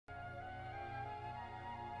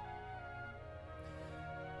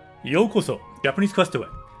Yokoso, Japanese Quest away.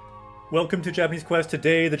 Welcome to Japanese Quest.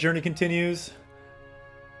 Today the journey continues.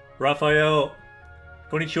 Raphael,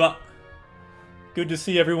 konnichiwa. Good to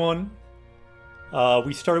see everyone.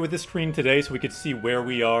 We started with this screen today so we could see where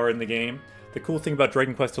we are in the game. The cool thing about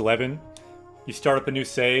Dragon Quest XI, you start up a new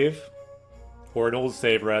save, or an old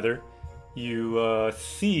save rather. You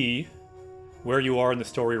see where you are in the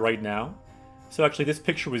story right now. So actually this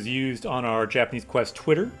picture was used on our Japanese Quest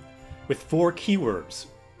Twitter with 4 keywords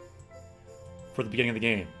for the beginning of the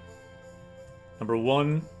game. Number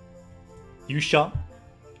 1, Yusha,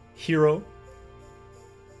 hero.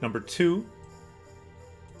 Number 2,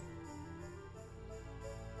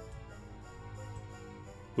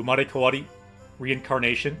 Umare Kawari,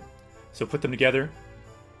 reincarnation. So put them together.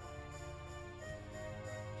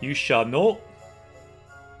 Yusha no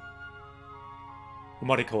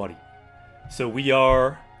Umare Kawari. So we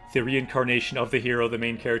are the reincarnation of the hero, the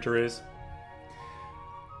main character is.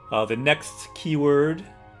 The next keyword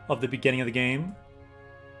of the beginning of the game,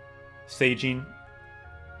 Seijin,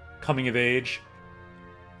 coming of age,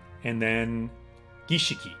 and then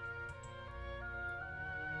Gishiki,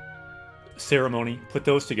 ceremony. Put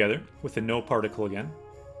those together with the no particle again.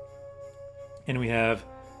 And we have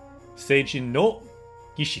Seijin no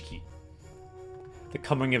Gishiki, the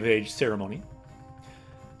coming of age ceremony.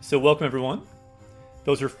 So welcome everyone.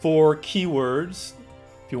 Those are 4 keywords.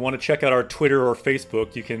 If you want to check out our Twitter or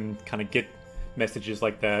Facebook, you can kind of get messages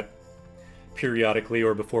like that periodically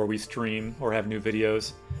or before we stream or have new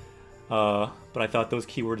videos. But I thought those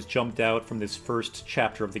keywords jumped out from this first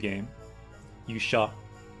chapter of the game. Yusha,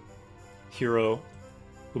 hero,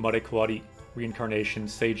 Umare Kawari, reincarnation,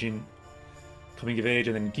 Seijin, coming of age,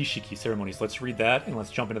 and then Gishiki, ceremonies. Let's read that and let's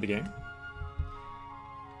jump into the game.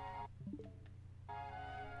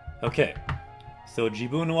 Okay, so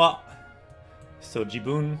Jibun wa... So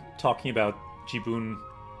Jibun, talking about Jibun,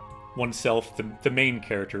 oneself, the main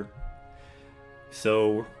character.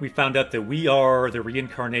 So we found out that we are the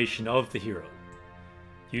reincarnation of the hero.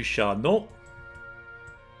 Yusha no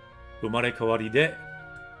Umare Kawari de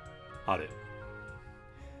aru.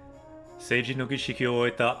 Seiji no Gishiki o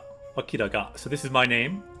oeta Akira ga. So this is my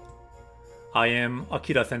name. I am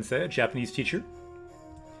Akira Sensei, a Japanese teacher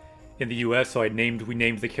in the US, so we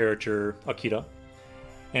named the character Akira.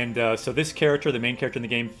 And so this character, the main character in the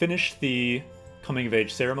game, finished the coming of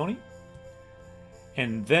age ceremony.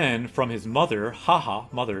 And then from his mother,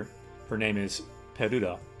 mother, her name is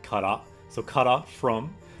Peruda, Kara. So Kara,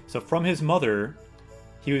 from. So from his mother,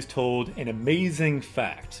 he was told an amazing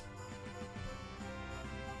fact.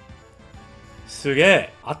 Suge,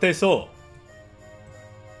 ate so.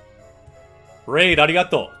 Raid,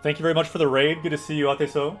 arigato. Thank you very much for the raid. Good to see you, ate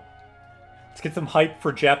so. Let's get some hype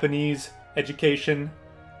for Japanese education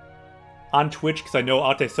on Twitch, because I know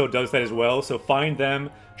Ateso does that as well. So find them,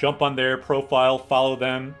 jump on their profile, follow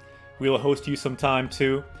them. We'll host you sometime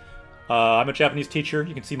too. I'm a Japanese teacher.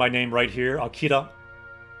 You can see my name right here, Akira.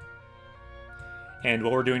 And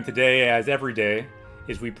what we're doing today, as every day,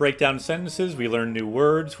 is we break down sentences, we learn new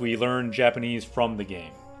words, we learn Japanese from the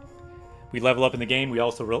game. We level up in the game, we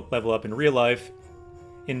also level up in real life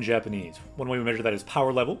in Japanese. One way we measure that is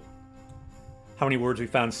power level. How many words we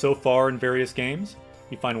found so far in various games.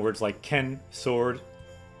 We find words like ken, sword,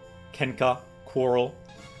 kenka, quarrel.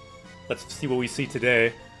 Let's see what we see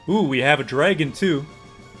today. Ooh, we have a dragon too.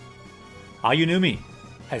 Ayunumi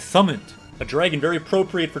has summoned a dragon, very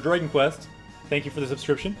appropriate for Dragon Quest. Thank you for the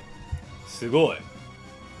subscription. Sugoi.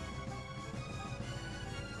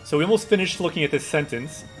 So we almost finished looking at this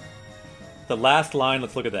sentence. The last line,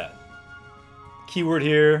 let's look at that. Keyword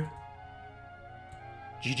here,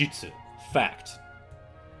 jijutsu, fact.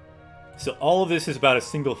 So all of this is about a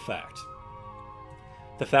single fact.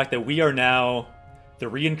 The fact that we are now the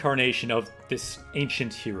reincarnation of this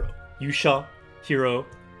ancient hero. Yusha, hero,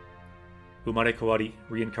 Umare Kawari,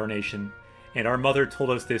 reincarnation. And our mother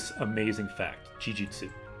told us this amazing fact.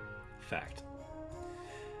 Jijutsu, fact.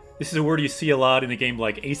 This is a word you see a lot in a game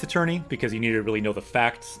like Ace Attorney, because you need to really know the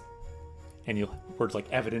facts. And words like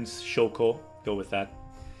evidence, shoko, go with that.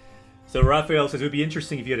 So Raphael says, it would be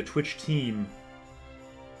interesting if you had a Twitch team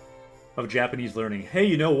of Japanese learning. Hey,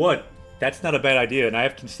 you know what? That's not a bad idea, and I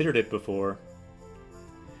have considered it before.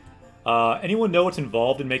 Anyone know what's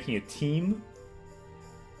involved in making a team?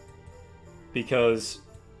 Because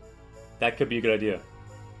that could be a good idea.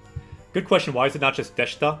 Good question. Why is it not just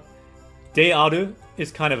deshita? De aru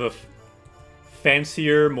is kind of a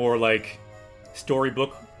fancier, more like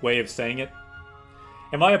storybook way of saying it.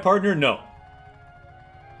 Am I a partner? No.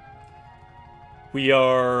 We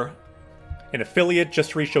are an affiliate,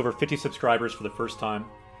 just reached over 50 subscribers for the first time.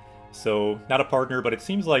 So, not a partner, but it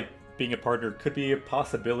seems like being a partner could be a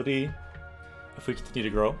possibility if we continue to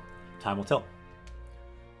grow. Time will tell.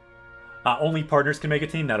 Only partners can make a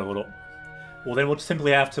team, not a little. Well, then we'll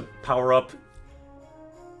simply have to power up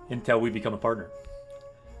until we become a partner.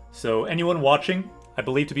 So anyone watching, I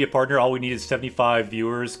believe to be a partner, all we need is 75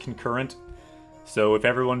 viewers concurrent. So if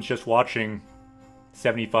everyone's just watching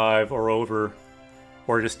 75 or over,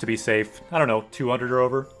 or just to be safe, I don't know, 200 or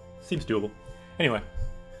over, seems doable. Anyway,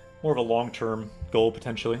 more of a long-term goal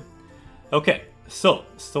potentially. Okay, so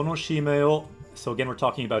Sono Shimeo. So again, we're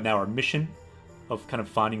talking about now our mission of kind of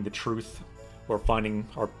finding the truth or finding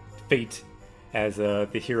our fate as the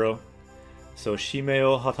hero. So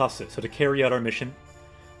Shimeo Hatasu. So to carry out our mission.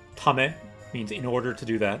 Tame means in order to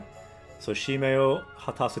do that. So Shimeo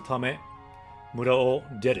Hatasu Tame Mura o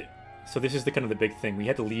deru. So this is the kind of the big thing. We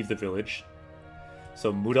had to leave the village.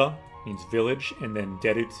 So Mura means village, and then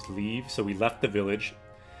deru is leave. So we left the village.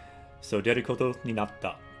 So deru koto ni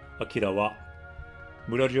natta. Akira wa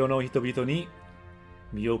Murajo no hitobito ni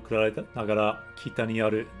miokurareta nagara kita ni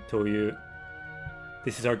aru toyu.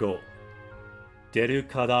 This is our goal. Deru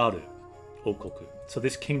kadaru okoku. So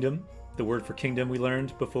this kingdom, the word for kingdom we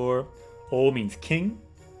learned before, o means king,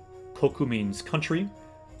 koku means country.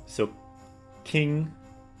 So king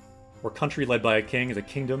or country led by a king is a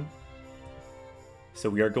kingdom.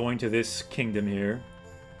 So we are going to this kingdom here,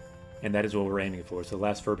 and that is what we're aiming for. So the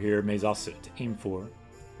last verb here, mezasu, to aim for.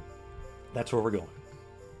 That's where we're going.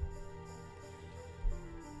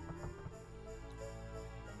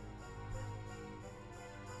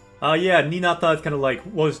 Yeah, Ninata is kind of like,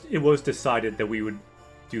 it was decided that we would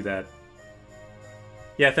do that.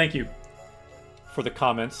 Yeah, thank you for the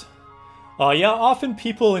comments. Yeah, often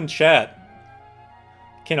people in chat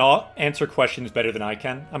can answer questions better than I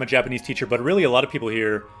can. I'm a Japanese teacher, but really a lot of people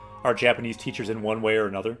here are Japanese teachers in one way or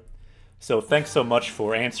another. So thanks so much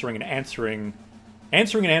for answering and answering.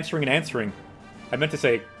 Answering and answering and answering. I meant to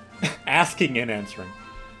say asking and answering.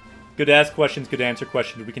 Good to ask questions, good to answer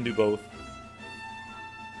questions. We can do both.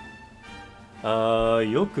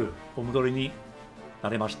 Yoku omodori ni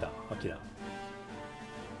naremashita, Akira.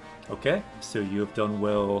 Okay, so you have done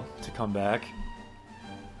well to come back.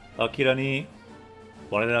 Akira ni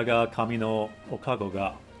warara ga kami no okago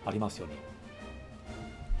ga arimasu yo ni.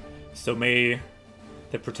 So may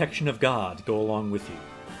the protection of God go along with you.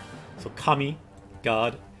 So kami,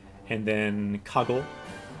 God, and then kago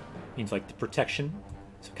means like the protection,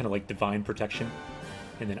 so kind of like divine protection,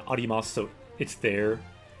 and then arimasu, so it's there,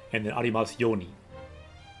 and then arimasu yoni,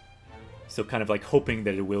 so kind of like hoping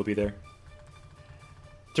that it will be there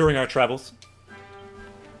during our travels.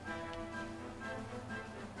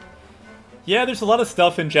 Yeah, there's a lot of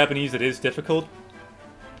stuff in Japanese that is difficult,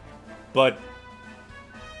 but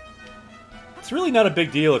it's really not a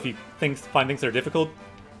big deal if you find things that are difficult.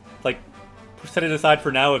 Like, set it aside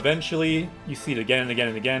for now. Eventually, you see it again and again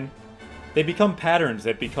and again. They become patterns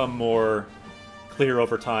that become more clear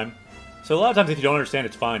over time. So a lot of times if you don't understand,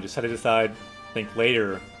 it's fine. Just set it aside. Think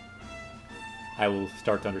later, I will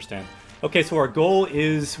start to understand. Okay, so our goal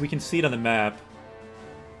is, we can see it on the map.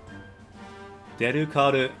 Deru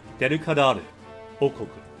kadaru okoku.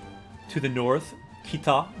 To the north.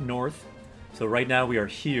 Kita, north. So right now we are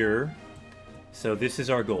here. So this is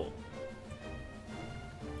our goal.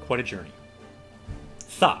 Quite a journey.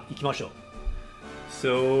 Sa, ikimashou.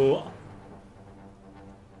 So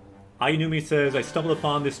Ainumi says, I stumbled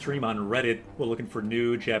upon this stream on Reddit while looking for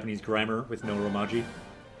new Japanese grammar with no romaji.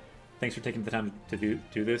 Thanks for taking the time to do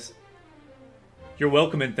this. You're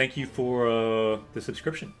welcome, and thank you for the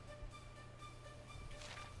subscription.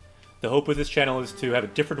 The hope with this channel is to have a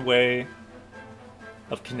different way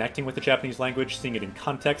of connecting with the Japanese language, seeing it in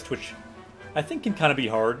context, which I think can kind of be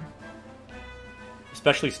hard,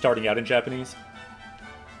 especially starting out in Japanese,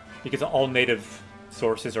 because all native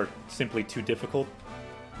sources are simply too difficult.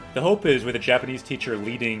 The hope is, with a Japanese teacher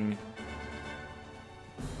leading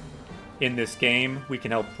in this game, we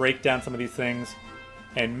can help break down some of these things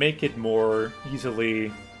and make it more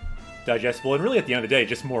easily digestible, and really at the end of the day,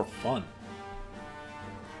 just more fun.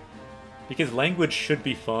 Because language should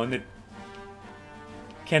be fun. It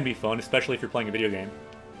can be fun, especially if you're playing a video game.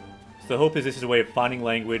 So the hope is this is a way of finding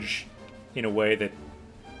language in a way that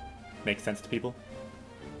makes sense to people.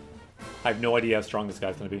 I have no idea how strong this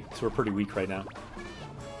guy's going to be, so we're pretty weak right now.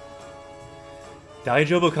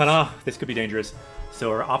 Daijoubu kana? This could be dangerous.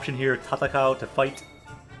 So our option here, tatakao, to fight,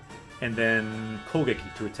 and then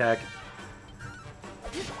kogeki, to attack.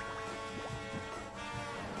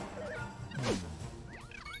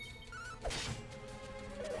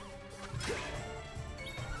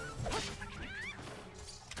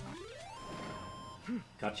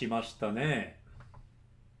 Gachimashita ne.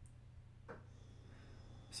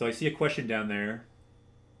 So I see a question down there.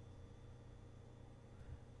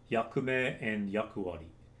 Yakume and Yakuwari.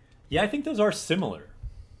 Yeah, I think those are similar.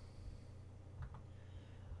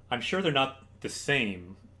 I'm sure they're not the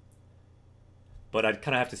same, but I'd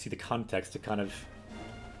kind of have to see the context to kind of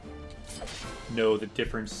know the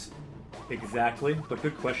difference exactly, but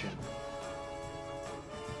good question.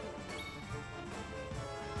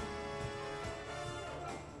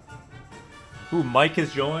 Ooh, Mike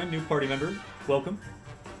has joined, new party member. Welcome.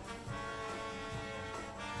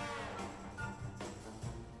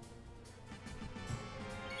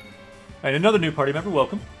 And another new party member,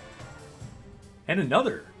 welcome. And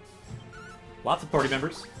another. Lots of party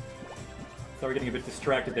members. Sorry, getting a bit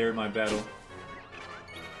distracted there in my battle.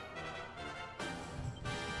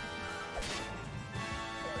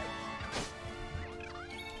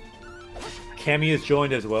 Cammy has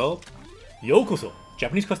joined as well. Yokoso!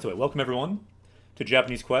 Japanese Quest away. Welcome everyone to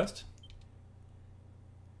Japanese Quest.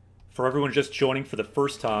 For everyone just joining for the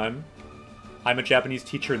first time, I'm a Japanese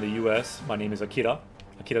teacher in the US. My name is Akira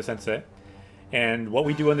Sensei. And what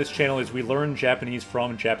we do on this channel is we learn Japanese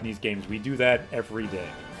from Japanese games. We do that every day.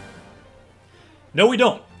 No, we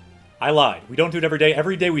don't. I lied. We don't do it every day.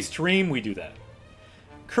 Every day we stream, we do that.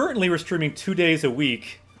 Currently, we're streaming 2 days a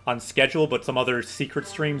week on schedule, but some other secret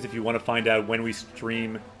streams if you want to find out when we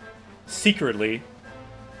stream secretly.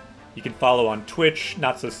 You can follow on Twitch.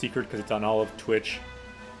 Not so secret because it's on all of Twitch.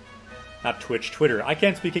 Not Twitch, Twitter. I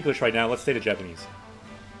can't speak English right now. Let's stay to Japanese.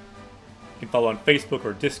 You can follow on Facebook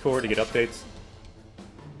or Discord to get updates.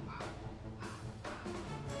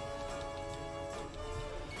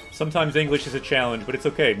 Sometimes English is a challenge, but it's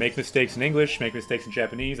okay. Make mistakes in English, make mistakes in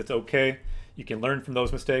Japanese. It's okay. You can learn from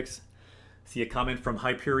those mistakes. See a comment from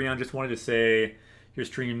Hyperion. Just wanted to say your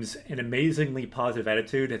stream's an amazingly positive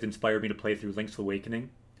attitude has inspired me to play through Link's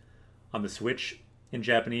Awakening on the Switch in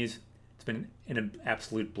Japanese. It's been an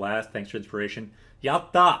absolute blast. Thanks for inspiration.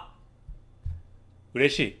 Yatta!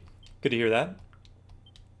 Ureshi. Good to hear that.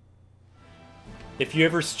 If you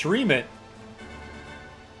ever stream it,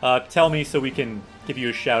 tell me so we can give you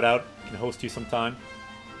a shout out. Can host you sometime.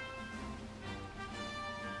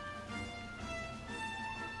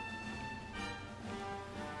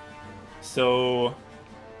 So,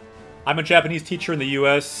 I'm a Japanese teacher in the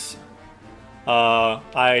US.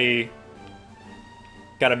 I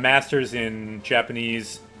got a master's in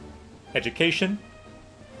Japanese education.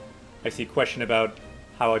 I see a question about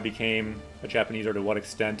how I became a Japanese or to what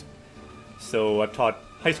extent. So I've taught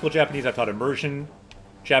high school Japanese, I've taught immersion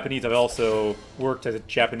Japanese, I've also worked as a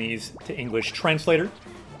Japanese to English translator.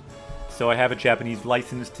 So I have a Japanese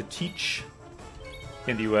license to teach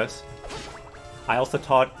in the US. I also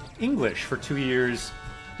taught English for 2 years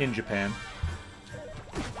in Japan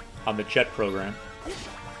on the JET program.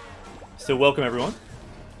 So welcome everyone.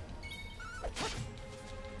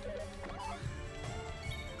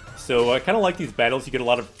 So I kind of like these battles. You get a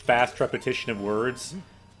lot of fast repetition of words.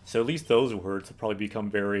 So at least those words will probably become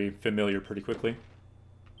very familiar pretty quickly.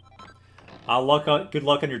 Good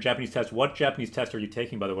luck on your Japanese test. What Japanese test are you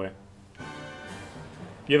taking, by the way?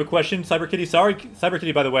 You have a question, CyberKitty? Sorry,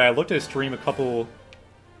 CyberKitty, by the way, I looked at a stream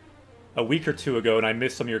a week or two ago, and I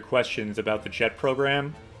missed some of your questions about the JET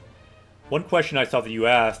program. One question I saw that you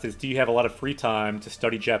asked is, do you have a lot of free time to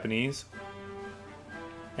study Japanese?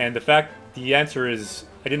 And the answer is,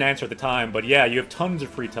 I didn't answer at the time, but yeah, you have tons of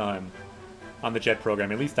free time on the JET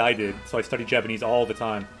program. At least I did, so I studied Japanese all the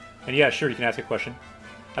time. And yeah, sure, you can ask a question.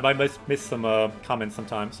 I might miss some comments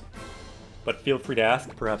sometimes, but feel free to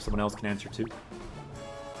ask. Perhaps someone else can answer too.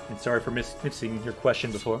 And sorry for missing your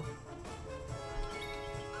question before.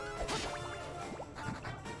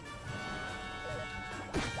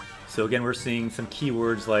 So again, we're seeing some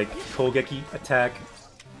keywords like kogeki, attack,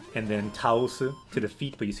 and then taosu, to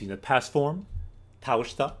defeat, but you see the past form,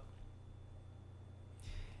 taoshita.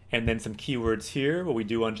 And then some keywords here. What we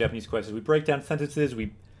do on Japanese Quest is we break down sentences,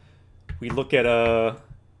 we look at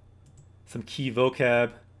some key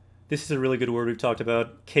vocab. This is a really good word we've talked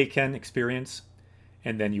about, keiken, experience.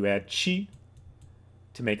 And then you add chi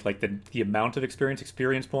to make like the amount of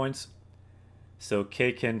experience points. So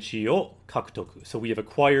keiken chi o kakutoku. So we have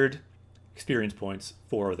acquired experience points,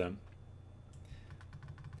 4 of them.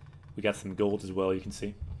 We got some gold as well, you can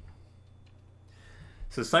see.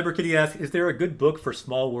 So CyberKitty asks, is there a good book for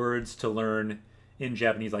small words to learn in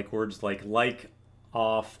Japanese, like words like,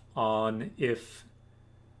 off, on, if,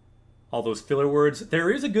 all those filler words? There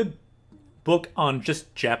is a good book on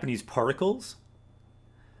just Japanese particles,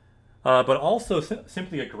 but also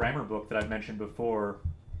simply a grammar book that I've mentioned before.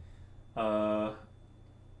 Wait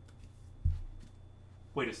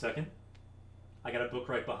a second. I got a book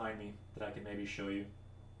right behind me that I can maybe show you.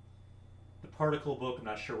 The particle book, I'm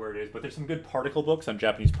not sure where it is, but there's some good particle books on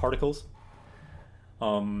Japanese particles.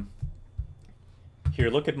 Here,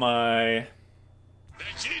 look at my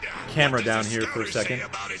camera down here for a second.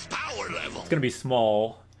 It's going to be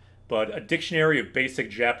small, but a dictionary of basic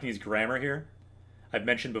Japanese grammar here. I've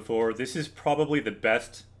mentioned before, this is probably the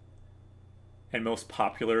best and most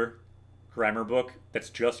popular grammar book that's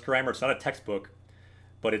just grammar. It's not a textbook,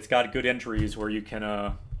 but it's got good entries where you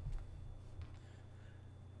can...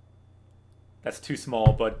 That's too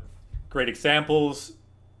small, but great examples,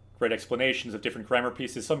 great explanations of different grammar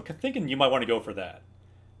pieces. So I'm thinking you might want to go for that.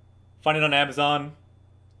 Find it on Amazon.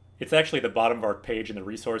 It's actually at the bottom of our page in the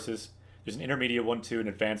resources. There's an intermediate one too, an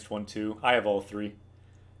advanced one too. I have all three.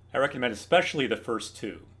 I recommend especially the first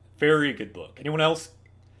two. Very good book. Anyone else?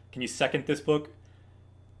 Can you second this book?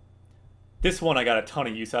 This one I got a ton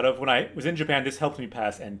of use out of. When I was in Japan, this helped me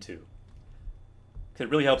pass N2. Because it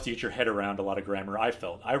really helps you get your head around a lot of grammar, I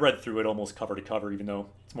felt. I read through it almost cover to cover, even though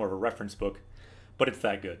it's more of a reference book. But it's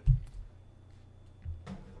that good.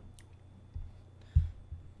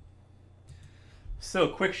 So,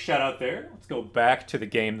 quick shout out there. Let's go back to the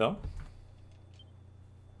game, though.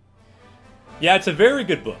 Yeah, it's a very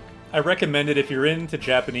good book. I recommend it if you're into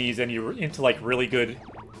Japanese and you're into, like, really good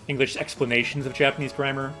English explanations of Japanese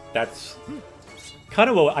grammar. That's kind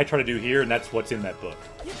of what I try to do here, and that's what's in that book.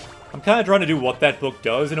 I'm kind of trying to do what that book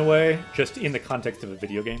does, in a way, just in the context of a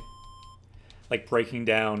video game. Like, breaking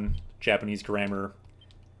down Japanese grammar.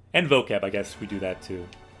 And vocab, I guess we do that, too.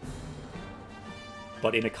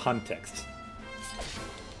 But in a context.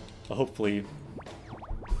 A hopefully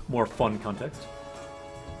more fun context.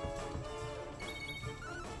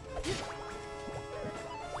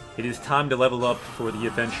 It is time to level up for the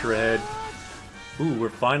adventure ahead. Ooh, we're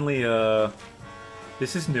finally,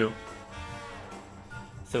 this is new.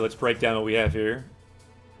 So let's break down what we have here.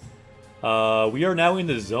 We are now in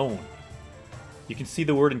the zone. You can see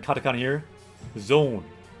the word in katakana here. Zone.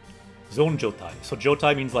 Zone jotai. So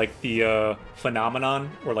jotai means like the phenomenon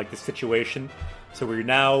or like the situation. So we're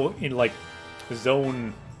now in like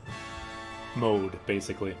zone mode,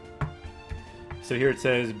 basically. So here it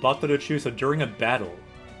says, Battle chu, so during a battle.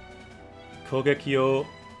 Kogeki o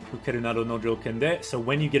ukeru nado no jouken de. So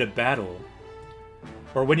when you get a battle,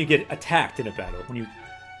 or when you get attacked in a battle, when you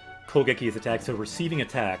kogeki is attacked, so receiving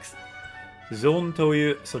attacks. Zone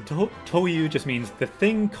toyu, so toyu just means the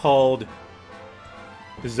thing called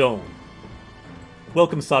zone.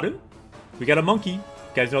 Welcome, Saru. We got a monkey.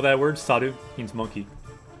 You guys know that word? Saru means monkey.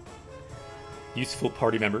 Useful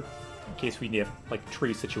party member, in case we have, like,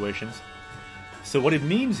 tree situations. So what it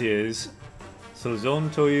means is, so zone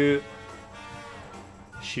toyu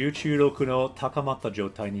shuchu roku no takamatta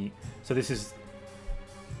joutai ni. So this is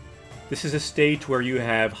a state where you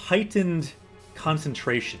have heightened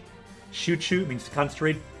concentration. Shuchu means to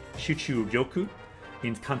concentrate. Shuchu ryoku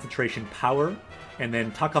means concentration power. And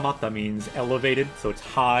then takamatta means elevated, so it's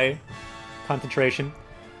high concentration.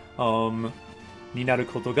 Ninaru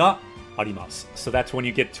koto ga arimasu. So that's when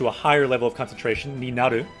you get to a higher level of concentration.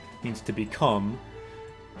 Ninaru means to become.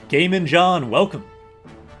 Gaiman John, welcome.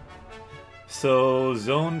 So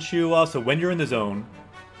zone chu wa, so when you're in the zone,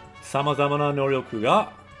 samazama na noryoku ga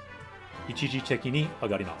ichiji teki ni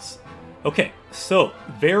agarimasu. Okay, so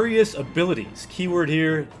various abilities. Keyword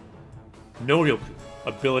here, noryoku,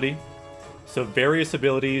 ability. So various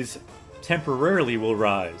abilities temporarily will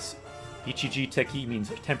rise. Ichiji teki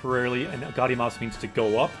means temporarily, and agarimasu means to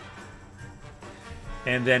go up.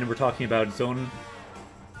 And then we're talking about zone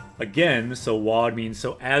again, so wa means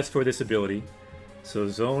so as for this ability. So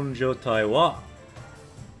zone jotai wa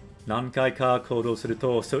nankai ka kodo suru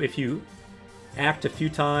to. So if you act a few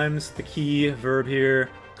times, the key verb here,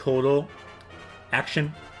 kodo,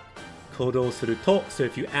 action, kodo suru to. So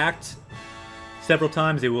if you act several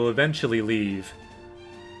times, it will eventually leave.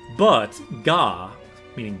 But ga,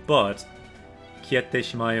 meaning but, kiete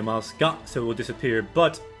shimaemasu ga, so it will disappear.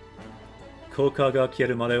 But koka ga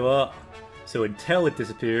kieru made wa, so until it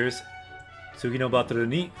disappears, tsugi no battle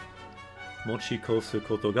ni mochi kosu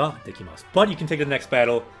koto ga dekimasu. But you can take the next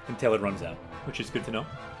battle until it runs out, which is good to know.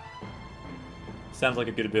 Sounds like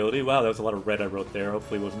a good ability. Wow, that was a lot of red I wrote there.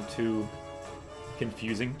 Hopefully it wasn't too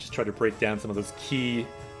confusing. Just try to break down some of those key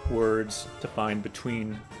words to find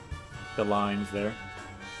between the lines there.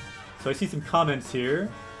 So I see some comments here.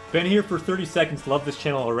 Been here for 30 seconds, love this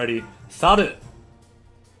channel already. Saru!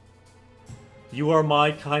 You are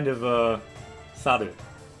my kind of, Saru.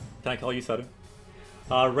 Can I call you Saru?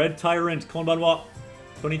 Red Tyrant, konbanwa,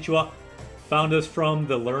 konnichiwa. Found us from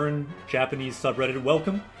the Learn Japanese subreddit.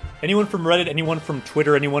 Welcome. Anyone from Reddit, anyone from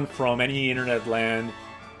Twitter, anyone from any internet land,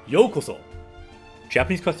 yokoso.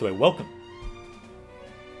 Japanese Quest Away, welcome.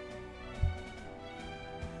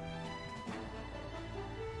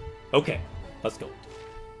 Okay, let's go.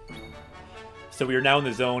 So we are now in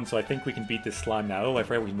the zone, so I think we can beat this slime now. Oh, I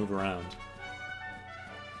forgot we can move around.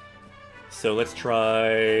 So let's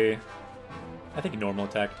try... I think a normal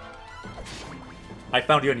attack. I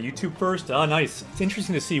found you on YouTube first? Ah, nice. It's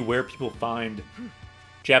interesting to see where people find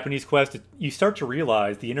Japanese Quest. You start to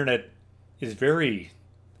realize the internet is very...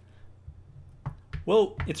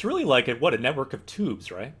 Well, it's really like a network of tubes,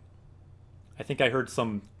 right? I think I heard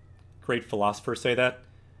some great philosopher say that.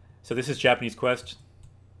 So this is Japanese Quest.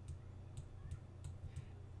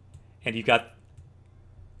 And you got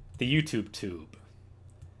the YouTube tube.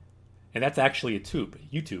 And that's actually a tube.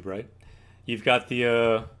 YouTube, right? You've got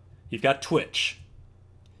the, you've got Twitch.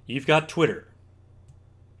 You've got Twitter.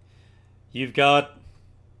 You've got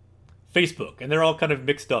Facebook. And they're all kind of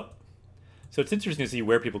mixed up. So it's interesting to see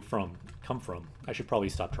where people come from. I should probably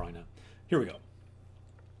stop trying now. Here we go.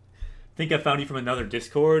 Think I found you from another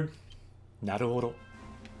Discord? Naruhodo.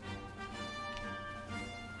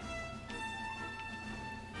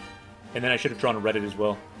 And then I should have drawn a Reddit as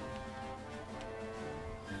well.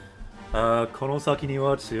 この先に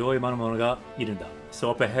は強い魔物がいるんだ.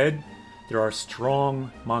 So up ahead, there are strong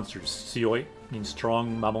monsters. 強い means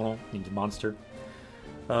strong, 魔物 means monster.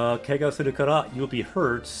 怪我するから you'll be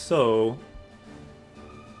hurt, so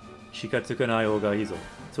近づかない方がいいぞ.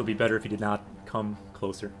 So it'd be better if you did not come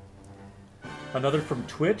closer. Another from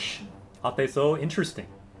Twitch. Ateso, interesting.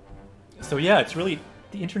 So yeah, it's really,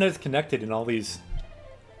 the internet is connected in all these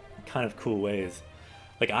kind of cool ways.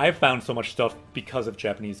 Like, I've found so much stuff because of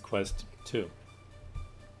Japanese Quest, too.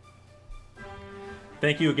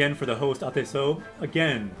 Thank you again for the host, Ateso.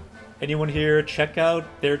 Again, anyone here, check out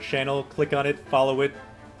their channel, click on it, follow it.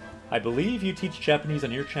 I believe you teach Japanese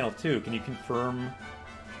on your channel, too. Can you confirm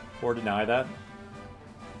or deny that?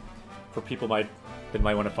 For people that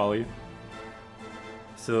might want to follow you.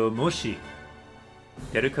 So, Moshi.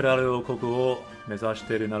 Derukararo Koku wo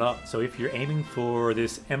mezashiteru nara. So if you're aiming for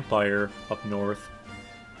this empire up north,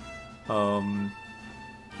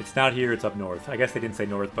 it's not here, it's up north. I guess they didn't say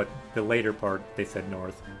north, but the later part, they said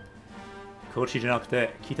north. Kochi janakute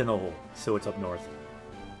kita no ho. So it's up north.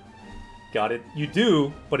 Got it. You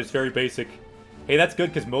do, but it's very basic. Hey, that's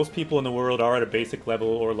good, because most people in the world are at a basic level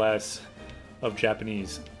or less of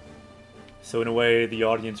Japanese. So in a way, the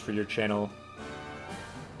audience for your channel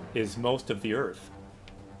is most of the earth.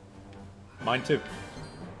 Mine too.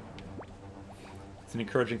 It's an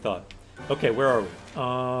encouraging thought. Okay, where are we?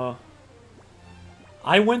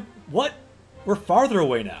 I went... What? We're farther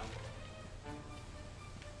away now.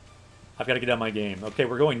 I've got to get out of my game. Okay,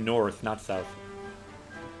 we're going north, not south.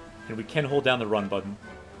 And we can hold down the run button.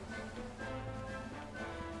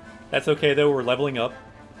 That's okay, though. We're leveling up.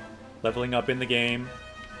 Leveling up in the game.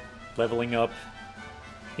 Leveling up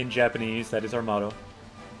in Japanese. That is our motto.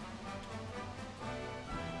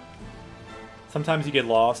 Sometimes you get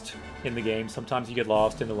lost in the game. Sometimes you get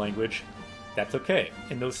lost in the language. That's okay.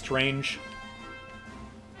 In those strange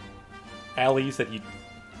alleys that you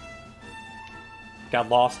got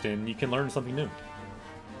lost in, you can learn something new.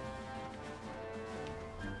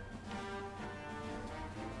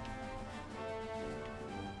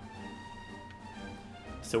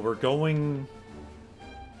 So we're going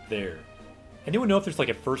there. Anyone know if there's like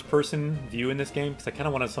a first-person view in this game? Because I kind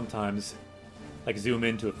of want to sometimes like zoom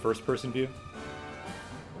into a first-person view.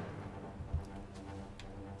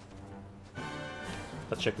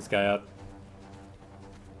 Let's check this guy out.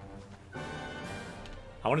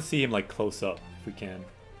 I want to see him like close up if we can.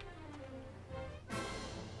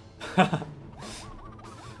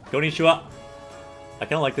 Konnichiwa. I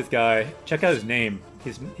kind of like this guy. Check out his name.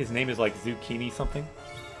 His name is like Zucchini something.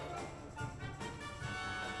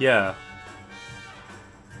 Yeah.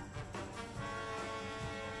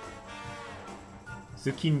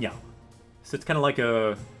 Zucchinia. So it's kind of like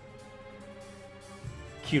a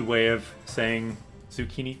cute way of saying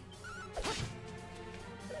zucchini.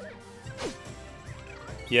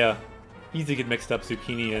 Yeah, easy to get mixed up,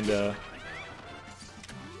 zucchini and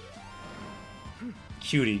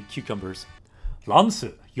cucumbers. Lance,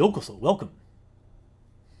 yokoso, welcome.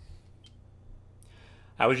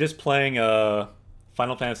 I was just playing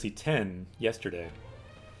Final Fantasy X yesterday.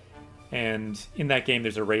 And in that game,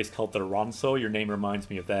 there's a race called the Ronso. Your name reminds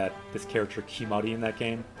me of that. This character, Kimari, in that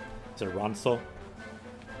game. Is a Ronso.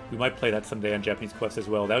 We might play that someday on Japanese Quest as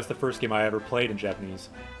well. That was the first game I ever played in Japanese.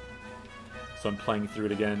 So I'm playing through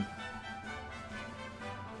it again.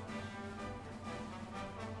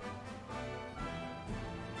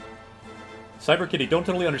 CyberKitty, don't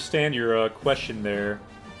totally understand your question there.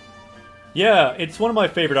 Yeah, it's one of my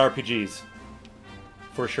favorite RPGs.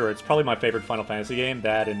 For sure. It's probably my favorite Final Fantasy game.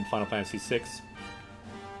 That and Final Fantasy VI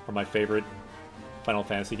are my favorite. Final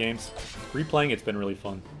Fantasy games. Replaying it's been really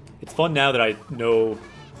fun. It's fun now that I know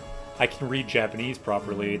I can read Japanese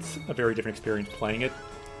properly. It's a very different experience playing it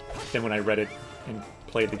than when I read it and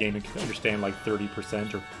played the game and could understand like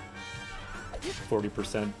 30% or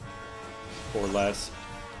 40% or less.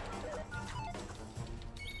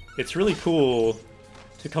 It's really cool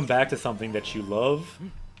to come back to something that you love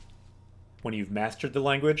when you've mastered the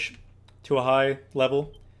language to a high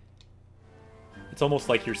level. It's almost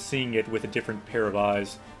like you're seeing it with a different pair of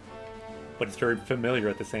eyes, but it's very familiar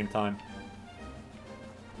at the same time.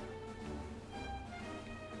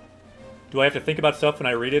 Do I have to think about stuff when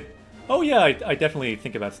I read it? Oh yeah, I definitely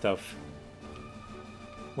think about stuff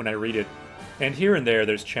when I read it. And here and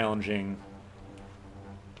there's challenging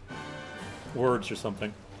words or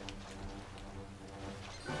something.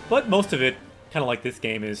 But most of it, kind of like this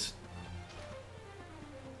game, is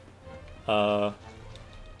not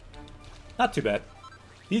too bad.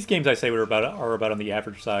 These games, I say, are about on the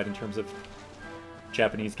average side in terms of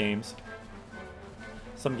Japanese games.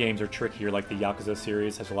 Some games are trickier, like the Yakuza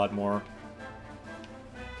series has a lot more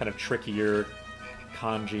kind of trickier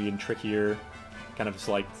kanji and trickier kind of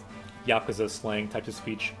like Yakuza slang types of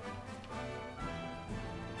speech.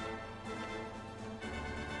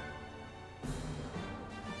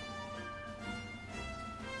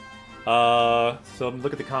 So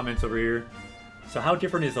look at the comments over here. So how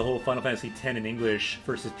different is the whole Final Fantasy X in English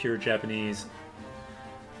versus pure Japanese?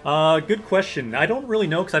 Good question. I don't really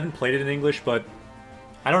know because I haven't played it in English, but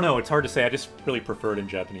I don't know. It's hard to say. I just really prefer it in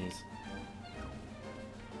Japanese.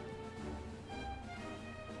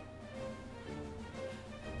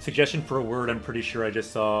 Suggestion for a word I'm pretty sure I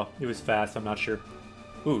just saw. It was fast, I'm not sure.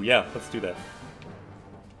 Ooh, yeah, let's do that.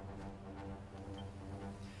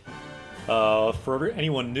 For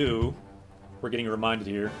anyone new, we're getting reminded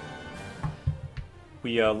here.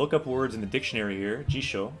 We look up words in the dictionary here,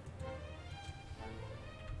 Jisho.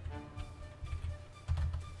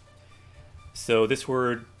 So this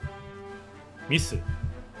word, misu,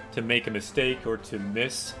 to make a mistake or to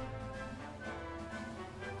miss.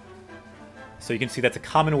 So you can see that's a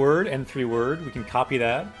common word, N3 word. We can copy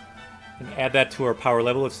that and add that to our power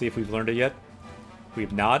level. Let's see if we've learned it yet. We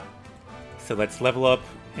have not. So let's level up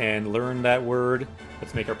and learn that word.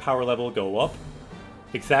 Let's make our power level go up.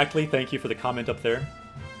 Exactly, thank you for the comment up there.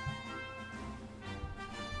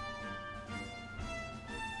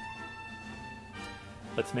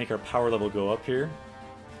 Let's make our power level go up here.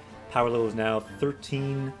 Power level is now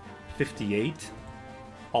 1358.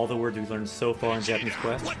 All the words we've learned so far in Japanese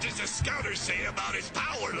Quest. What does the scouter say about his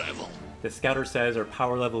power level? The scouter says our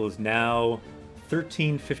power level is now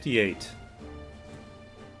 1358.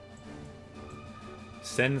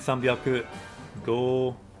 1358.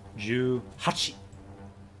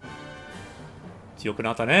 強く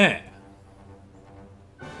なったね.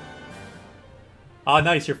 Ah,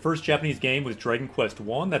 nice. Your first Japanese game was Dragon Quest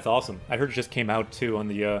 1? That's awesome. I heard it just came out too on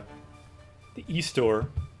the e-store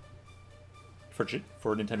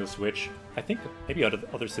for Nintendo Switch. I think maybe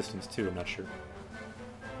other systems too, I'm not sure.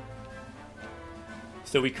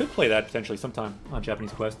 So we could play that potentially sometime on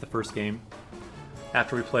Japanese Quest, the first game,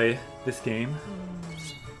 after we play this game.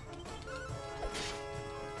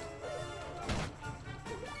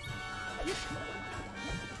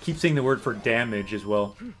 Keep saying the word for damage as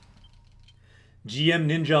well. GM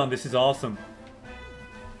Ninja, this is awesome.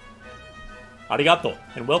 Arigato,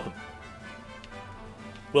 and welcome.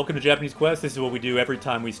 Welcome to Japanese Quest. This is what we do every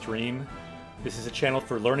time we stream. This is a channel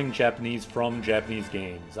for learning Japanese from Japanese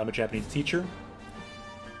games. I'm a Japanese teacher.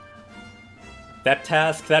 That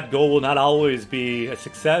task, that goal will not always be a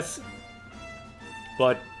success,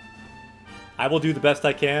 but I will do the best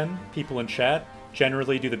I can. People in chat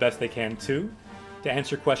generally do the best they can too. To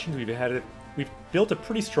answer questions, we've built a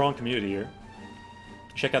pretty strong community here.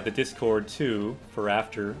 Check out the Discord too for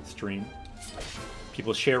after stream.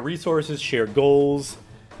 People share resources, share goals,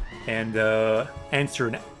 and answer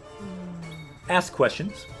and ask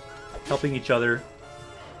questions, helping each other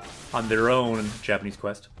on their own Japanese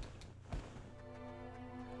Quest.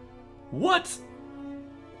 What?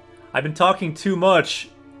 I've been talking too much.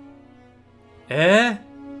 Eh?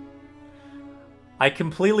 I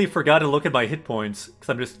completely forgot to look at my hit points because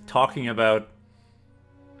I'm just talking about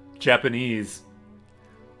Japanese.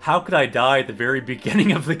 How could I die at the very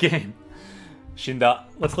beginning of the game? Shinda.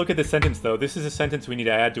 Let's look at this sentence though. This is a sentence we need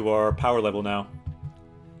to add to our power level now.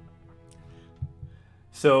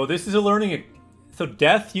 So this is a learning. So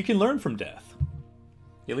death, you can learn from death.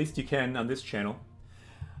 At least you can on this channel.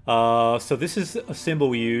 So this is a symbol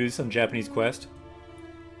we use on Japanese Quest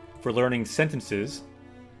for learning sentences.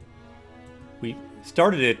 We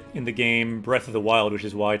started it in the game Breath of the Wild, which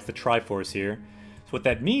is why it's the Triforce here. So what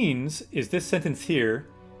that means is this sentence here,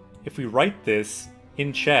 if we write this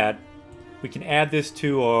in chat, we can add this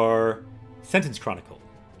to our sentence chronicle,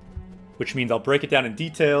 which means I'll break it down in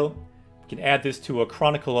detail. We can add this to a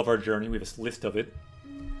chronicle of our journey. We have a list of it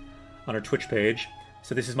on our Twitch page.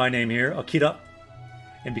 So this is my name here, Akira.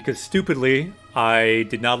 And because stupidly I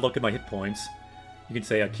did not look at my hit points, you can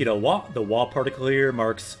say Akira wa. The wa particle here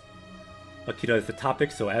marks Akira as the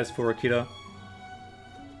topic. So as for Akira,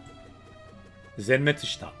 zenmetsu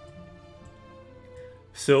shita.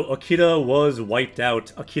 So Akira was wiped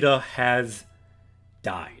out. Akira has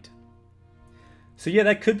died. So yeah,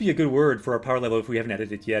 that could be a good word for our power level if we haven't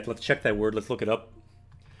edited it yet. Let's check that word. Let's look it up.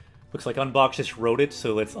 Looks like Unbox just wrote it,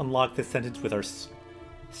 so let's unlock this sentence with our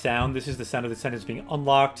sound. This is the sound of the sentence being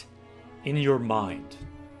unlocked in your mind.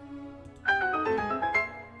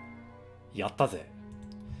 Yatta ze.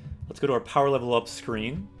 Let's go to our power level up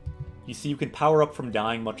screen. You see you can power up from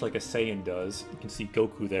dying much like a Saiyan does. You can see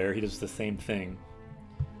Goku there. He does the same thing.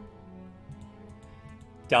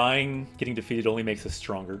 Dying, getting defeated only makes us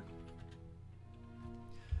stronger.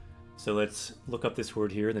 So let's look up this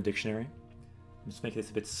word here in the dictionary. Let's make this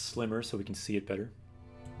a bit slimmer so we can see it better.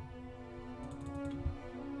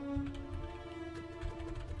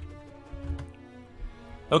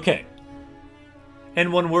 Okay.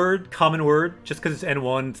 N1 word, common word. Just because it's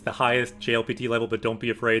N1, it's the highest JLPT level, but don't be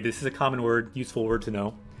afraid. This is a common word, useful word to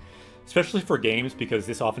know. Especially for games, because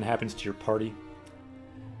this often happens to your party.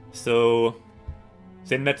 So,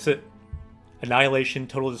 Zenmetsu, annihilation,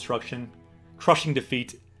 total destruction, crushing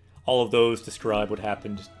defeat. All of those describe what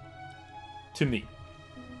happened to me.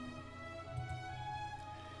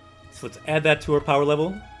 So let's add that to our power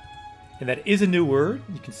level. And that is a new word.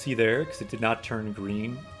 You can see there, because it did not turn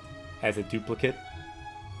green as a duplicate.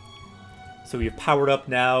 So we have powered up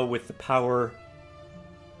now with the power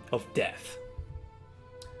of death.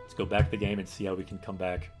 Let's go back to the game and see how we can come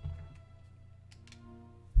back.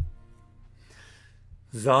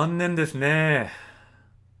 Zannen desu ne.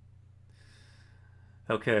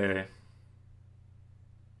 Okay.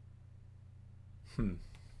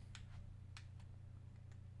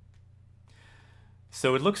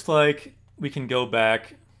 So it looks like we can go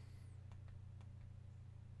back.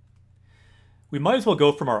 We might as well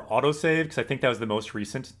go from our autosave, because I think that was the most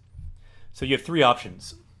recent. So you have three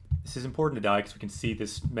options. This is important to die, because we can see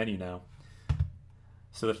this menu now.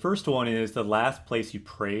 So the first one is the last place you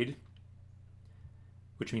prayed,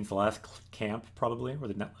 which means the last camp, probably, or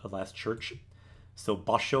the last church. So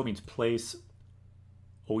basho means place,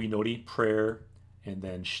 oinori, prayer, and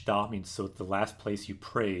then shita means so the last place you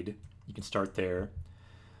prayed. You can start there.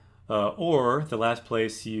 Or the last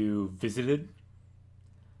place you visited.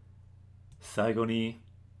 最後に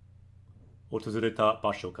訪れた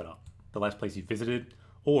場所から the last place you visited,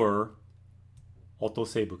 or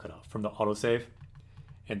autosave から from the autosave.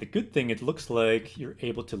 And the good thing, it looks like you're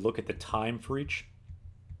able to look at the time for each.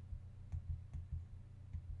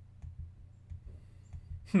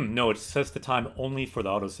 No, it says the time only for the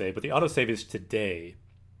autosave, but the autosave is today.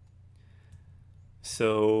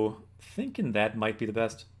 So, thinking that might be the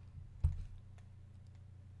best.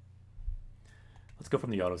 Let's go from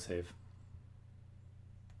the autosave.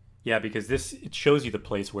 Yeah, because this, it shows you the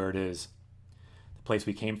place where it is. The place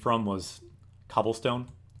we came from was Cobblestone,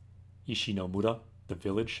 Ishinomura, the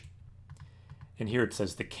village. And here it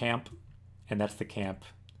says the camp, and that's the camp.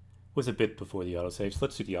 It was a bit before the autosave, so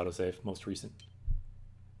let's do the autosave, most recent.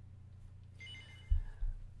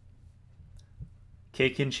 経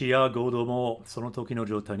験値やゴールドもその時の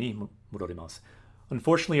状態に戻ります.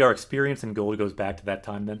 Unfortunately, our experience in gold goes back to that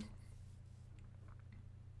time then.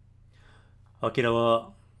 アキラ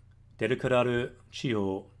はデルカラル地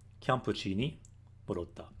方キャンプ地に戻っ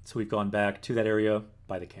た. So we've gone back to that area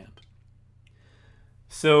by the camp.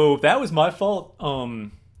 So that was my fault,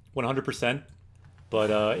 100%.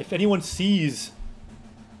 But if anyone sees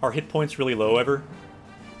our hit points really low ever,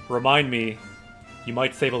 remind me, you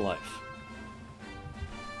might save a life.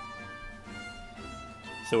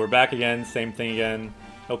 So we're back again, same thing again.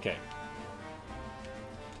 Okay.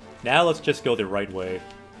 Now let's just go the right way.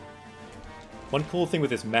 One cool thing with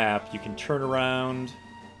this map, you can turn around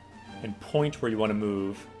and point where you want to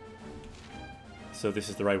move. So this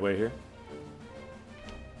is the right way here.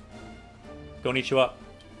 Konnichiwa.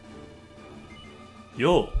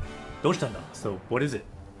 Yo! どうしたんだ? So, what is it?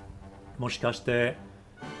 もしかして、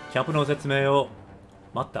キャンプの説明を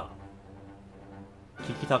待った?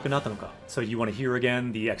 聞きたくなったのか? So you want to hear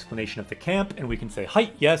again the explanation of the camp, and we can say,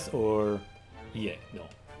 Hai, yes, or Ie, no.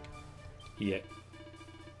 Ie.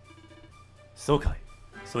 そうかい。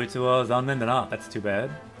そいつは残念だな. That's too bad.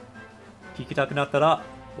 聞きたくなったら、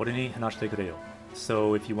俺に話してくれよ.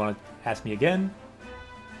 So if you want to ask me again,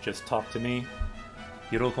 Just talk to me.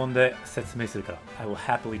 喜んで説明するから. I will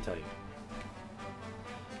happily tell you.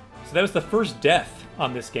 So that was the first death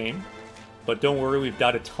on this game. But don't worry, we've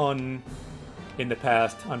died a ton in the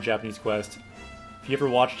past on Japanese Quest. If you ever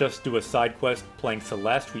watched us do a side quest playing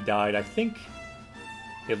Celeste, we died, I think,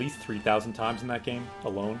 at least 3,000 times in that game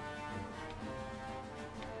alone.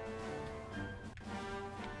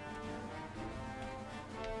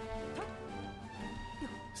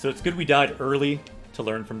 So it's good we died early to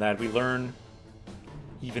learn from that. We learn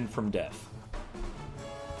even from death.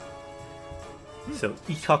 So,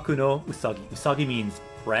 Ikaku no Usagi. Usagi means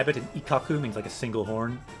rabbit, and Ikaku means like a single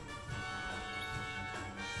horn.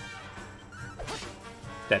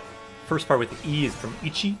 That first part with the E is from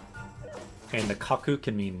Ichi, and the Kaku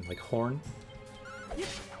can mean like horn.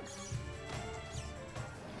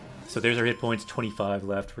 So there's our hit points, 25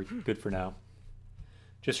 left. We're good for now.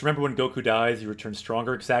 Just remember when Goku dies, you return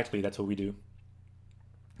stronger. Exactly, that's what we do.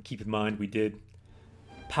 Keep in mind, we did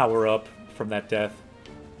power up from that death.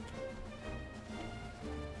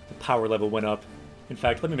 The power level went up. In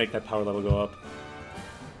fact, let me make that power level go up.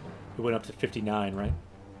 It went up to 59, right?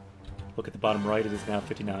 Look at the bottom right, it is now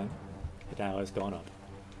 59. It now has gone up.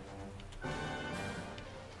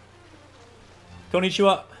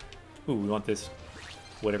 Konnichiwa! Ooh, we want this.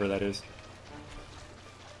 Whatever that is.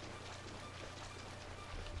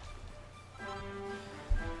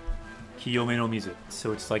 Kiyome no Mizu.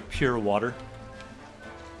 So it's like pure water.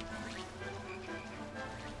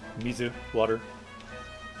 Mizu, water.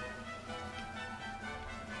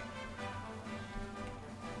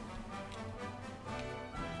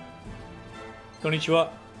 Konnichiwa.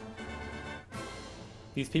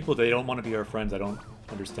 These people, they don't want to be our friends. I don't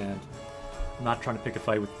understand. I'm not trying to pick a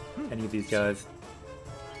fight with any of these guys.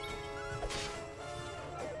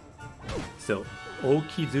 So,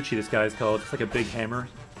 Okizuchi, this guy is called. It's like a big hammer.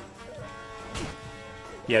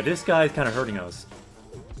 Yeah, this guy is kind of hurting us.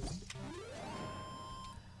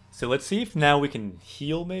 So let's see if now we can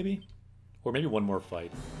heal, maybe? Or maybe one more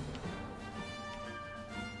fight.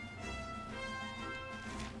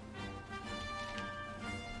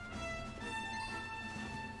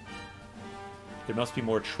 There must be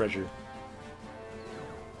more treasure.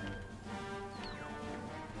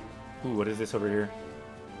 Ooh, what is this over here?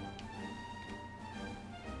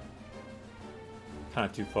 Kind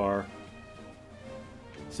of too far.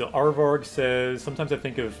 So Arvarg says, sometimes I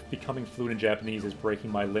think of becoming fluent in Japanese as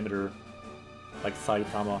breaking my limiter, like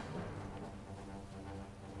Saitama.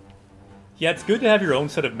 Yeah, it's good to have your own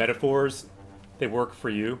set of metaphors that work for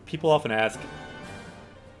you. People often ask,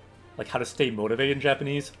 like, how to stay motivated in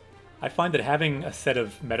Japanese. I find that having a set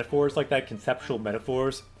of metaphors like that, conceptual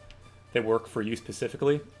metaphors that work for you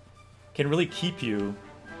specifically, can really keep you,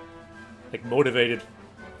 like, motivated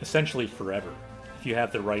essentially forever. If you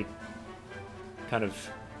have the right kind of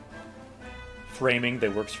framing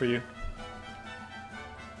that works for you.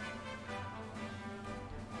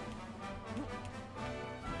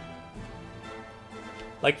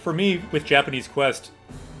 Like for me, with Japanese Quest,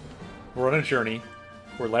 we're on a journey,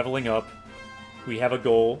 we're leveling up, we have a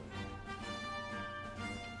goal.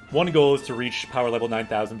 One goal is to reach power level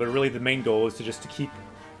 9,000, but really the main goal is to keep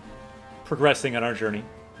progressing on our journey.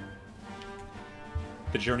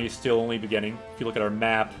 The journey is still only beginning. If you look at our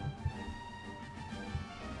map,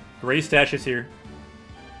 Gray Stash is here.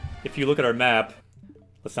 If you look at our map,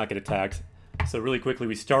 let's not get attacked. So really quickly,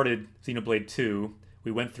 we started Xenoblade 2.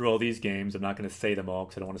 We went through all these games. I'm not going to say them all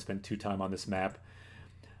because I don't want to spend too time on this map.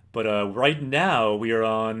 But right now, we are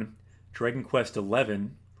on Dragon Quest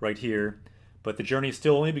XI right here. But the journey is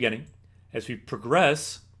still only beginning. As we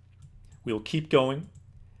progress, we will keep going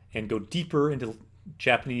and go deeper into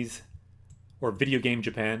Japanese or video game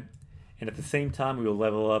Japan. And at the same time, we will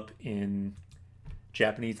level up in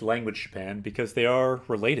Japanese language Japan because they are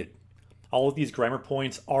related. All of these grammar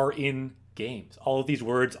points are in games. All of these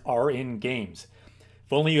words are in games.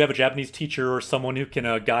 If only you have a Japanese teacher or someone who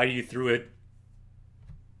can guide you through it,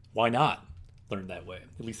 why not learn that way?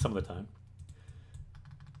 At least some of the time.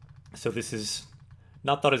 So this is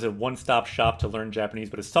not thought as a one-stop shop to learn Japanese,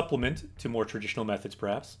 but a supplement to more traditional methods,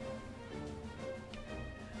 perhaps.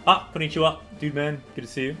 Ah, konnichiwa, dude man, good to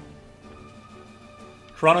see you.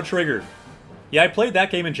 Chrono Trigger. Yeah, I played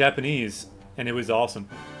that game in Japanese, and it was awesome.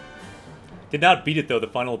 Did not beat it, though. The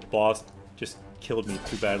final boss just killed me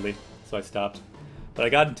too badly, so I stopped. But I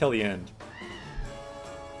got until the end.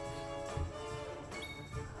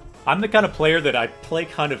 I'm the kind of player that I play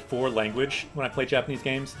kind of for language when I play Japanese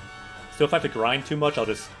games. So if I have to grind too much, I'll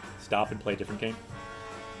just stop and play a different game.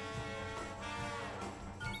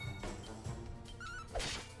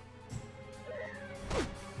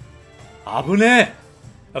 Abune!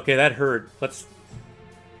 Okay, that hurt. Let's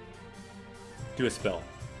do a spell.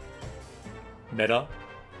 Meta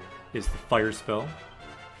is the fire spell.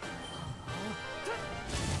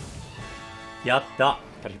 Yatta!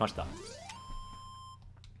 Tarishimashita.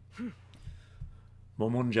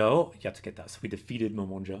 Momonja o yatsuketa. So we defeated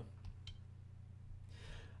Momonja.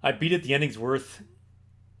 I beat it. The ending's worth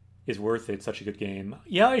it. It's such a good game.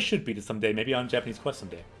 Yeah, I should beat it someday. Maybe on Japanese Quest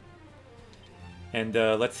someday. And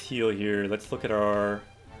let's heal here. Let's look at our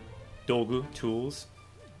dogu tools.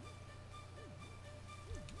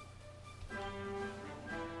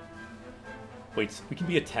 Wait, so we can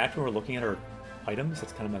be attacked when we're looking at our items?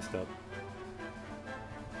 That's kind of messed up.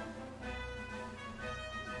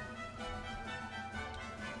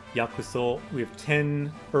 Yakuso. We have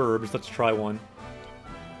 10 herbs. Let's try one.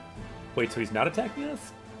 Wait, so he's not attacking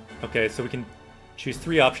us? Okay, so we can choose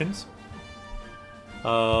 3 options.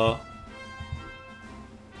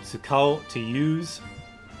 Tsukao to use.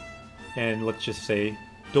 And let's just say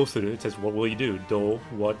dosuru. It says, what will you do? Do,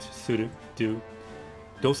 what, suru, do,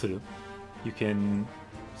 dosuru. You can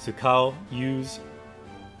tsukao, use,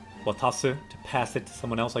 watasu, to pass it to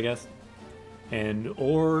someone else, I guess. And,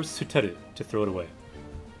 or suteru, to throw it away.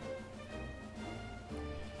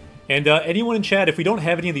 And anyone in chat, if we don't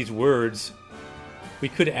have any of these words, we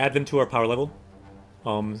could add them to our power level.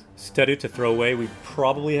 Suteru to throw away, we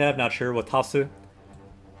probably have, not sure. Watasu,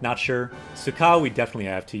 not sure. Tsukao, we definitely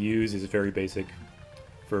have. To use is a very basic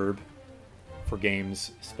verb for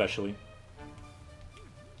games, especially.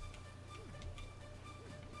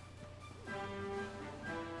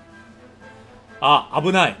 Ah,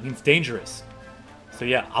 abunai means dangerous. So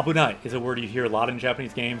yeah, abunai is a word you hear a lot in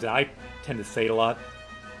Japanese games, and I tend to say it a lot.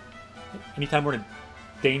 Anytime we're in a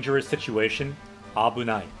dangerous situation,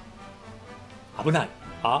 abunai. Abunai.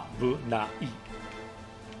 Abunai.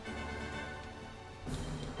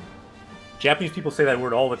 Japanese people say that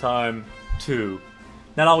word all the time, too.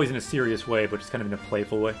 Not always in a serious way, but just kind of in a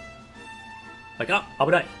playful way. Like,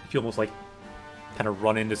 abunai. If you almost, like, kind of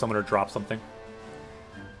run into someone or drop something.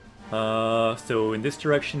 So in this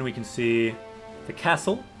direction we can see the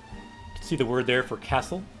castle. You can see the word there for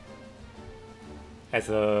castle. As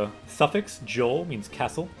a suffix, jo means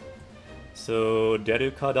castle. So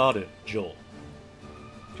deru kadaru jo.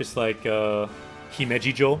 Just like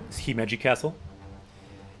Himeji jo is Himeji castle.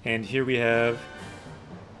 And here we have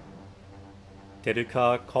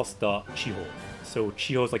Deruka Costa Chiho. So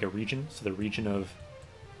Chiho is like a region, so the region of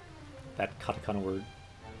that katakana word.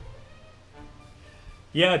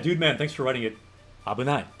 Yeah, dude, man, thanks for writing it.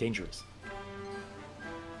 Abunai, dangerous.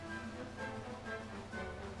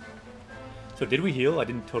 So did we heal? I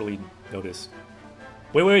didn't totally notice.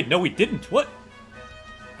 Wait, no we didn't. What?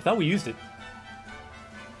 I thought we used it.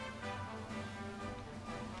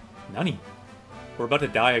 Nani? We're about to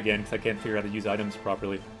die again because I can't figure out how to use items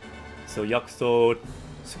properly. So Yakuso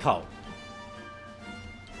Tsukao.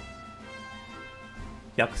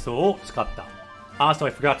 Yakuso o tsukatta. Ah, so I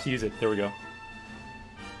forgot to use it. There we go.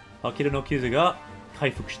 Akira no kizu ga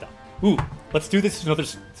kaifuku shita. Ooh, let's do this another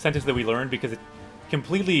sentence that we learned because it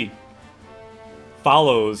completely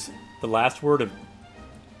follows the last word of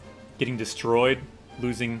getting destroyed,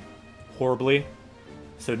 losing horribly.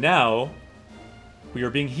 So now we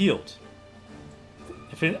are being healed.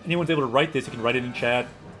 If anyone's able to write this, you can write it in chat.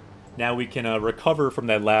 Now we can recover from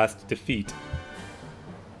that last defeat.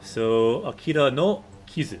 So Akira no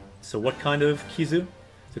kizu. So what kind of kizu?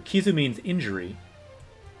 So kizu means injury.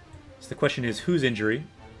 So the question is, whose injury?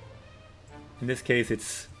 In this case,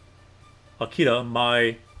 it's Akira,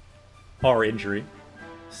 our injury.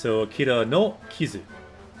 So Akira no kizu.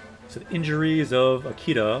 So the injuries of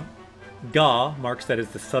Akira. Ga marks that as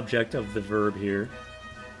the subject of the verb here.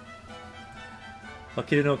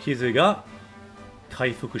 Akira no kizu ga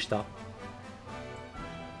kaifuku shita.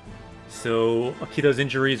 So Akira's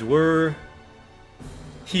injuries were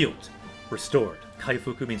healed, restored.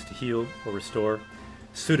 Kaifuku means to heal or restore.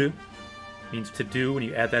 Suru means to do. When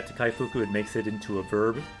you add that to kaifuku, it makes it into a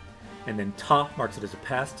verb. And then ta marks it as a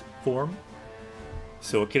past form.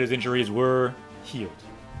 So Akira's injuries were healed.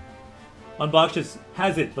 Unboxed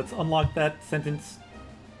has it. Let's unlock that sentence.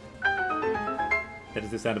 That is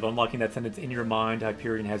the sound of unlocking that sentence in your mind.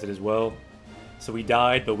 Hyperion has it as well. So we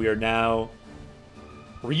died, but we are now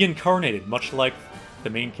reincarnated, much like the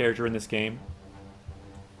main character in this game.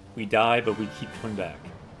 We die, but we keep coming back.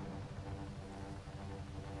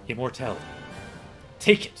 Immortality.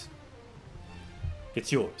 Take it.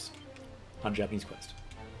 It's yours. On Japanese Quest.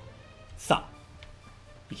 Sa.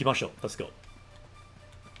 Ikimashou. Let's go.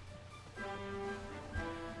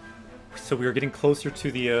 So we are getting closer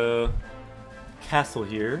to the castle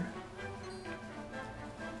here.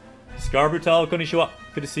 Scar Brutal, konnichiwa.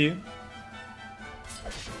 Good to see you.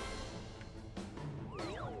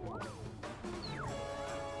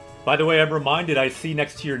 By the way, I'm reminded I see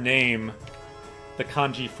next to your name the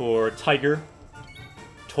kanji for tiger.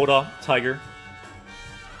 Tora, tiger.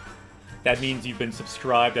 That means you've been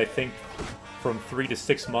subscribed, I think, from 3 to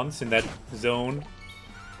 6 months in that zone.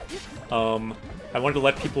 I wanted to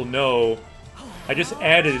let people know I just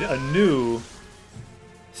added a new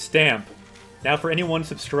stamp. Now for anyone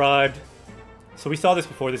subscribed, so we saw this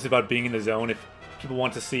before, this is about being in the zone. If people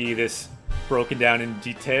want to see this broken down in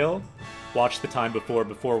detail, watch the time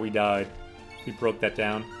before we died. We broke that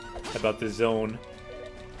down about the zone.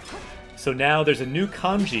 So now there's a new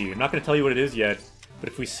kanji. I'm not going to tell you what it is yet, but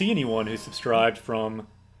if we see anyone who's subscribed from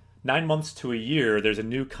 9 months to a year, there's a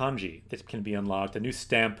new kanji that can be unlocked, a new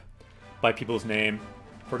stamp by people's name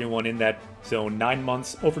for anyone in that zone. 9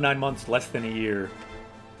 months, over 9 months, less than a year.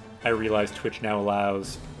 I realize Twitch now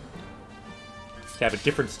allows to have a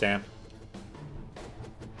different stamp.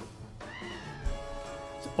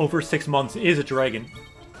 So over 6 months is a dragon,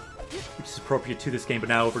 which is appropriate to this game, but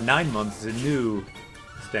now over 9 months is a new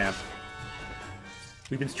stamp.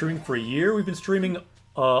 We've been streaming for a year. We've been streaming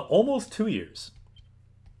almost 2 years.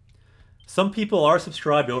 Some people are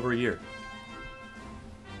subscribed over a year.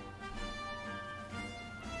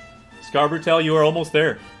 Scarbrutel, you are almost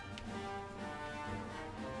there.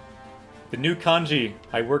 The new kanji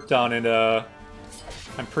I worked on, and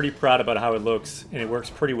I'm pretty proud about how it looks, and it works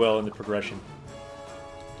pretty well in the progression.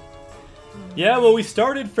 Yeah, well, we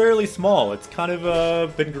started fairly small. It's kind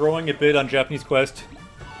of been growing a bit on Japanese Quest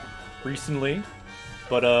recently,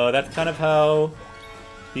 but that's kind of how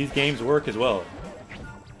these games work as well.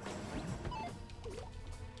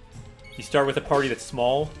 You start with a party that's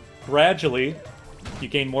small. Gradually, you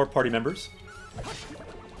gain more party members.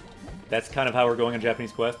 That's kind of how we're going on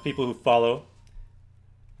Japanese Quest. People who follow,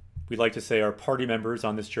 we like to say, are party members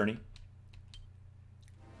on this journey.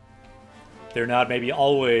 They're not maybe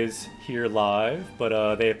always here live,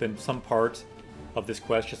 but they have been some part of this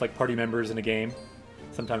quest, just like party members in a game.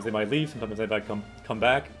 Sometimes they might leave, sometimes they might come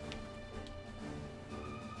back.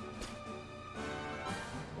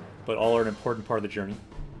 But all are an important part of the journey.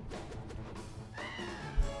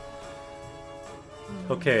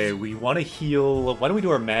 Okay, we want to heal. Why don't we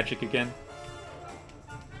do our magic again?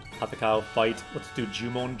 Katakao, fight. Let's do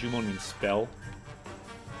Jumon. Jumon means spell.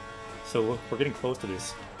 So we're getting close to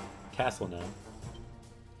this castle now.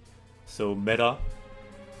 So meta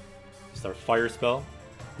is our fire spell.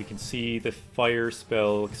 We can see the fire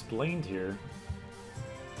spell explained here.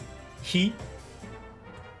 Heat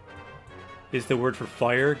is the word for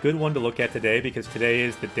fire. Good one to look at today, because today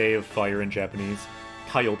is the day of fire in Japanese.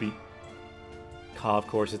 Kayobi. Ka, of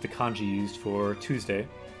course, is the kanji used for Tuesday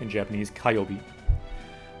in Japanese, kayobi.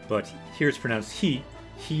 But here it's pronounced hi.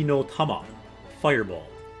 Hi no tama. Fireball.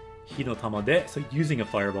 Hi no tama de. So using a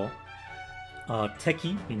fireball.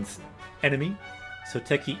 Teki means enemy. So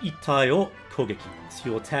teki itai o kogeki. So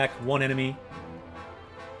you'll attack one enemy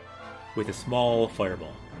with a small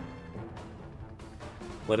fireball.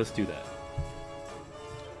 Let us do that.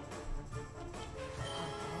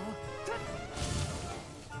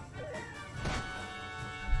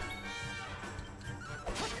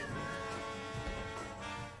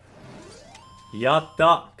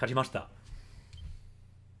 Yatta! 勝ちました。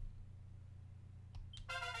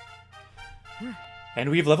And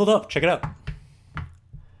we've leveled up. Check it out.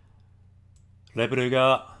 レベル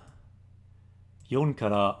が4か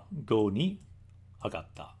ら5に上がっ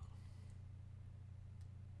た。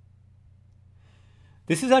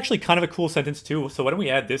This is actually kind of a cool sentence too, so why don't we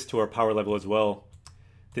add this to our power level as well?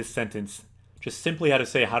 This sentence. Just simply how to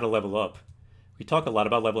say how to level up. We talk a lot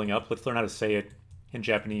about leveling up. Let's learn how to say it in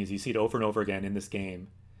Japanese. You see it over and over again in this game.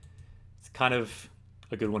 It's kind of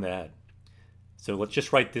a good one to add. So let's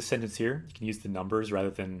just write this sentence here. You can use the numbers rather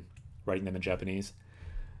than writing them in Japanese.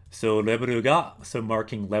 So level ga, so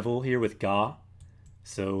marking level here with ga.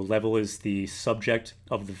 So level is the subject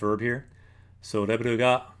of the verb here. So level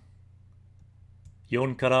ga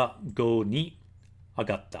 4から5に上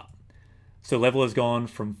がった. So level has gone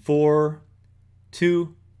from 4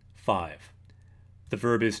 to 5. The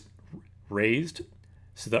verb is raised.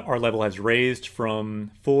 So that our level has raised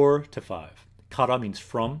from 4 to 5. Kara means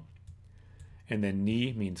from. And then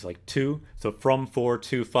ni means like 2. So from 4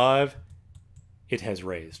 to 5, it has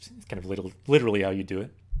raised. It's kind of literally how you do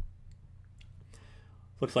it.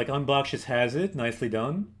 Looks like Unboxes has it. Nicely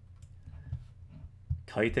done.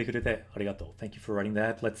 書いてくれてありがとう. Thank you for writing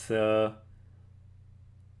that. Let's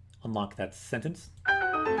unlock that sentence.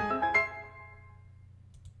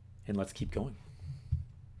 And let's keep going.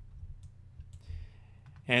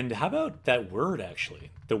 And how about that word,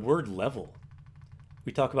 actually? The word level.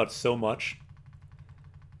 We talk about so much.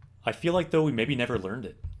 I feel like, though, we maybe never learned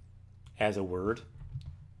it as a word.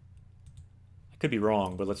 Could be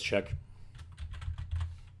wrong, but let's check.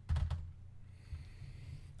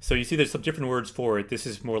 So you see there's some different words for it. This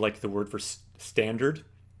is more like the word for standard.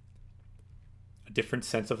 A different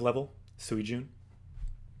sense of level. Suijun.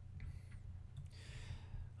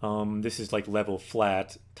 This is like level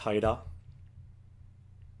flat. Taida.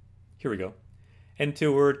 Here we go.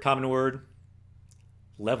 N2 word, common word.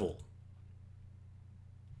 Level.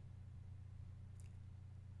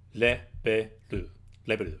 Leberu.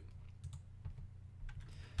 Leberu.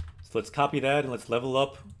 So let's copy that and let's level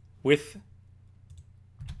up with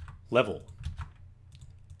level.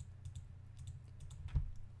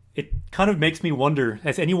 It kind of makes me wonder,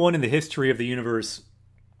 has anyone in the history of the universe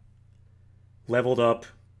leveled up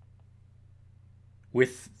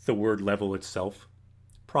with the word level itself?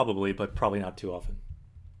 Probably, but probably not too often.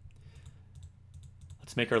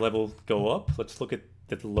 Let's make our level go up. Let's look at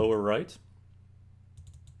the lower right.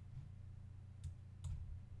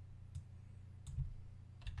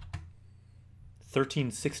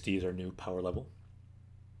 $1360 is our new power level.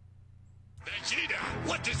 Vegeta,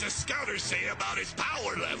 what does the scouter say about his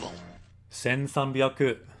power level?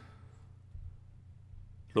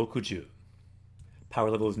 1360.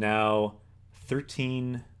 Power level is now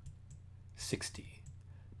 1360.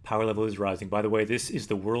 Power level is rising. By the way, this is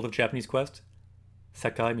the world of Japanese Quest.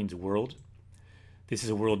 Sekai means world. This is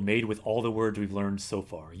a world made with all the words we've learned so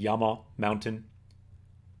far. Yama, mountain.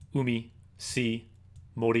 Umi, sea.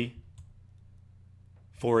 Mori,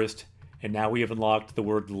 forest. And now we have unlocked the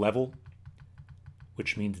word level,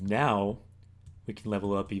 which means now we can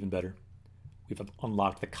level up even better. We've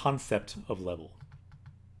unlocked the concept of level.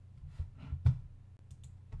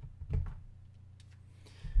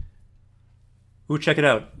 Ooh, check it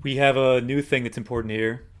out. We have a new thing that's important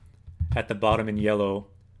here at the bottom in yellow.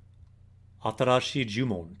 Atarashi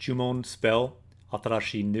Jumon. Jumon spell.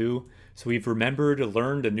 Atarashi new. So we've remembered,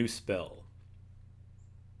 learned a new spell.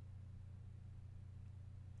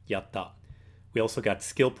 Yatta. We also got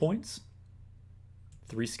skill points.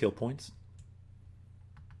 3 skill points.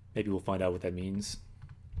 Maybe we'll find out what that means.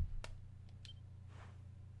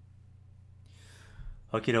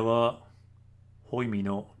 Akira wa Hoimi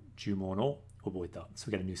no Jumon no oboita. So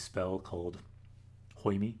we got a new spell called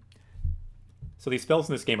Hoimi. So these spells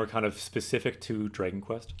in this game are kind of specific to Dragon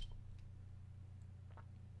Quest.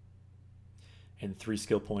 And 3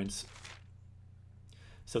 skill points.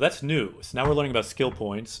 So that's new. So now we're learning about skill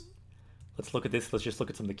points. Let's look at this. Let's just look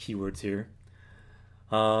at some of the keywords here.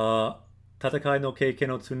 Tatakai no keiken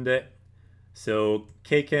no tsunde. So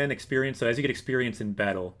keiken, experience. So as you get experience in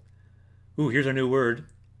battle. Ooh, here's our new word.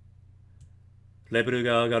 Level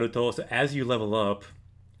ga agaru to. So as you level up,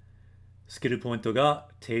 skill point ga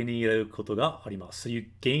te ni ireru koto ga arimasu. So you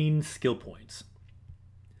gain skill points.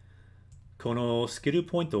 Kono skill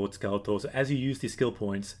point o tsukau to. So as you use these skill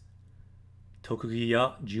points, tokugi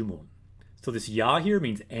ya jumon. So this ya here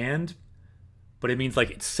means and, but it means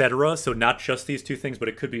like etc. So not just these two things, but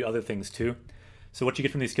it could be other things too. So what you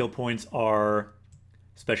get from these skill points are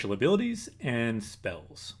special abilities and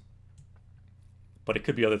spells. But it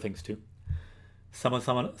could be other things too.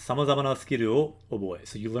 Samazama na skill o oboe.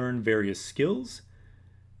 So you learn various skills.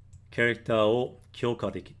 Character o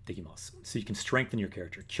kyoka dekimasu. So you can strengthen your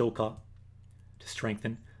character. Kyoka, to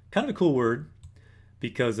strengthen. Kind of a cool word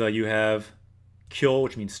because you have kyo,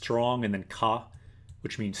 which means strong, and then ka,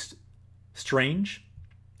 which means strange,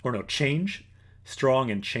 or no, change,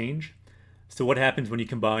 strong and change. So what happens when you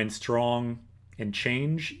combine strong and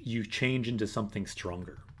change? You change into something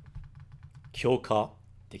stronger. Kyoka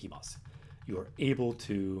dekimasu. You are able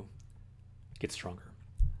to get stronger.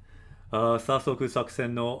 Sasoku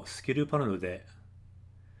sakusen no skill panel de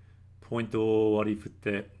point o wari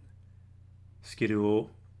futte skill o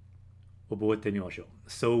oboete mimashou.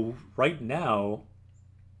 So right now,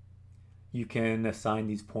 you can assign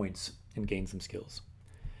these points and gain some skills.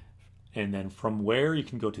 And then from where you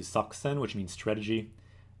can go to Sakusen, which means strategy.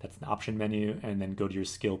 That's an option menu. And then go to your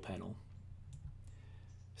skill panel.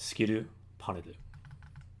 Skill panel.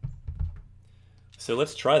 So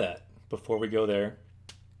let's try that before we go there.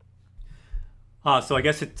 So I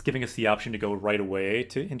guess it's giving us the option to go right away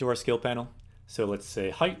into our skill panel. So let's say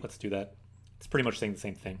height. Let's do that. It's pretty much saying the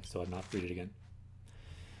same thing, so I'll not read it again.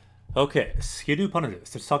 Okay, skill panel.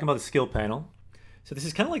 So it's talking about the skill panel. So this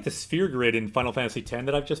is kind of like the sphere grid in Final Fantasy X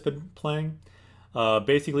that I've just been playing.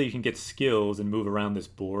 Basically, you can get skills and move around this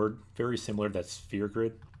board. Very similar to that sphere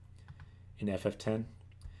grid in FF10.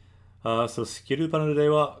 So skill panel de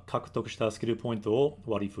wa kakutoku shita skill point o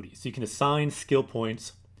warifuri. So you can assign skill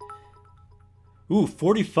points. Ooh,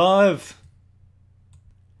 45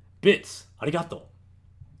 bits. Arigato.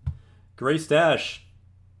 Gray Stash.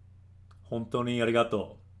 Hontoni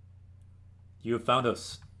arigato. You have found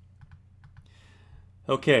us.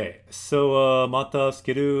 Okay, so mata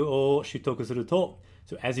skill o shutoku suru to.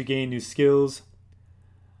 So as you gain new skills,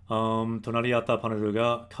 tonari atta panel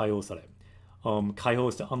ga kaihou sare. Kaihou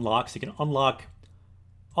is to unlock, so you can unlock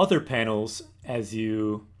other panels as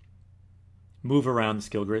you move around the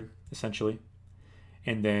skill grid, essentially.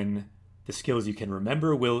 And then the skills you can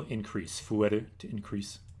remember will increase. Fueru, to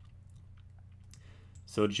increase.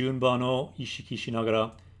 So junban no ishiki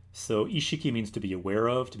shinagara. So ishiki means to be aware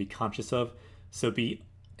of, to be conscious of. So be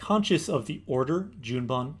conscious of the order,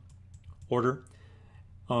 junban, order.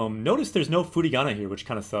 Notice there's no furigana here, which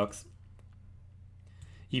kind of sucks.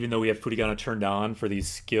 Even though we have furigana turned on for these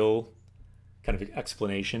skill kind of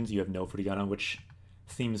explanations, you have no furigana, which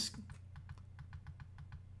seems,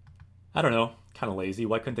 I don't know, kind of lazy.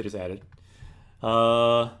 Why couldn't they just add it?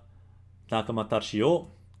 Nakamatachi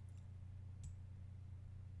o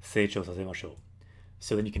seichou sasemashou.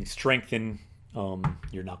 So then you can strengthen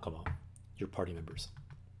your nakama, your party members.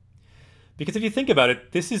 Because if you think about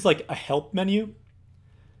it, this is like a help menu.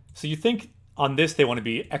 So you think on this they want to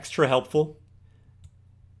be extra helpful.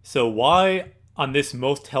 So why on this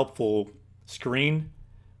most helpful screen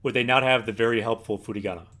would they not have the very helpful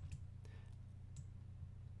furigana?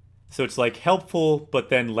 So it's like helpful, but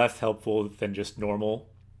then less helpful than just normal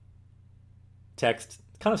text.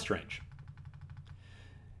 Kind of strange.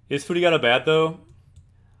 Is furigana bad though?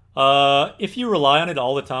 If you rely on it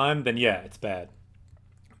all the time, then yeah, it's bad.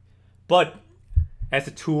 But as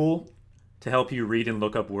a tool to help you read and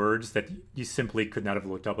look up words that you simply could not have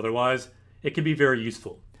looked up otherwise, it can be very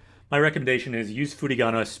useful. My recommendation is use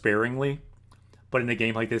furigana sparingly, but in a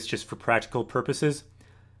game like this, just for practical purposes.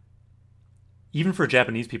 Even for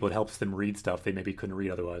Japanese people, it helps them read stuff they maybe couldn't read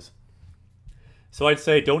otherwise. So I'd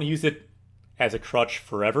say don't use it as a crutch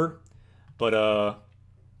forever, but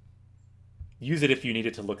use it if you need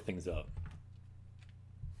it to look things up.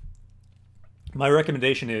 My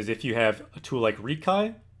recommendation is if you have a tool like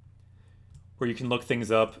Rikai, where you can look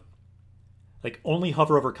things up, like only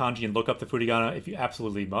hover over kanji and look up the furigana if you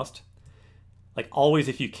absolutely must. Like always,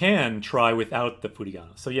 if you can, try without the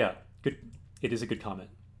furigana. So yeah, good. It is a good comment.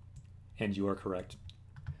 And you are correct.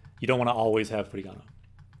 You don't want to always have furigana.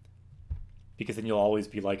 Because then you'll always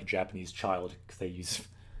be like a Japanese child because they use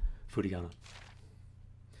furigana.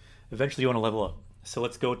 Eventually you want to level up. So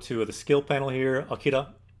let's go to the skill panel here,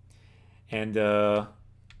 Akira. And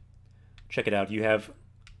check it out. You have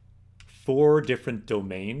 4 different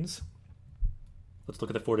domains. Let's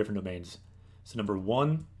look at the 4 different domains. So number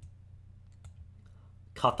 1,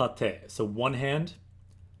 katate. So one hand,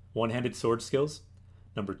 one-handed sword skills.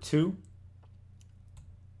 Number 2,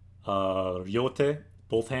 ryote,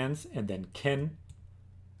 both hands, and then ken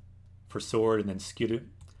for sword, and then skiru.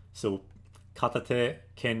 So katate,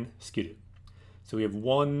 ken, skiru. So we have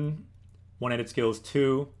one-handed skills,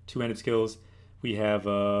 2 two-handed skills. We have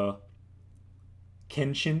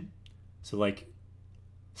kenshin, so like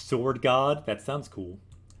sword god. That sounds cool.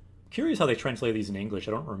 Curious how they translate these in English.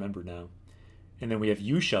 I don't remember now. And then we have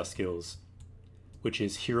yusha skills, which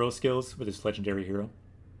is hero skills with this legendary hero.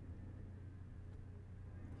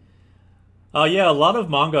 Yeah, a lot of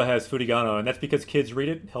manga has furigana, and that's because kids read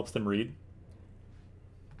it. Helps them read.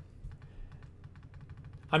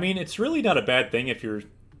 I mean, it's really not a bad thing if you're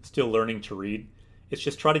still learning to read. It's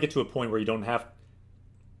just try to get to a point where you don't have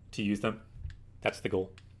to use them. That's the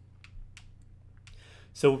goal.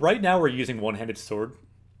 So right now we're using one-handed sword.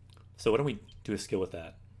 So why don't we do a skill with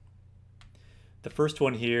that? The first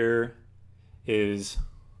one here is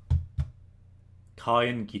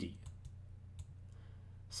Kaen Giri.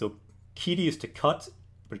 So Kiri is to cut,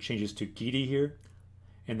 but it changes to Giri here.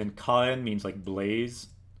 And then Kaen means like blaze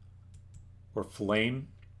or flame.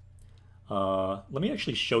 Let me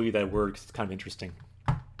actually show you that word because it's kind of interesting.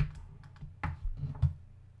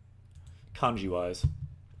 Kanji-wise.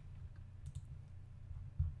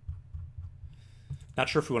 Not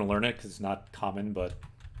sure if we want to learn it because it's not common, but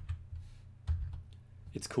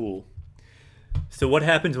it's cool. So what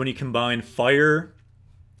happens when you combine fire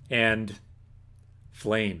and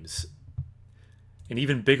flames? An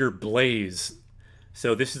even bigger blaze.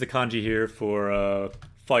 So this is the kanji here for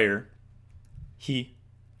fire. Hi,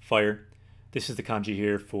 fire. This is the kanji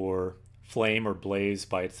here for flame or blaze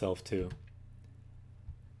by itself too.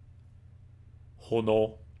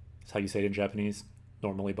 Hono is how you say it in Japanese,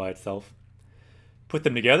 normally by itself. Put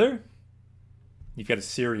them together, you've got a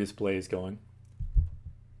serious blaze going.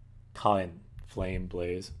 Kaen, flame,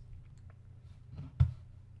 blaze.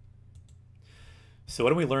 So why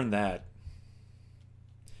don't we learn that?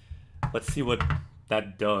 Let's see what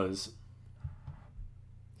that does.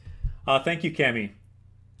 Thank you, Cami.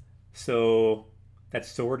 So That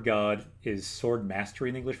sword god is sword mastery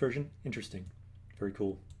in the English version. Interesting. Very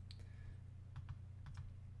cool.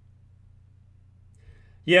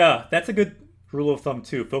 Yeah, that's a good rule of thumb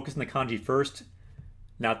too. Focus on the kanji first,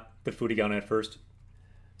 not the furigana at first.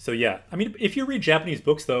 So yeah, I mean, if you read Japanese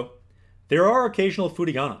books though, there are occasional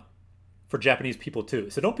furigana for Japanese people too.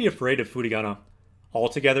 So don't be afraid of furigana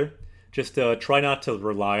altogether. Just try not to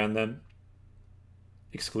rely on them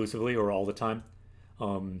exclusively or all the time.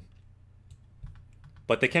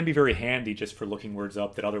 But they can be very handy just for looking words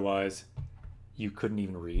up that otherwise you couldn't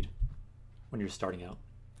even read when you're starting out.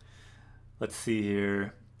 Let's see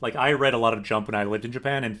here. Like, I read a lot of Jump when I lived in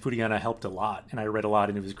Japan, and furigana helped a lot. And I read a lot,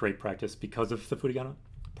 and it was great practice because of the furigana,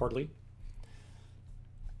 partly.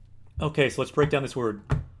 Okay, so let's break down this word.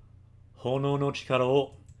 Hono no chikara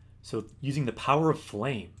o. So, using the power of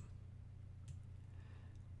flame.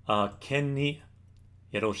 Ken ni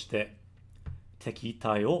yaroshite teki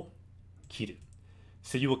itai o kiru.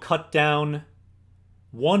 So you will cut down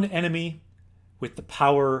one enemy with the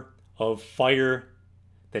power of fire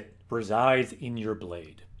that resides in your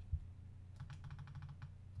blade.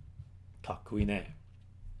 Kakkui ne.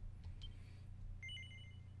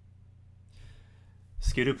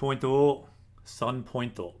 Skill point o sun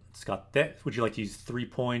point o tsukatte. Would you like to use 3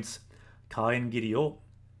 points? Kaen giri o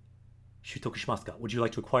shutoku shimasu ka? Would you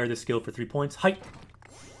like to acquire this skill for 3 points? Hai.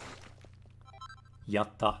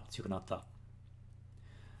 Yatta. Tsuyoku natta.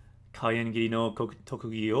 Kaen giri no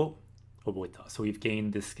tokugi o oboeta. So we've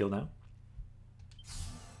gained this skill now.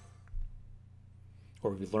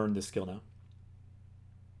 Or we've learned this skill now.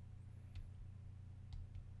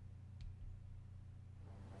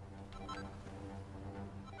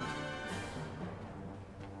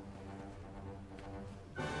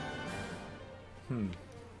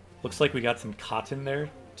 Looks like we got some cotton there,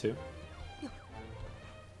 too.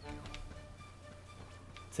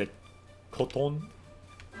 Is it koton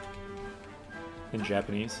in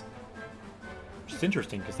Japanese? Which is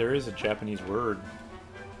interesting, because there is a Japanese word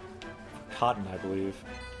for cotton, I believe.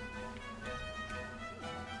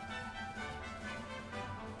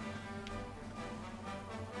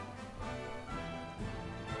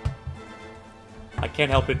 I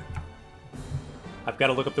can't help it. I've got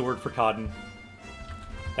to look up the word for cotton.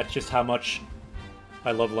 That's just how much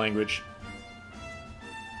I love language.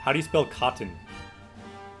 How do you spell cotton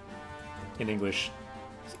in English?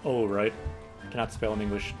 It's O, right? I cannot spell in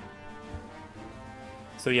English.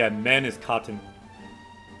 So yeah, men is cotton.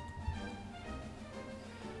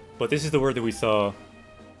 But this is the word that we saw.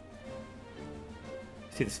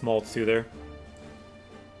 See the small 2 there?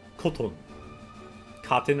 Koton.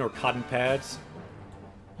 Cotton or cotton pads.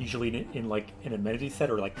 Usually in like an amenity set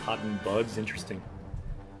or like cotton buds. Interesting.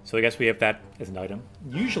 So I guess we have that as an item.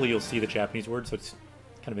 Usually you'll see the Japanese word, so it's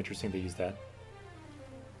kind of interesting they use that.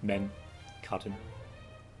 Men, cotton.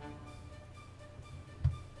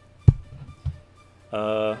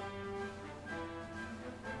 I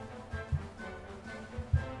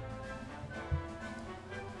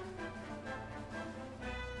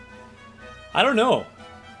don't know.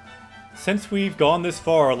 Since we've gone this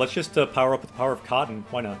far, let's just power up with the power of cotton.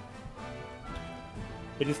 Why not?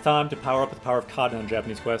 It is time to power up with the power of cotton on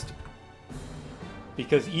Japanese Quest.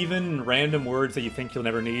 Because even random words that you think you'll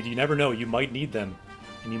never need, you never know, you might need them.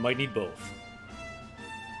 And you might need both.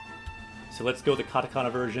 So let's go the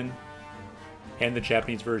katakana version and the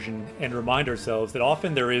Japanese version and remind ourselves that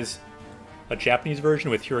often there is a Japanese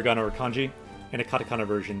version with hiragana or kanji and a katakana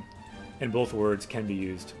version, and both words can be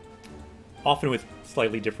used. Often with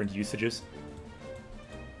slightly different usages.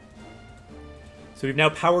 So we've now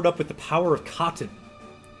powered up with the power of cotton.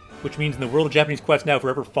 Which means in the world of Japanese Quest now, if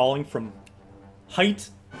we're ever falling from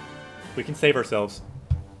height, we can save ourselves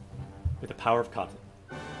with the power of cotton.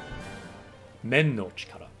 Men no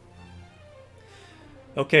chikara.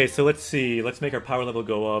 Okay, so let's see. Let's make our power level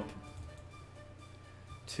go up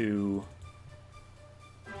to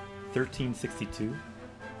 1362.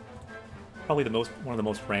 Probably one of the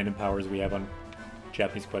most random powers we have on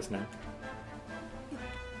Japanese Quest now.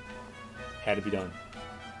 Had to be done.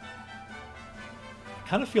 I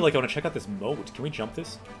kind of feel like I want to check out this moat. Can we jump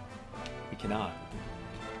this? We cannot.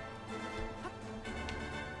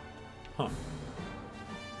 Huh.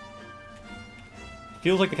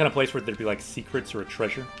 Feels like the kind of place where there'd be like secrets or a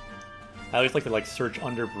treasure. I always like to like search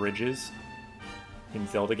under bridges in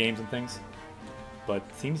Zelda games and things, but it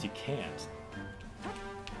seems you can't.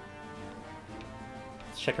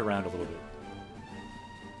 Let's check around a little bit.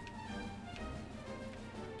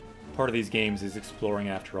 Part of these games is exploring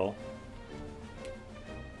after all.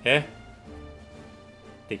 Eh?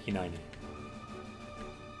 Dekinai ne.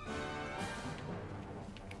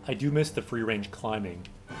 I do miss the free range climbing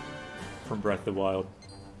from Breath of the Wild.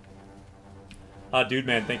 Dude,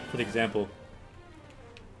 man, thank you for the example.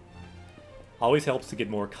 Always helps to get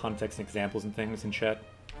more context and examples and things in chat.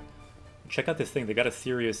 Check out this thing. They got a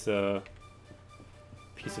serious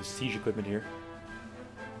piece of siege equipment here.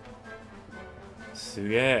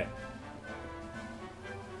 Suge.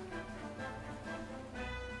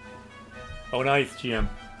 Oh, nice, GM.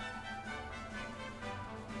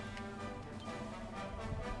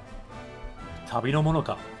 Tabi no mono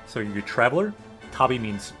ka. So you're a traveler. Tabi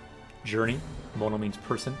means journey. Mono means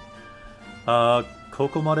person.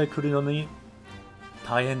 Koko made kuru no ni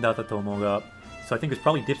taihen datta to omou ga. So I think it's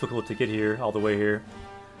probably difficult to get here, all the way here.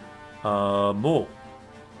 Mo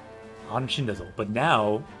anshin da zo. But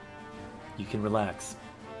now you can relax.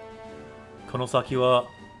 Kono saki wa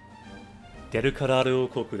Derukararu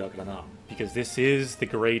Okoku da kara na. Because this is the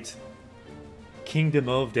great kingdom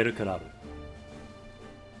of Derukararu.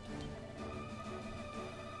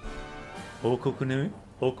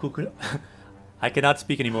 Okoku. I cannot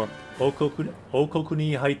speak anymore. Okoku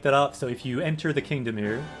ni haittara. So if you enter the kingdom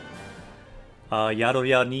here,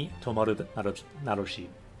 Yadoya ni tomaru naroshi.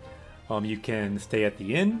 You can stay at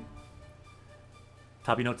the inn.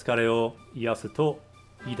 Tabi no tsukare o iyasu to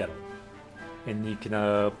ii daro. And you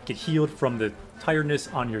can get healed from the tiredness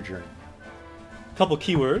on your journey. Couple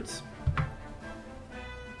keywords.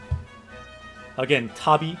 Again,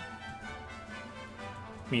 tabi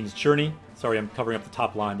means journey. Sorry, I'm covering up the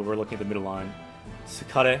top line, but we're looking at the middle line.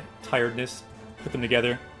 Tsukare, tiredness. Put them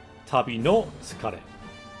together. Tabi no tsukare.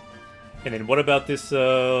 And then what about this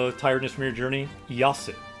tiredness from your journey?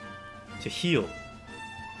 Iyasu, to heal.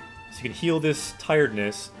 So you can heal this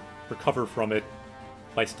tiredness, recover from it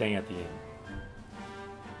by staying at the inn.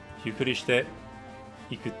 Yukuri shite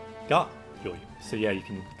iku ga yoyu. So yeah, you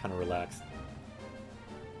can kind of relax.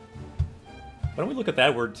 Why don't we look at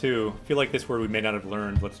that word too? I feel like this word we may not have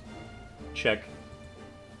learned. Let's check.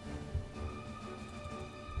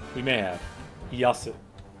 We may have. Iyasu.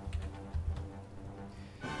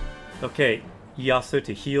 Okay, Iyasu,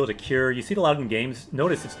 to heal, to cure. You see it a lot in games.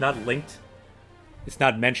 Notice it's not linked. It's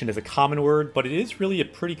not mentioned as a common word, but it is really a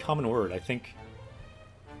pretty common word. I think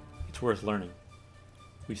it's worth learning.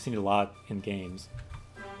 We've seen it a lot in games.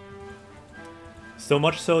 So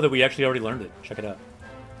much so that we actually already learned it. Check it out.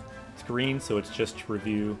 It's green, so it's just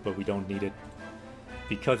review, but we don't need it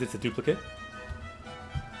because it's a duplicate.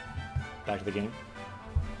 Back to the game.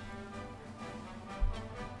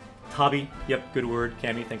 Tabi, yep, good word.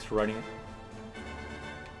 Cammy, thanks for writing it.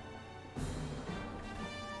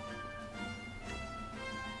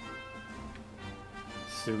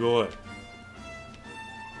 Sugoi.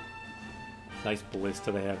 Nice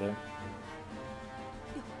ballista they have there.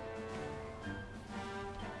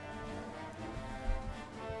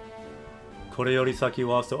 Kore yori saki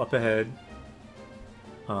wa, so up ahead.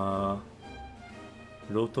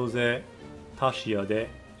 Rotoze Tashiya de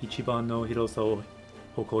ichiban no hirosa o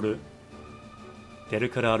hokoru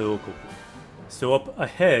Derukararu Okoku. So up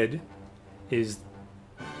ahead is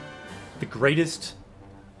the greatest,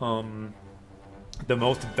 the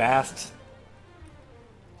most vast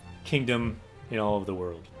kingdom in all of the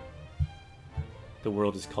world. The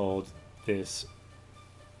world is called this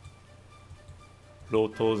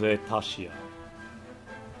Rotoze Tashiya.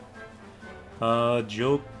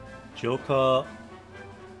 Joka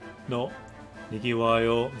no nigiwai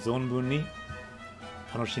o zonbun ni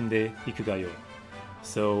tanoshinde iku ga yo.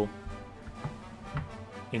 So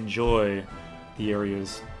enjoy the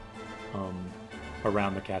areas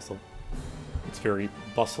around the castle. It's very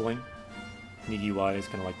bustling. Nigiwai is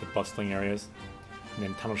kind of like the bustling areas. And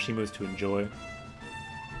then tanoshimu is to enjoy.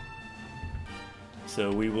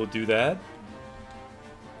 So we will do that.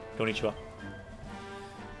 Konnichiwa.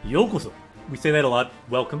 Yokoso. We say that a lot.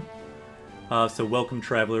 Welcome. So welcome,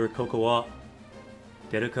 traveler. Koko wa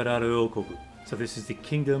Derukararu Okoku. So this is the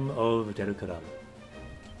kingdom of Derukararu.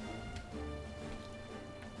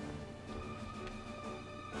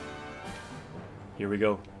 Here we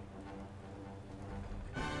go.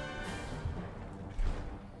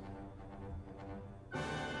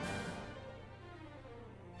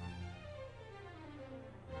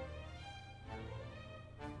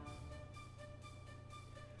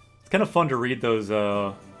 It's kind of fun to read those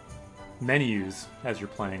menus as you're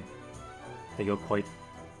playing. They go quite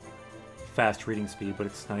fast reading speed, but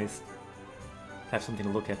it's nice to have something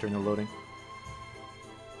to look at during the loading.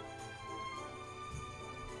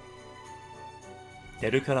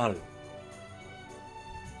 Derukararu.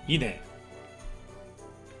 Ine.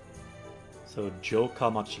 So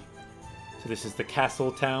Jokamachi. So this is the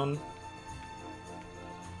castle town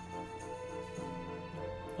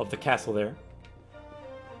of the castle there.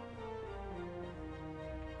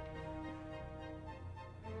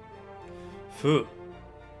 Fu.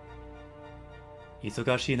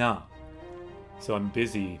 Isogashi na. So I'm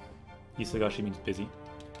busy. Isogashi means busy.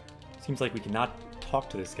 Seems like we cannot talk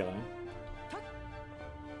to this guy.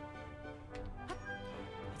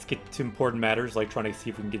 Let's get to important matters, like trying to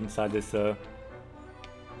see if we can get inside this, Well,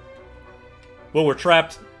 we're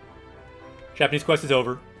trapped. Japanese quest is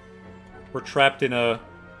over. We're trapped in a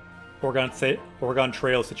Oregon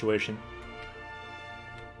Trail situation.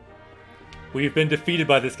 We've been defeated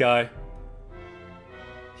by this guy.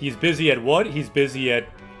 He's busy at what? He's busy at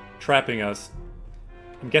trapping us.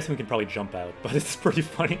 I'm guessing we can probably jump out, but it's pretty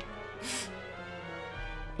funny.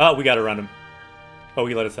 Oh, we got around him. Oh,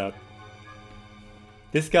 he let us out.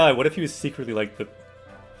 This guy, what if he was secretly like the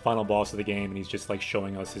final boss of the game and he's just like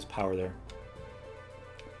showing us his power there?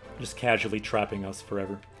 Just casually trapping us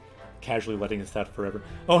forever. Casually letting us out forever.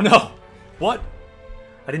 Oh no! What?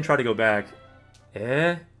 I didn't try to go back.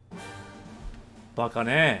 Eh? Baka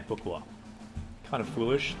ne, boku wa. Kind of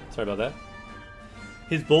foolish. Sorry about that.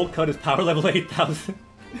 His bolt cut is power level 8,000.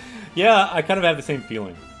 Yeah, I kind of have the same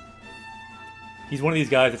feeling. He's one of these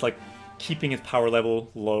guys that's like keeping his power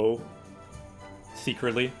level low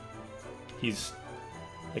secretly. He's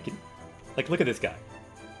like look at this guy.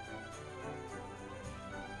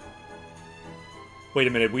 Wait a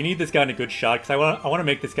minute, we need this guy in a good shot, because I want to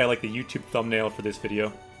make this guy like the YouTube thumbnail for this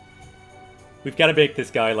video. We've got to make this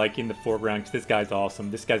guy like in the foreground, because this guy's awesome.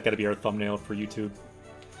 This guy's got to be our thumbnail for YouTube.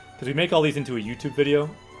 Because we make all these into a YouTube video,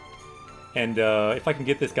 and if I can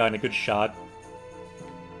get this guy in a good shot...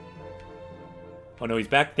 Oh no, he's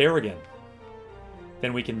back there again.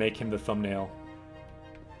 Then we can make him the thumbnail.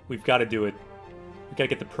 We've got to do it. We've got to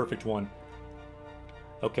get the perfect one.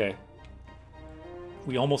 Okay.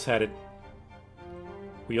 We almost had it.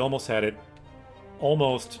 We almost had it.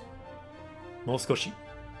 Almost. Moskoshi.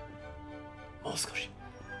 Moskoshi.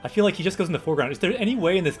 I feel like he just goes in the foreground. Is there any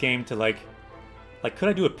way in this game to like, could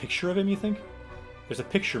I do a picture of him, you think? There's a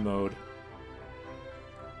picture mode.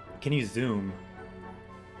 Can you zoom?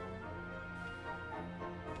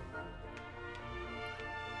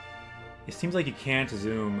 It seems like you can't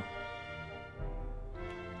zoom.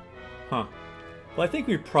 Huh. Well, I think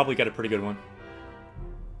we've probably got a pretty good one.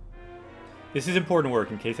 This is important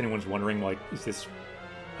work, in case anyone's wondering, like, is this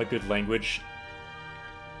a good language?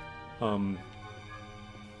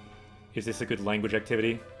 Is this a good language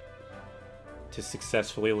activity to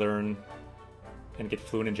successfully learn and get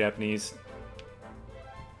fluent in Japanese?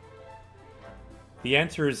 The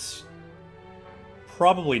answer is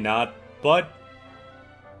probably not, but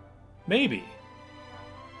maybe.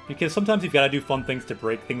 Because sometimes you've got to do fun things to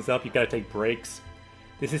break things up. You've got to take breaks.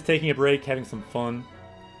 This is taking a break, having some fun.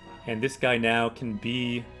 And this guy now can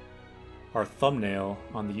be our thumbnail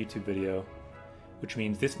on the YouTube video. Which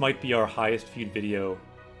means this might be our highest viewed video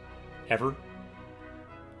ever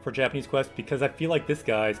for Japanese Quest. Because I feel like this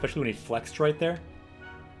guy, especially when he flexed right there,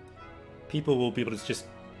 people will be able to just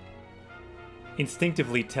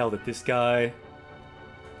instinctively tell that this guy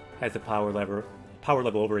has a power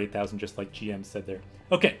level over 8,000, just like GM said there.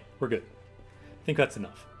 Okay, we're good. I think that's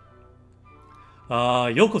enough.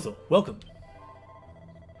 Yokozo, welcome.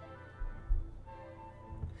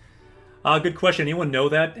 Good question. Anyone know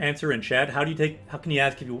that answer in chat? How can you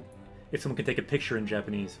ask if someone can take a picture in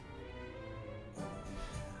Japanese?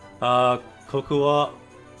 Koku wa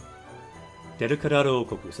Derukararu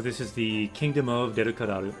Okoku. So this is the Kingdom of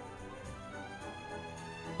Derukararu.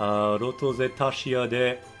 Rotoze Tashiya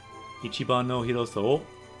de Ichiban no hirosa o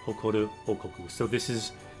hokoru okoku. So this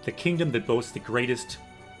is the kingdom that boasts the greatest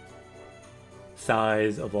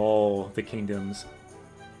size of all the kingdoms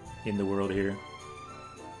in the world here.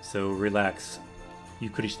 So relax.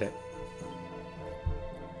 Yukkuri shite.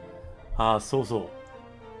 So.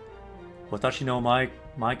 Watashi no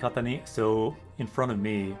maikata ni. So in front of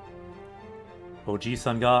me,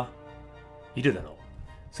 Oji-san ga iru daro.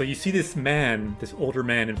 So you see this man, this older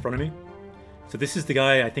man in front of me? So this is the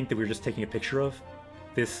guy I think that we were just taking a picture of.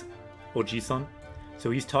 This Oji-san. So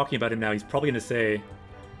he's talking about him now. He's probably going to say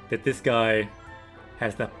that this guy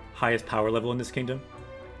has the highest power level in this kingdom.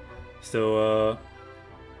 So,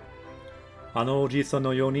 Ano Oji-san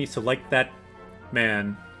no yoni. So like that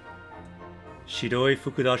man, Shiroi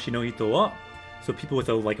fukudashi no hito wa. So people with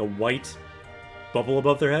like a white bubble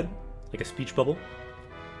above their head. Like a speech bubble.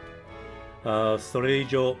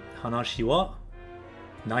 Soreijo hanashi wa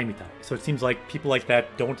nai mitai. So it seems like people like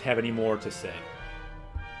that don't have any more to say.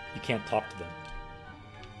 You can't talk to them.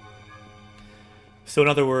 So in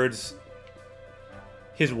other words,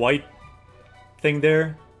 his white thing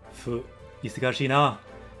there, isagashi na,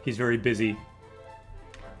 he's very busy.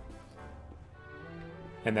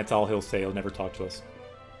 And that's all he'll say. He'll never talk to us.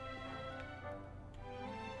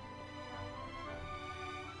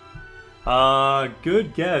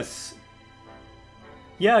 Good guess.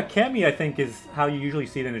 Yeah, kami I think is how you usually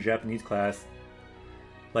see it in a Japanese class.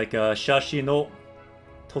 Like, shashi no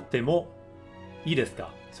tottemo ii desu ka?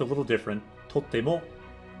 So a little different. Tottemo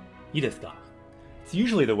ii desu ka? It's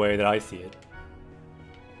usually the way that I see it.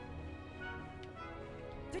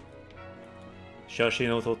 Shashi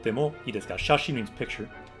no tottemo ii desu ka? Shashi means picture.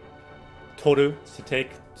 Toru is to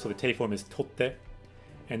take, so the te form is totte.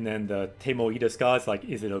 And then the temo ii desu ka is like,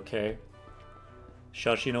 is it okay?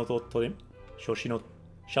 Shashi no totte, shashi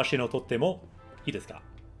no tottemo ii desu ka?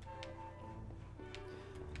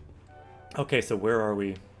 Okay, so where are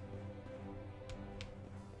we?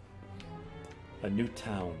 A new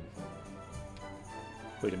town.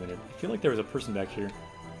 Wait a minute. I feel like there was a person back here.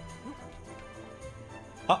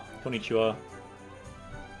 Ah, konnichiwa.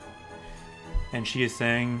 And she is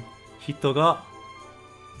saying, Hito ga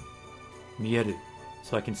mieru.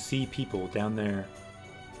 So I can see people down there.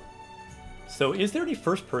 So is there any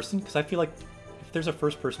first person? Because I feel like if there's a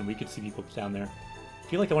first person, we could see people down there. I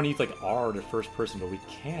feel like I want to use like R to first person, but we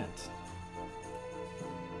can't.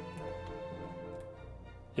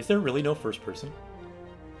 Is there really no first person?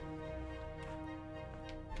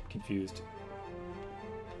 Confused.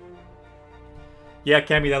 Yeah,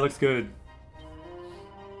 Cammy, that looks good.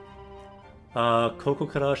 Koko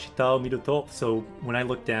kara shita o miru to. So when I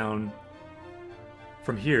look down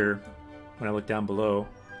from here, when I look down below,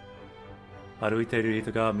 aruiteru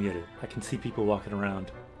hito ga mieru. I can see people walking around.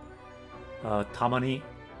 Tamani.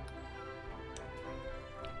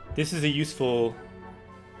 This is a useful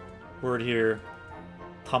word here.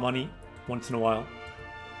 Tamani, once in a while.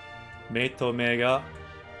 Me to me ga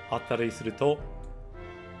attari suru to,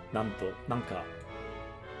 nanto, nanka,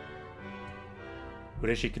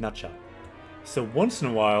 ureshiku nachau. So once in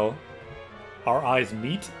a while, our eyes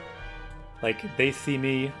meet. Like, they see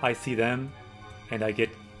me, I see them, and I get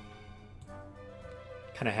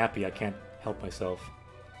kind of happy. I can't help myself.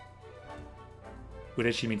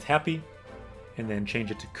 Ureshi means happy, and then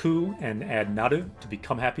change it to ku and add naru to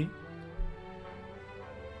become happy.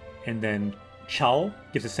 And then chao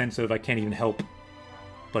gives a sense of I can't even help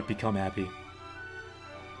but become happy.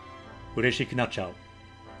 Ureshiku nachau.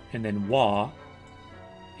 And then wa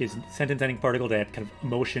is sentence ending particle to add kind of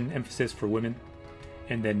emotion, emphasis for women.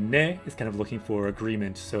 And then ne is kind of looking for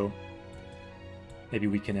agreement, so maybe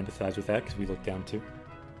we can empathize with that because we look down too.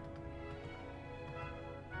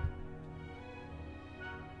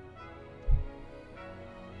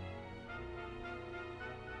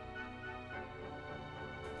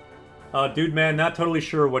 Dude, man, not totally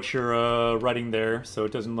sure what you're writing there, so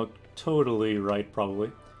it doesn't look totally right,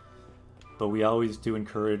 probably. But we always do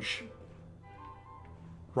encourage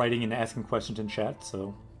writing and asking questions in chat,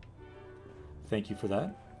 so thank you for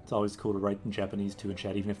that. It's always cool to write in Japanese too in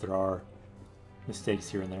chat, even if there are mistakes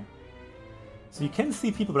here and there. So you can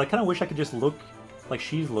see people, but I kind of wish I could just look like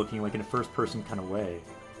she's looking, like in a first-person kind of way.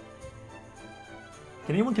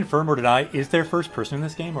 Can anyone confirm, or is there first person in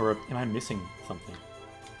this game, or am I missing something?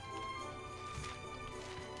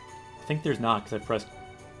 I think there's not, because I pressed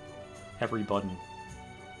every button.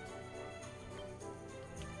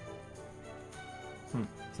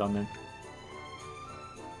 Zanren.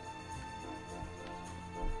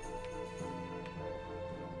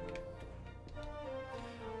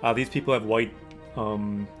 These people have white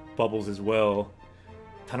bubbles as well.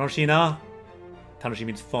 Tanoshii na? Tanoshii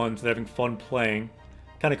means fun, so they're having fun playing.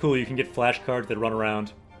 Kind of cool, you can get flashcards that run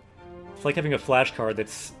around. It's like having a flashcard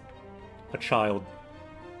that's a child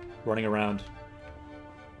running around.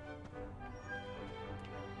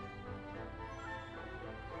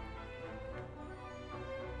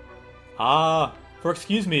 For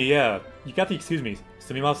excuse me, yeah. You got the excuse me.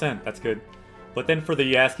 Sumimasen, that's good. But then for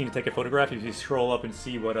the asking to take a photograph, if you scroll up and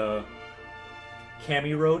see what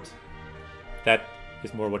Cammy wrote, that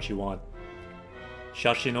is more what you want.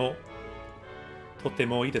 Shashi no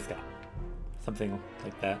totemo ii desu ka? Something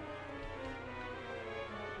like that.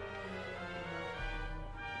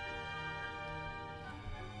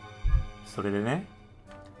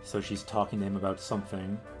 So she's talking to him about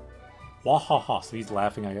something. Wahaha, so he's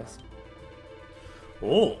laughing, I guess.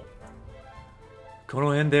 Oh! こ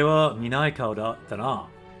の辺では見ない顔だな.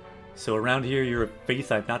 So around here you're a face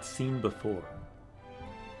I've not seen before.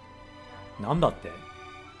 なんだって?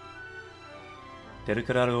 デル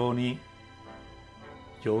クラロに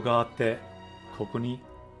用があってここに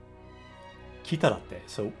来たらって.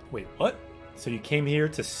 So wait, what? So you came here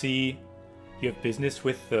to see you have business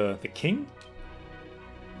with the king?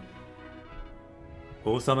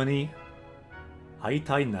 王様に会い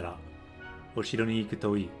たいならお城に行く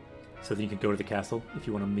といい. So that you can go to the castle if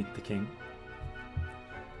you want to meet the king.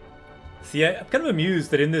 See, I'm kind of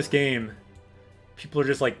amused that in this game, people are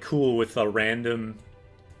just like cool with a random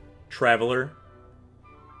traveler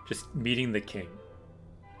just meeting the king.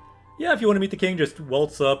 Yeah, if you want to meet the king, just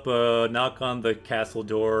waltz up, knock on the castle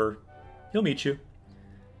door. He'll meet you.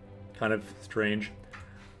 Kind of strange.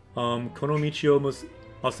 Kono michi o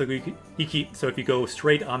masagu iki. So if you go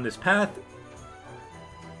straight on this path,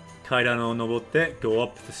 kaidan o nobotte, go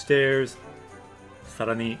up the stairs.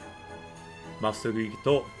 Sarani masagu iki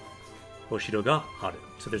to oshiro ga aru.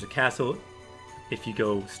 So there's a castle if you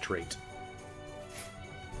go straight.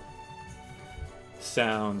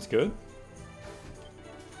 Sounds good.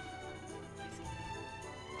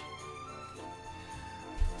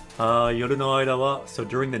 Yoru no aida wa, so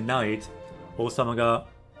during the night, Osama ga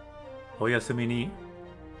oyasumi ni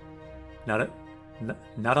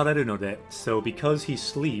narareru node. So because he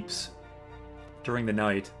sleeps during the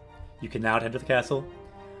night, you cannot enter the castle.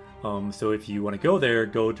 So if you want to go there,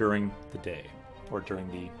 go during the day or during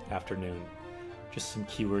the afternoon. Just some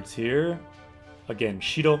keywords here. Again,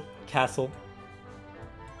 Shiro, castle.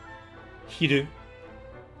 Hiru,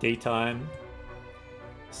 daytime.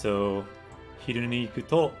 So hiru ni iku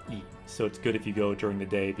to ii. So it's good if you go during the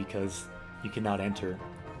day because you cannot enter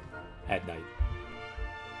at night.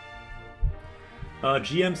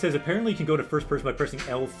 GM says apparently you can go to first person by pressing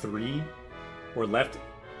L3 or left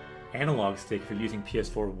analog stick for using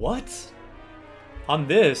PS4. What? On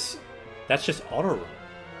this, that's just auto run.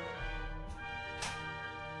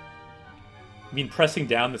 You mean pressing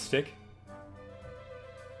down the stick?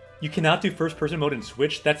 You cannot do first person mode in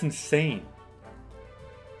Switch? That's insane.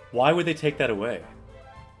 Why would they take that away?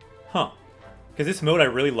 Huh. Because this mode I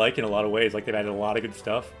really like in a lot of ways. Like, they've added a lot of good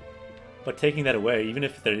stuff. But taking that away, even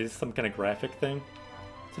if there is some kind of graphic thing,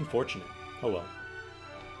 it's unfortunate. Oh well.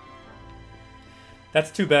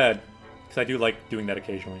 That's too bad. Because I do like doing that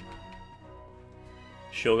occasionally.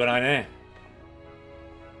 Shogunai ne.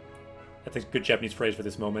 That's a good Japanese phrase for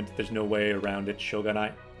this moment. There's no way around it.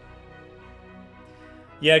 Shogunai.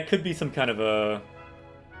 Yeah, it could be some kind of a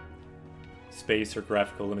space or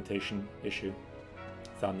graphical limitation issue.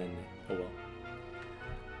 Zanen. Oh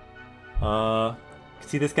well.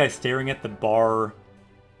 See this guy staring at the bar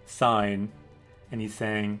sign, and he's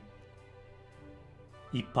saying,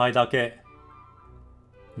 "Ippai dake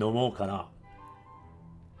nomou kana."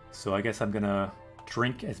 So I guess I'm gonna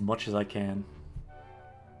drink as much as I can.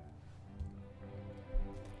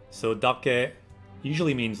 So dake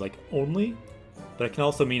usually means like only, but it can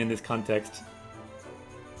also mean in this context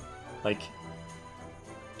like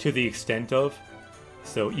to the extent of.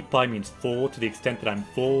 So ippai means full, to the extent that I'm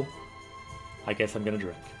full, I guess I'm gonna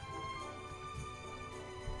drink.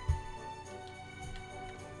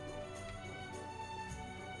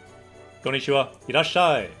 Konnichiwa,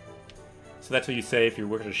 irashai! So that's what you say if you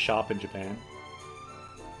work at a shop in Japan.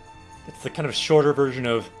 It's the kind of shorter version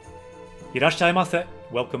of irashaimase,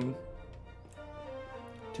 welcome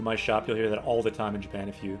to my shop. You'll hear that all the time in Japan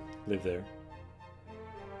if you live there.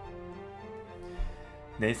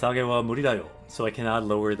 Neisage wa muri da yo. So I cannot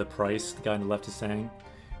lower the price, the guy on the left is saying.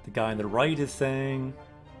 The guy on the right is saying,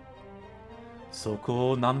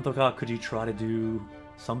 Soko nantoka, could you try to do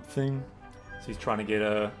something? So he's trying to get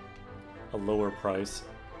a lower price.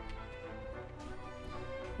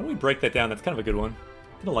 Why don't we break that down? That's kind of a good one.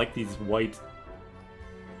 I kind of like these white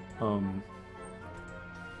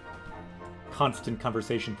constant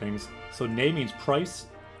conversation things. So ne means price,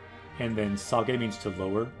 and then sage means to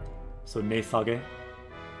lower. So ne sage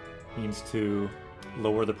means to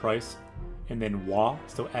lower the price, and then wa,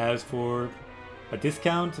 so as for a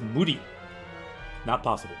discount, muri, not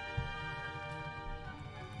possible.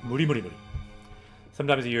 Muri muri muri.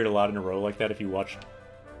 Sometimes you hear it a lot in a row like that. If you watch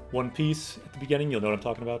One Piece at the beginning, you'll know what I'm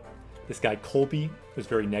talking about. This guy Colby was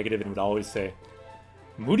very negative and would always say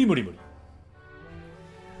muri muri muri.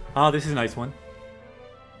 Ah, this is a nice one.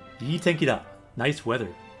 Ii tenki da, nice weather.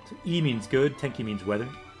 So ii means good, tenki means weather.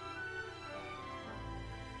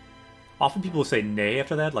 Often people will say ne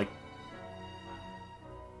after that, like,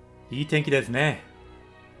 ii tenki desu ne.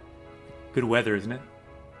 Good weather, isn't it?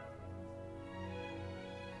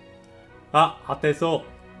 Ah, hatte so.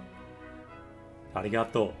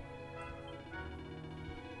 Arigato.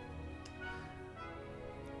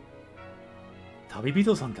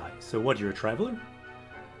 Tabibito-san kai. So what, you're a traveler?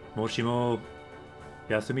 Moshimo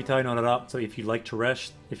yasumitai no nara. So if you'd like to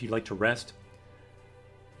rest,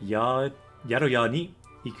 yaroya ni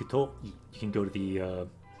iku to ii. You can go to the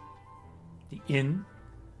inn.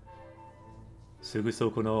 Sugu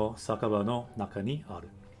soko no sakaba no naka ni aru.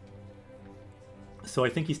 So I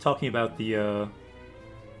think he's talking about the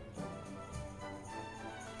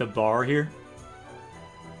bar here.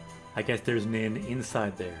 I guess there's an inn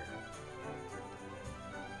inside there.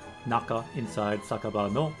 naka, inside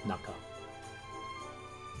sakaba no naka.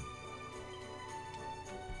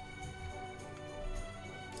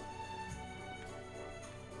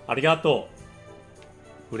 Arigato.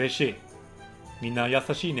 Ureshii. Minna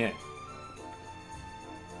yasashii ne.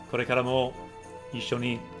 これからも一緒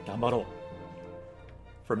に頑張ろう.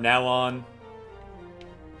 From now on,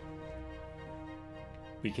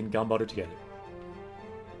 we can gambaru together.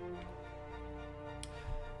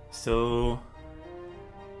 So,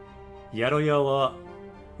 Yaroya wa...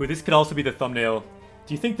 Ooh, this could also be the thumbnail.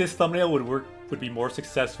 Do you think this thumbnail would be more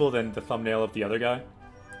successful than the thumbnail of the other guy?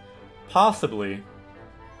 Possibly.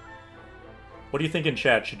 What do you think in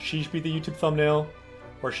chat? Should she be the YouTube thumbnail?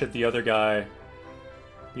 Or should the other guy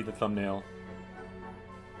be the thumbnail?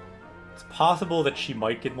 It's possible that she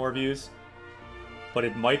might get more views, but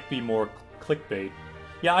it might be more clickbait.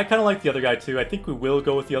 Yeah, I kind of like the other guy too. I think we will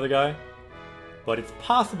go with the other guy, but it's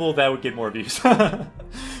possible that would get more views.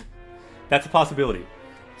 That's a possibility.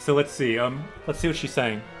 So let's see. Let's see what she's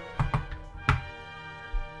saying.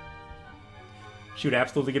 She would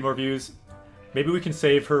absolutely get more views. Maybe we can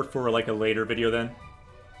save her for like a later video then.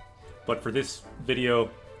 But for this video,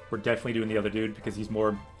 we're definitely doing the other dude because he's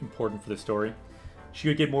more important for the story. She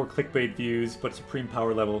would get more clickbait views, but supreme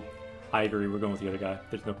power level, I agree. We're going with the other guy.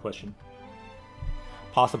 There's no question.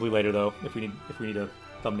 Possibly later though, if we need a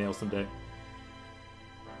thumbnail someday.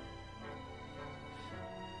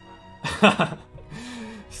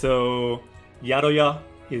 So Yaroya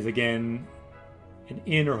is again an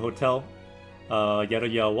inn or hotel.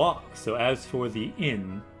 Yaroya wa. So as for the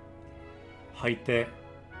inn, haite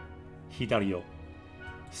hidari yo.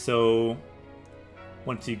 So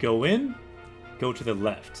once you go in, go to the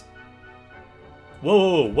left.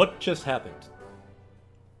 Whoa, what just happened?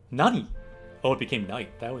 Nani? Oh, it became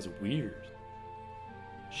night. That was weird.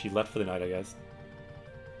 She left for the night, I guess.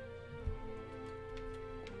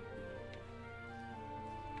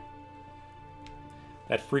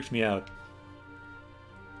 That freaked me out.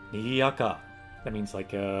 Nigiyaka. That means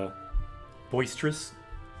like boisterous.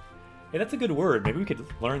 Hey, that's a good word. Maybe we could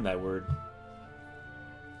learn that word.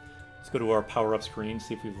 Let's go to our power-up screen,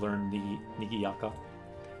 see if we've learned Nigiyaka.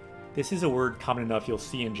 This is a word common enough you'll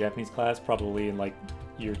see in Japanese class, probably in like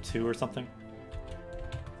year 2 or something.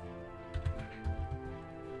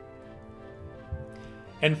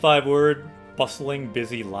 N5 word, bustling,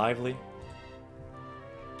 busy, lively.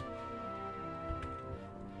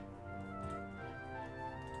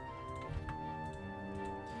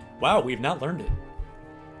 Wow, we've not learned it.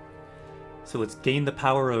 So let's gain the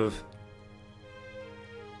power of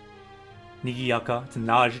Nigiyaka. It's a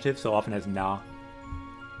na adjective, so often has na.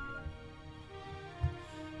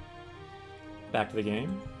 Back to the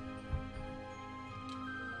game.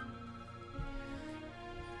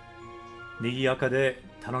 Nigiyaka de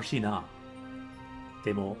tanoshii na.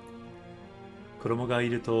 Demo, koromo ga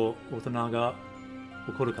iru to otona ga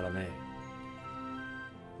okoru kara ne.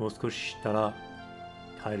 Mou skoshi shitara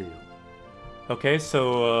kaeru yo. Okay,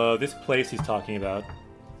 so this place he's talking about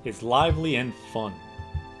is lively and fun.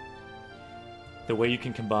 The way you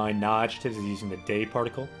can combine na adjectives is using the de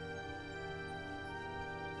particle.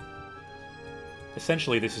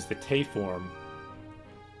 Essentially, this is the te form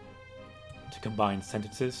to combine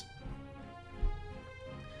sentences.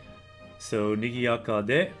 So, nigiyaka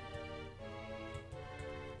de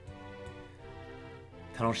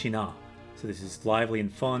tanoshii na. So this is lively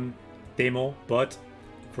and fun. Demo, but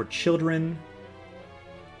for children,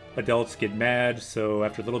 adults get mad, so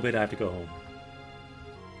after a little bit I have to go home.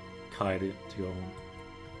 Kaeru, to go home.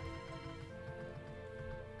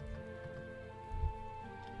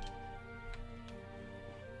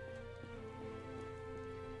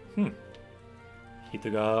 Hito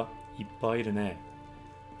ga ippai iru ne.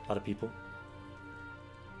 A lot of people.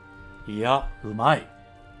 Ya, umai.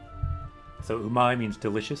 So umai means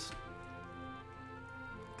delicious.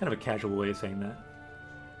 Kind of a casual way of saying that.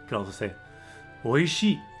 You could also say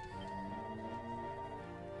oishii.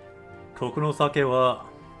 Koku no sake wa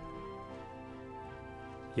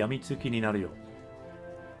yamitsuki ni naru yo.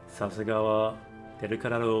 Sasuga wa deru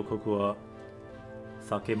kara no koku wa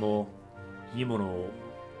sake mo ii mono o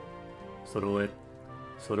soroete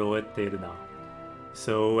iru na.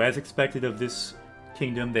 So, as expected of this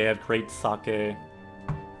kingdom, they have great sake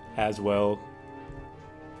as well.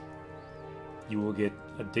 You will get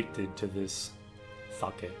addicted to this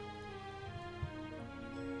sake.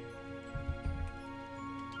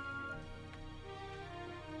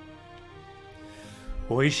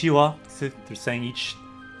 Oishii wa, they're saying each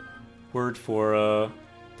word for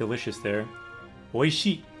delicious there.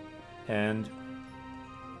 Oishii and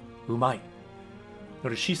umai.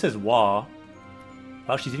 Notice she says wa.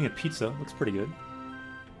 Wow, she's eating a pizza. Looks pretty good.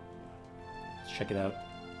 Let's check it out.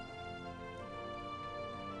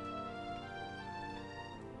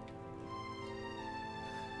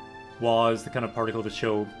 Wa is the kind of particle to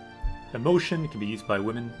show emotion. It can be used by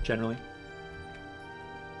women, generally.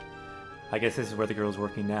 I guess this is where the girl's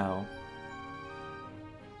working now.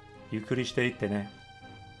 Yukuri shite itte ne.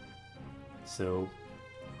 So,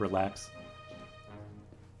 relax.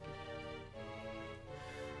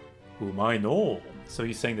 Umai no. So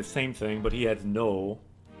he's saying the same thing, but he adds no.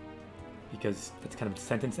 Because that's kind of a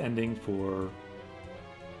sentence ending for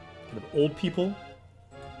kind of old people.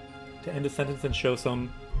 To end a sentence and show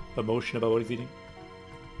some emotion about what he's eating.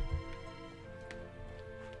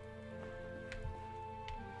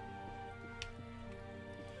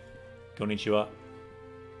 Konnichiwa.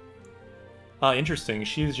 Ah, interesting.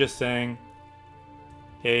 She was just saying,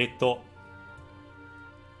 Eito.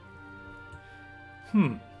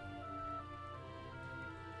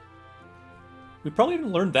 We probably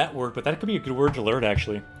didn't learn that word, but that could be a good word to learn,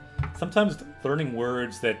 actually. Sometimes learning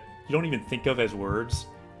words that you don't even think of as words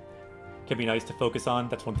can be nice to focus on.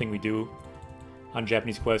 That's one thing we do on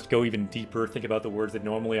Japanese Quest. Go even deeper, think about the words that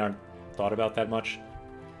normally aren't thought about that much.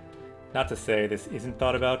 Not to say this isn't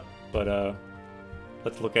thought about, but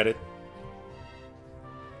let's look at it.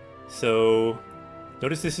 So,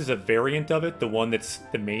 notice this is a variant of it. The one that's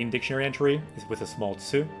the main dictionary entry is with a small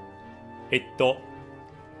tsu. Etto.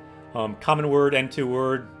 Common word, N2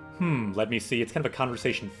 word. Let me see. It's kind of a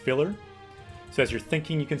conversation filler. So as you're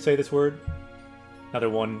thinking, you can say this word. Another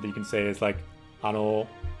one that you can say is like, ano,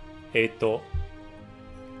 eto.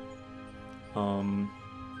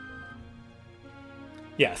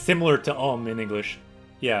 Yeah, similar to in English.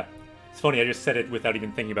 Yeah, it's funny, I just said it without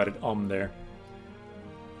even thinking about it, there.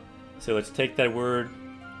 So let's take that word,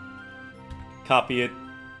 copy it,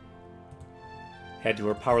 add to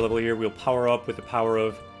our power level here. We'll power up with the power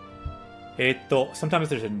of eto. Sometimes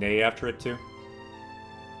there's a ne after it too.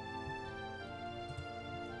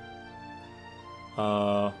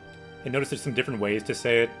 And notice there's some different ways to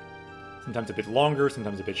say it. Sometimes a bit longer,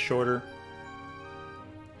 sometimes a bit shorter.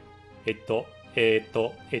 Eto,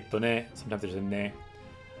 eto, eto ne. Sometimes there's a ne.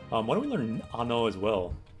 Why don't we learn ano as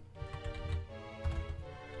well?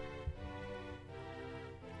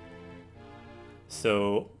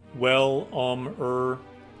 So, well,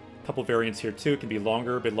 couple variants here too. It can be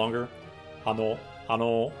longer, a bit longer. Ano,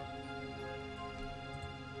 ano.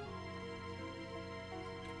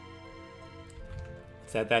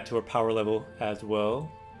 Let's add that to our power level as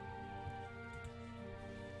well.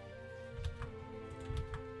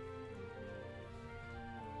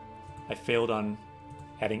 I failed on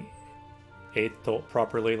adding eto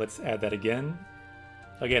properly. Let's add that again.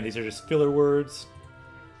 Again, these are just filler words.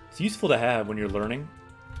 It's useful to have when you're learning,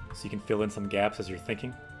 so you can fill in some gaps as you're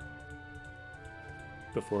thinking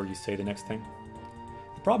before you say the next thing.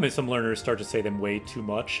 The problem is some learners start to say them way too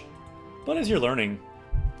much, but as you're learning,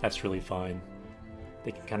 that's really fine.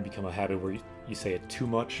 They can kind of become a habit where you say it too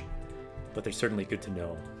much, but they're certainly good to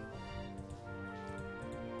know.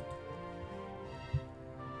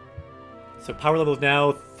 So power level is now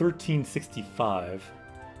 1365.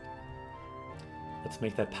 Let's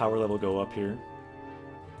make that power level go up here.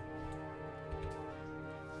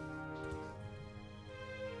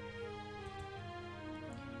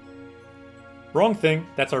 Wrong thing.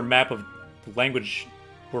 That's our map of the language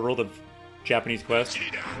world of Japanese Quest.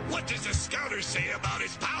 What does the scouter say about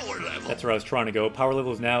his power level? That's where I was trying to go. Power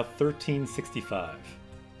level is now 1365.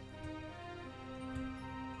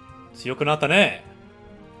 Tsuyoku natta ne.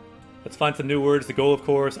 Let's find some new words. The goal, of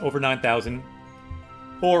course, over 9,000.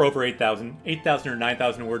 Or over 8,000. 8,000 or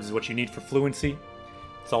 9,000 words is what you need for fluency.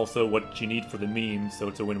 It's also what you need for the meme, so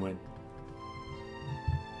it's a win-win.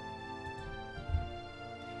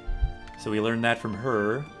 So we learned that from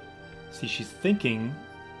her. See, she's thinking,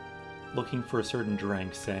 looking for a certain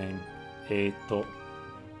drink, saying, eto.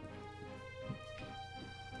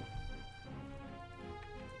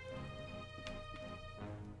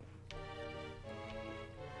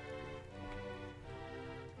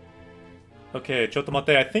 Okay,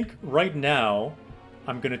 chotomate, I think right now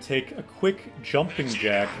I'm gonna take a quick jumping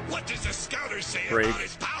jack What does the scouter say break. about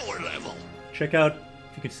his power level? Check out,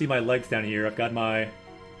 if you can see my legs down here, I've got my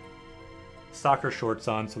soccer shorts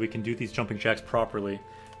on so we can do these jumping jacks properly.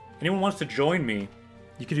 Anyone wants to join me,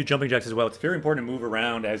 you can do jumping jacks as well. It's very important to move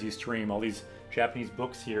around as you stream. All these Japanese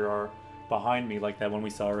books here are behind me, like that one we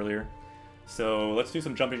saw earlier. So let's do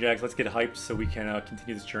some jumping jacks. Let's get hyped so we can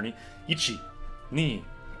continue this journey. Ichi, ni,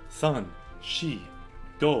 san, shi,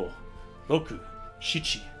 go, roku,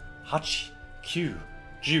 shichi, hachi, kyu,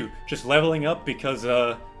 ju. Just leveling up because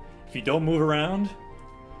if you don't move around,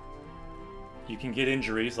 you can get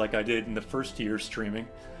injuries like I did in the first year streaming.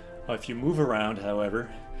 If you move around, however,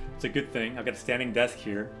 it's a good thing. I've got a standing desk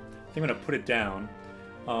here. I think I'm gonna put it down.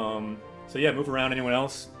 So yeah, move around. Anyone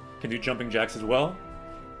else can do jumping jacks as well.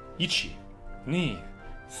 Ichi, ni,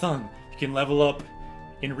 san. You can level up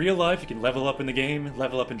in real life. You can level up in the game.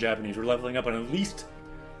 Level up in Japanese. We're leveling up on at least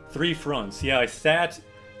 3 fronts. Yeah, I sat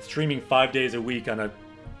streaming 5 days a week on a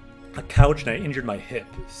couch and I injured my hip.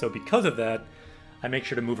 So because of that, I make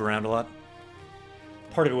sure to move around a lot.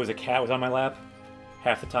 Part of it was a cat was on my lap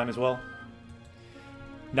half the time as well.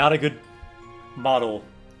 Not a good model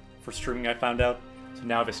for streaming, I found out. So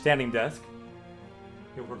now I have a standing desk.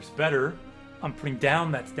 It works better. I'm putting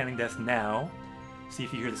down that standing desk now. See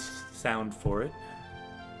if you hear the sound for it.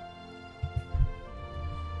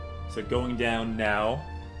 So going down now.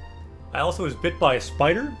 I also was bit by a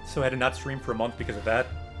spider, so I had to not stream for a month because of that.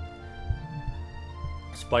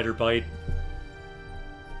 Spider bite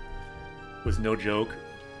was no joke.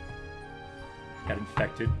 Got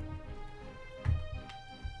infected.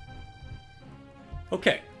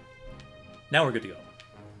 Okay. Now we're good to go.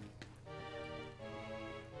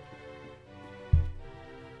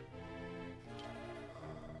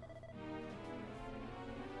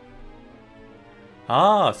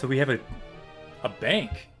 Ah, so we have a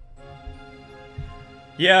bank.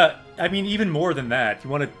 Yeah, I mean, even more than that. You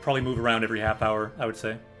want to probably move around every half hour, I would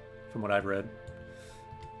say, from what I've read.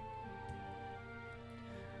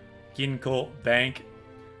 Ginko, bank.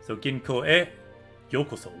 So Ginko e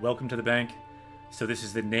yokoso, welcome to the bank. So this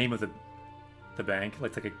is the name of the bank.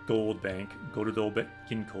 It's like a gold bank. Gorudo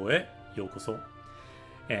Ginko e yokoso.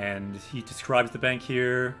 And he describes the bank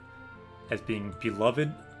here as being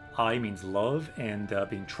beloved. Ai means love, and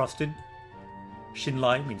being trusted.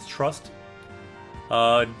 Shinrai means trust.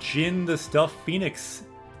 Jin the Stuffed Phoenix,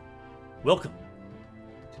 welcome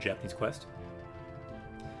to Japanese Quest.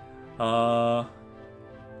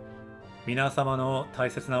 Minasama no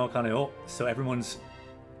taisetsu na okane o, so everyone's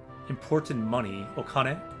important money.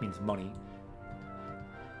 Okane means money.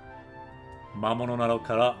 Mamono naro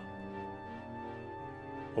kara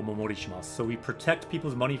omomori shimasu. So we protect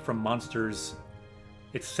people's money from monsters,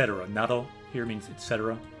 etc. Naro here means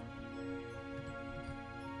etc.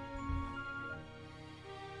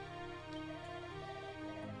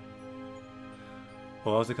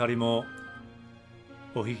 O azukari mo,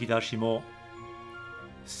 o hikidashi mo,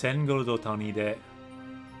 1000 ゴールド単位で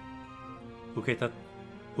受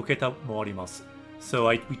けたもあります. So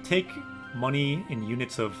we take money in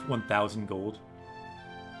units of 1000 gold.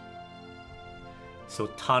 So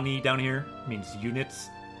tani down here means units.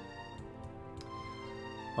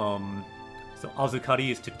 So azukari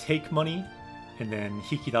is to take money, and then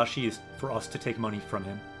hikidashi is for us to take money from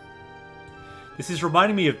him. This is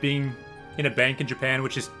reminding me of being in a bank in Japan,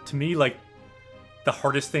 which is to me like the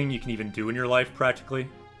hardest thing you can even do in your life, practically.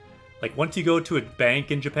 Like, once you go to a bank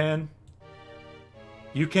in Japan,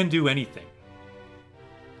 you can do anything.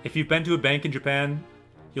 If you've been to a bank in Japan,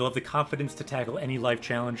 you'll have the confidence to tackle any life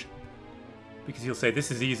challenge, because you'll say, this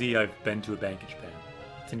is easy, I've been to a bank in Japan.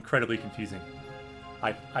 It's incredibly confusing,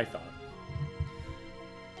 I thought.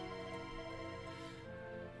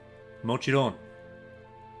 もちろん、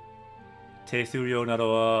手数料な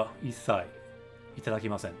どは一切いただき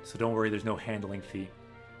ません. So don't worry, there's no handling fee.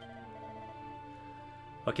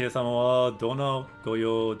 アキラ様はどのご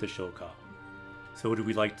用でしょうか? So would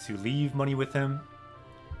we like to leave money with him?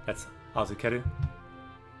 That's azukeru.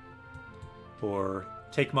 Or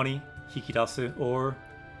take money, hikidasu, or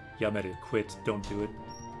yameru, quit, don't do it.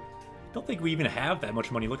 Don't think we even have that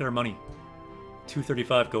much money. Look at our money.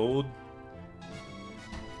 235 gold.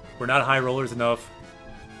 We're not high rollers enough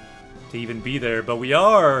to even be there, but we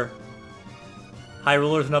are high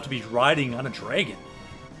rollers enough to be riding on a dragon.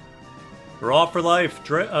 We're off for life,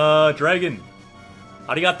 dragon.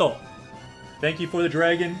 Arigato. Thank you for the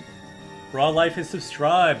dragon. Raw Life is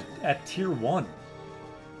subscribed at tier 1.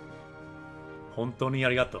 Hontou ni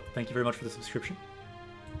arigato. Thank you very much for the subscription.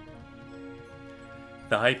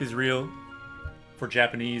 The hype is real for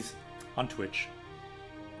Japanese on Twitch.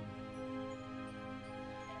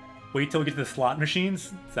 Wait till we get to the slot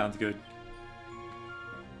machines? Sounds good.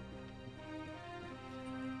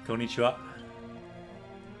 Konnichiwa.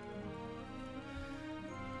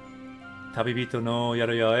 Tabibito no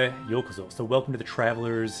Yaroya e yokozo. So welcome to the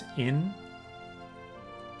Traveler's Inn.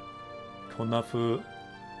 Konafu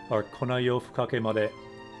or Konayo Fukake made.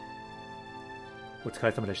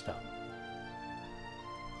 Otsukaresama deshita.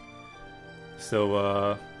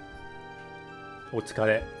 So,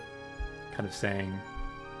 otsukare, kind of saying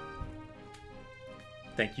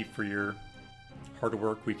thank you for your hard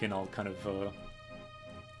work. We can all kind of,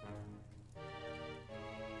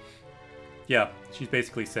 yeah, she's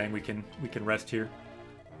basically saying we can rest here.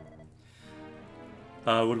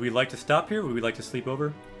 Would we like to stop here? Would we like to sleep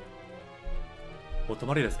over?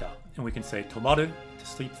 Otomari desu ka? And we can say tomaru to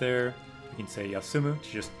sleep there. We can say yasumu to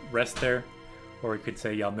just rest there. Or we could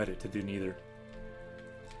say yameru to do neither.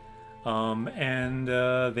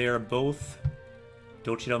 They are both...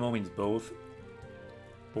 Dochiramo means both.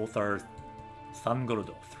 Both are 3 gold,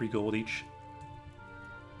 3 gold each.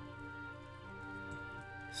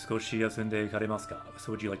 Skoshi yasunde karemasu ka?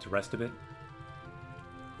 So would you like to rest a bit?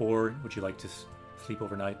 Or would you like to sleep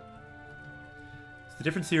overnight? So the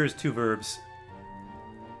difference here is 2 verbs.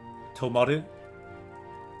 Tomaru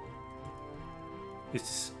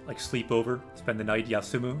is like sleep over, spend the night.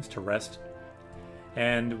 Yasumu is to rest.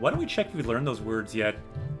 And why don't we check if we learned those words yet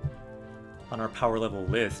on our power level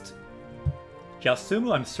list?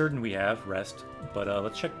 Yasumu, I'm certain we have, rest, but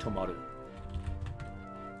let's check Tomaru.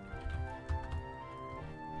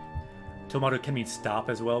 Tomaru can mean stop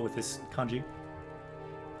as well with this kanji.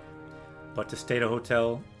 But to stay at a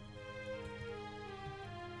hotel,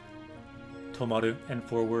 Tomaru and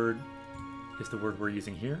forward is the word we're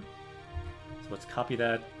using here. So let's copy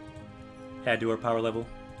that, add to our power level.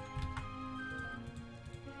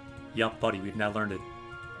 Yappari, we've now learned it.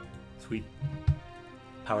 Sweet.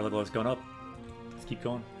 Power level has gone up. Let's keep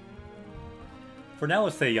going. For now,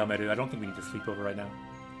 let's say yameru. I don't think we need to sleep over right now.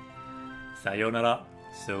 Sayonara.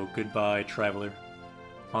 So goodbye, traveler.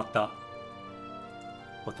 Mata.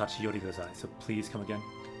 Otachi yori kudasai. So please come again.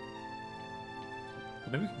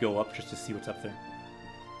 Maybe we could go up just to see what's up there.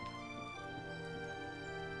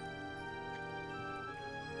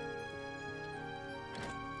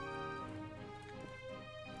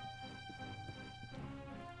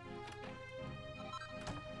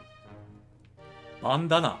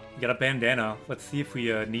 Bandana. We got a bandana. Let's see if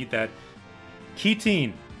we need that.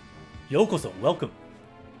 Kitin. Yokoso. Welcome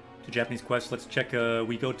to Japanese Quest. Let's check.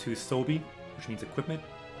 We go to Sobi, which means equipment,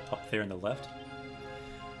 up there on the left.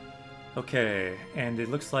 Okay, and it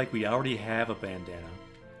looks like we already have a bandana.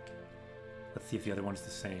 Let's see if the other one's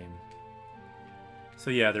the same. So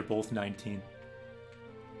yeah, they're both 19.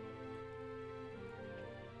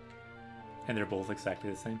 And they're both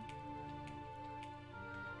exactly the same.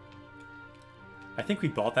 I think we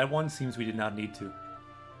bought that one. Seems we did not need to.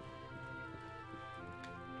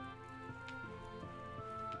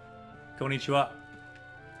 Konnichiwa.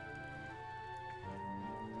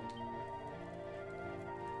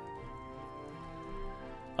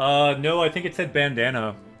 No, I think it said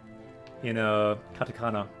bandana in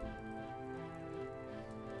katakana.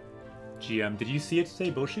 GM, did you see it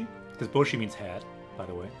say boshi? Because boshi means hat, by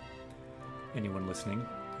the way. Anyone listening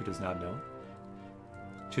who does not know.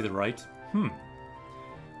 To the right.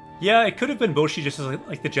 Yeah, it could have been boshi just as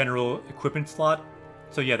like the general equipment slot.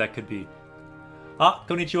 So yeah, that could be. Ah,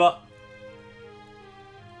 konnichiwa.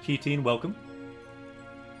 Kitin, welcome.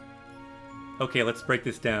 Okay, let's break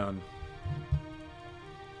this down.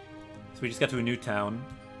 So we just got to a new town.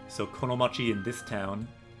 So Konomachi in this town.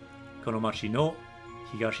 Konomachi no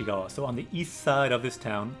Higashigawa. So on the east side of this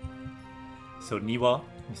town. So Niwa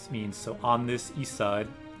means so on this east side.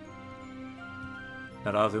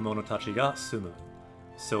 Narazumono tachi ga sumu.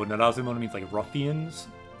 So Narazumono means like ruffians.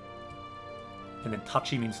 And then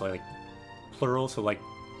tachi means like plural, so like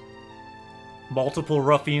multiple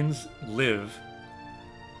ruffians live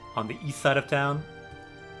on the east side of town.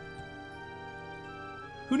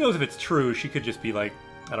 Who knows if it's true? She could just be like,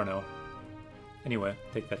 I don't know. Anyway,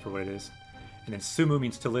 take that for what it is. And then sumu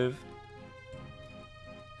means to live.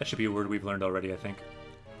 That should be a word we've learned already, I think.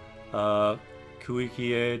 Kuiki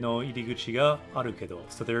e no iriguchi ga aru kedo.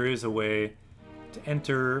 So there is a way to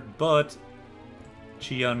enter, but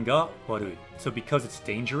chian ga warui. So because it's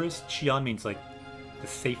dangerous, chian means like the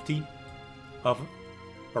safety of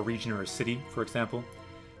a region or a city, for example.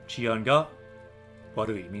 Chian ga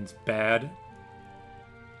warui means bad,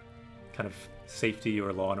 kind of safety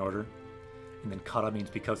or law and order. And then kara means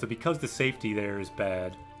because. So because the safety there is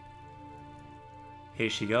bad,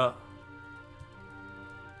 heishi ga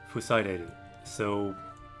fusaireru. So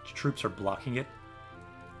troops are blocking it.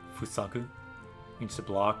 Fusaku means to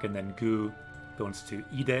block, and then gu goes to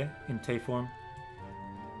ide in te form.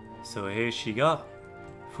 So heishi ga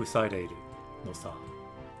fusaireru no sa.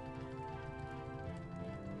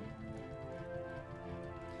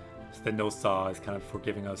 So the no sa is kind of for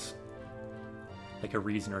giving us like a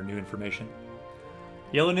reason or new information.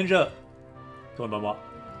 Yellow Ninja! Konbanwa.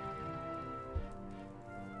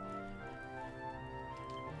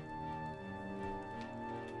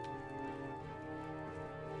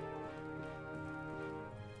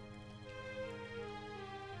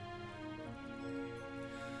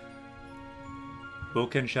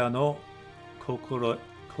 Bokensha no kokoro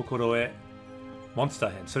e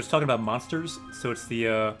Monsterhen. So it's talking about monsters. So it's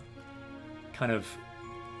the kind of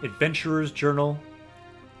adventurer's journal,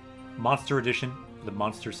 monster edition, the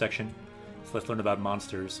monster section. So let's learn about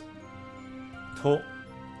monsters. To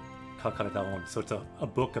kakareta hon. So it's a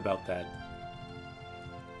book about that.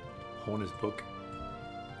 Hon is book.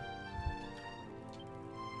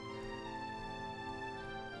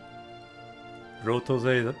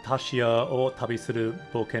 Rotoze Tashia o tabisuru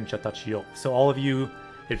boukensha tachi yo. So all of you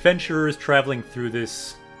adventurers traveling through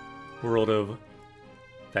this world of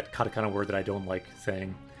that katakana word that I don't like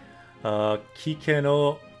saying. Kiken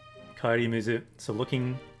no kairimizu. So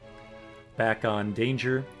looking back on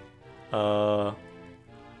danger. Sekai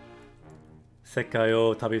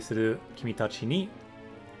o tabisuru kimi tachi ni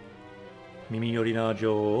mimiyori na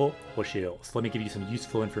jou o oshio. So let me give you some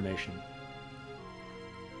useful information.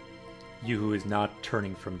 You who is not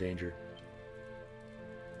turning from danger.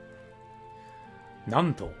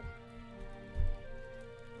 Nanto.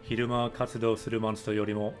 Hiruma katsudo suru monster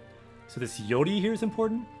yorimo. So this yori here is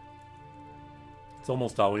important. It's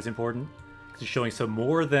almost always important. It's showing some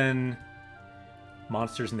more than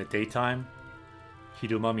monsters in the daytime.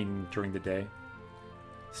 Hiruma meaning during the day.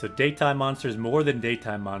 So daytime monsters more than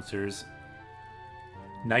daytime monsters.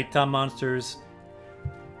 Nighttime monsters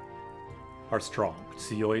are strong.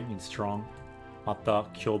 Tsuyoi means strong. Mata,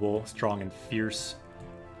 kyobo, strong and fierce.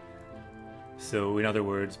 So in other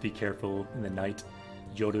words, be careful in the night.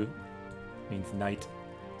 Yoru means night.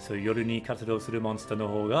 So yoru ni katsudo suru monster no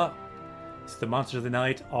hou ga. So the monsters of the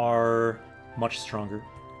night are much stronger.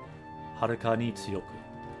 Haruka ni tsuyoku.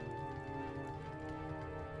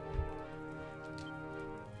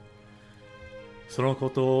 Sono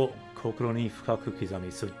koto o kokoro ni fukaku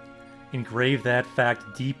kizami. So engrave that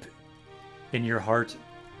fact deep in your heart.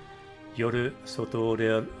 Yoru soto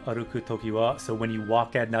de aruku toki wa. So when you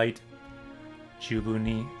walk at night, jubun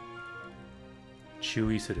ni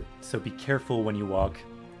chui suru. So be careful when you walk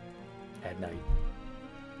at night.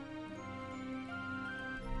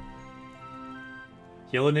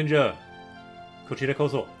 Yellow Ninja, kochira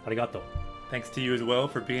koso, arigato. Thanks to you as well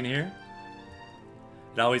for being here.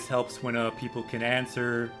 It always helps when people can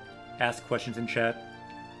ask questions in chat.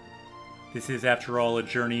 This is, after all, a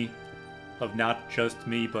journey of not just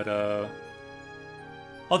me, but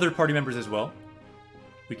other party members as well.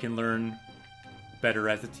 We can learn better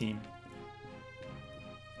as a team.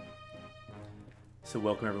 So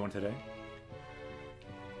welcome everyone today.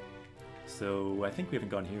 So I think we haven't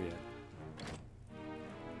gone here yet.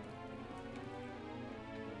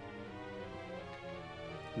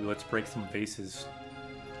 Ooh, let's break some vases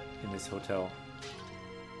in this hotel.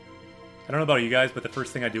 I don't know about you guys, but the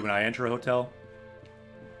first thing I do when I enter a hotel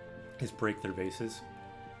is break their vases.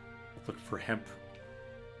 Look for hemp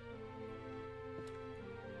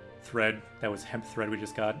thread. That was hemp thread we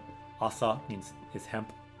just got. Asa is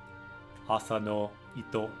hemp. Asa no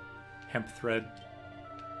ito, hemp thread.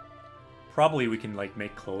 Probably we can like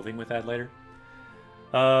make clothing with that later.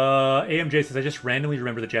 AMJ says, I just randomly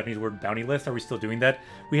remember the Japanese word bounty list. Are we still doing that?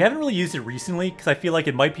 We haven't really used it recently because I feel like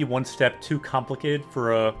it might be one step too complicated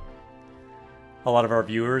for a lot of our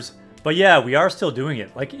viewers. But yeah, we are still doing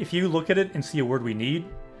it. Like, if you look at it and see a word we need,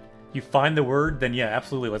 you find the word, then yeah,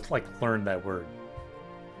 absolutely, let's like learn that word.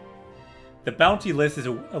 The bounty list is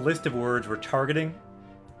a list of words we're targeting.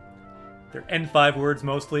 They're N5 words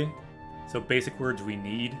mostly, so basic words we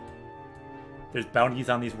need. There's bounties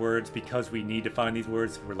on these words because we need to find these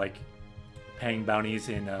words. We're like paying bounties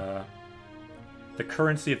in the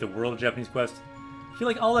currency of the world of Japanese Quest. I feel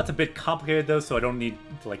like all that's a bit complicated though, so I don't need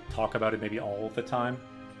to like talk about it maybe all the time.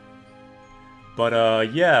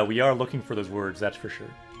 But yeah, we are looking for those words, that's for sure.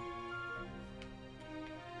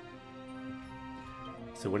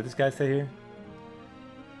 So what did this guy say here?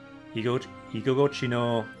 Igogochi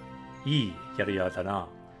no ii yaruya da na.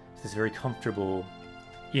 This is very comfortable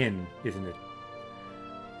inn, isn't it?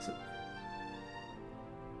 So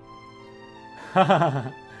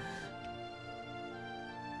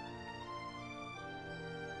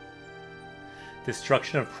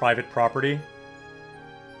destruction of private property.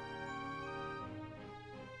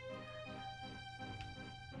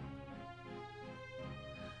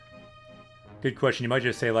 Good question. You might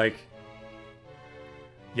just say like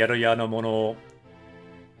Yaruya no mono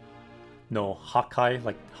no hakai,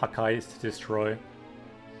 like hakai is to destroy.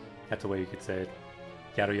 That's the way you could say it.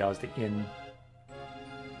 Yaruya is the inn.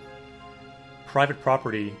 Private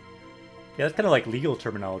property. Yeah, that's kind of like legal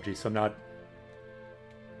terminology, so I'm not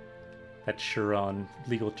that sure on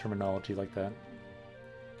legal terminology like that.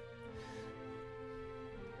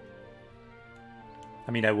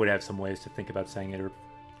 I mean, I would have some ways to think about saying it,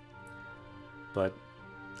 but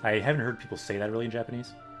I haven't heard people say that really in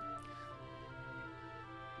Japanese.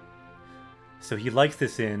 So he likes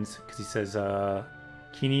this inn because he says,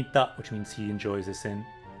 Kinita, which means he enjoys this inn.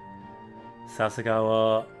 Sasuga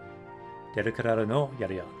wa deru kara no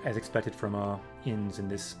yada yada, as expected from inns in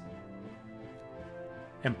this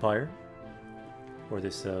empire, or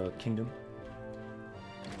this kingdom.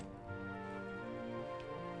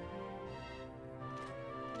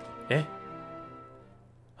 Eh?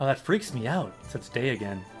 Oh, that freaks me out. So it's day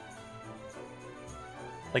again.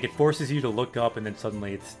 Like, it forces you to look up and then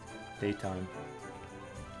suddenly it's daytime.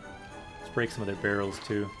 Let's break some of their barrels,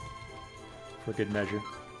 too. For good measure.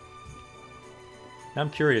 Now I'm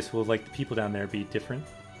curious, will, like, the people down there be different?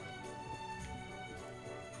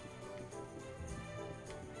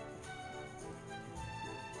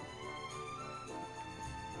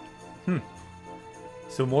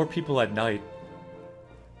 So more people at night.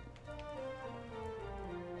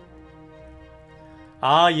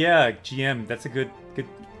 Ah, yeah, GM. That's a good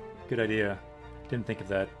idea. Didn't think of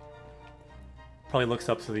that. Probably looks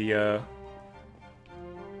up so they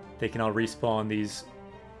can all respawn these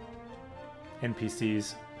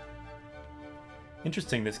NPCs.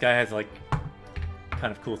 Interesting. This guy has like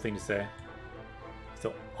kind of cool thing to say.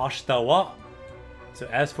 So ashita wa. So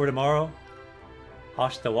as for tomorrow,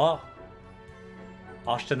 ashita wa.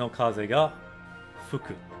 Ashita no kaze ga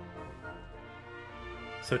fuku.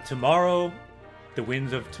 So tomorrow, the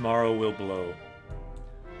winds of tomorrow will blow.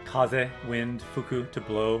 Kaze, wind, fuku, to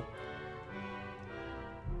blow.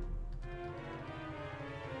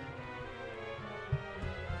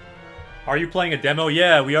 Are you playing a demo?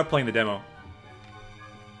 Yeah, we are playing the demo.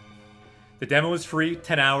 The demo is free,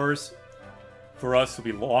 10 hours. For us, it'll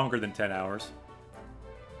be longer than 10 hours.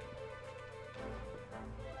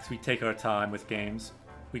 Because we take our time with games.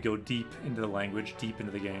 We go deep into the language, deep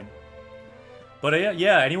into the game. But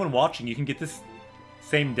yeah, anyone watching, you can get this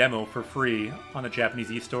same demo for free on the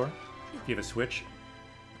Japanese e-store if you have a Switch.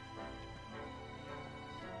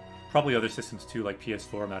 Probably other systems too, like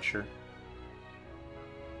PS4, I'm not sure.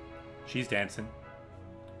 She's dancing.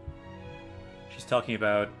 She's talking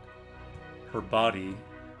about her body.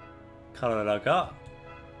 Karada ga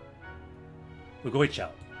ugoichau.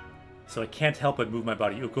 So I can't help but move my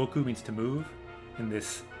body. Ugoku means to move, and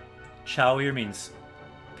this chao here means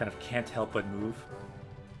kind of can't help but move.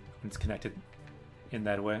 It's connected in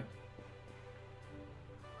that way.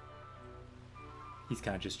 He's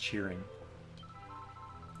kind of just cheering.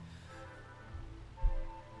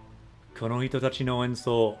 Kono hitotachi no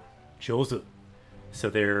enso jouzu. So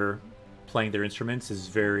they're playing their instruments is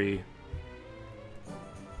very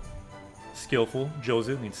skillful.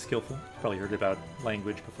 Jouzu means skillful. You've probably heard about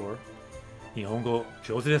language before. Nihongo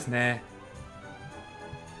jouzu desu ne.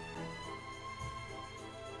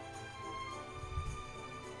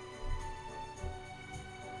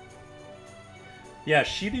 Yeah,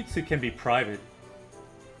 Shiritsu can be private.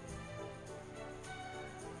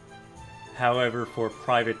 However, for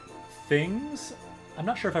private things, I'm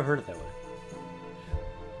not sure if I've heard it that way.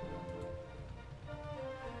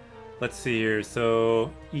 Let's see here.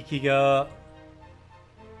 So, Ikiga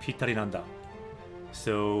Pitari nanda.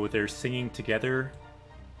 So, their singing together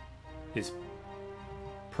is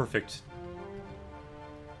perfect.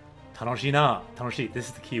 Tanoshi na. Tanoshi. This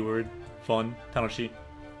is the keyword. Fun. Tanoshi.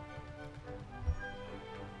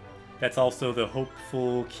 That's also the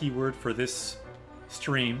hopeful keyword for this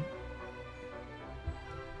stream.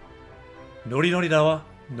 Nori nori da wa.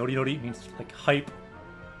 Nori nori means like hype.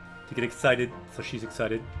 To get excited, so she's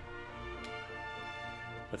excited.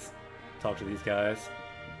 Let's talk to these guys.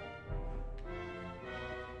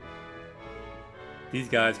 These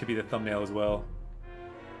guys could be the thumbnail as well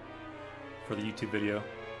for the YouTube video.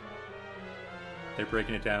 They're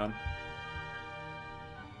breaking it down.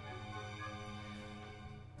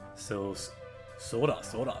 So, soda.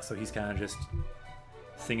 So he's kind of just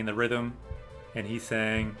singing the rhythm, and he's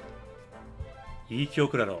saying, "Ii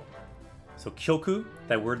kyoku daro." So kyoku,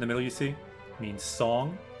 that word in the middle you see, means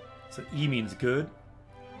song. So "i" means good.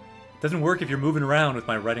 Doesn't work if you're moving around with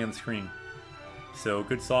my writing on the screen. So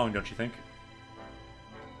good song, don't you think?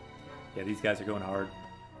 Yeah, these guys are going hard.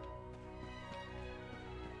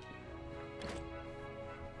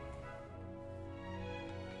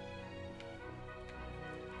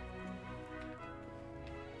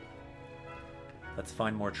 Let's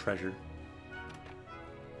find more treasure.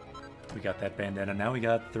 We got that bandana. Now we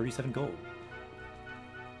got 37 gold.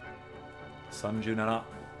 37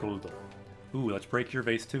 gold. Ooh, let's break your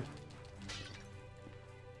vase too.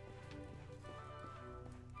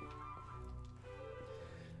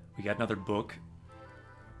 We got another book.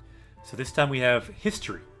 So this time we have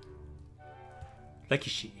history.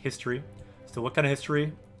 Rekishi, history. So what kind of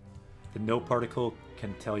history? The no particle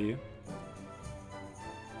can tell you.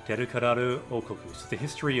 Derukararu Okoku. So the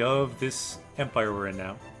history of this empire we're in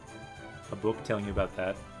now. A book telling you about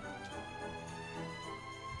that.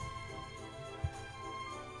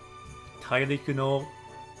 大陸の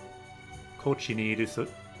高地に位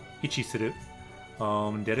置する、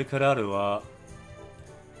デルカラルは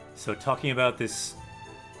So talking about this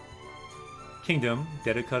kingdom,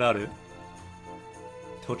 デルカラル、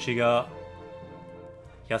土地が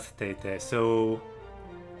痩せていて So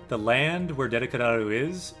the land where Derukararu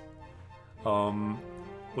is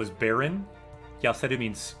was barren. Yaseru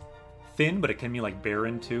means thin, but it can mean like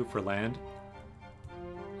barren too for land.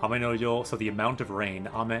 Ame no ryo, so the amount of rain.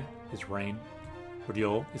 Ame is rain.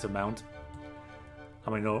 Ryo is amount.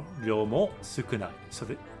 Ame no ryo mo sukunai. So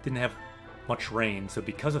it didn't have much rain. So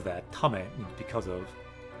because of that, tame means because of.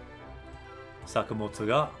 Sakumotsu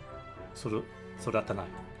ga soratanai.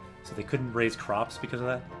 So they couldn't raise crops because of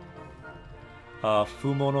that.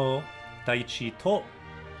 Fumono daichi to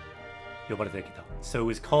yobarete kita. So it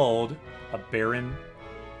was called a barren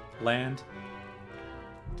land.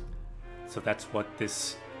 So that's what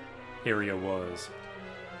this area was.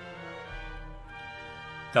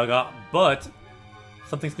 Daga, but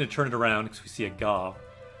something's going to turn it around because we see a ga.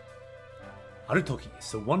 Arutoki.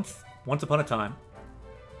 So once upon a time,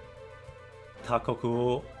 takoku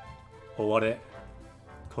o oware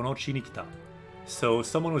kono chi ni kita. So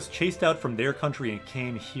someone was chased out from their country and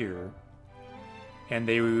came here. And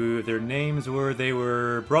they were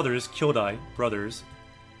brothers, kyodai, brothers.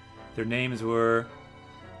 Their names were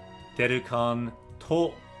Derukan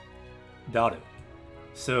to Daru.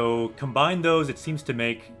 So combine those, it seems to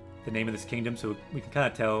make the name of this kingdom. So we can kind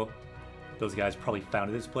of tell those guys probably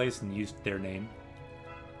founded this place and used their name.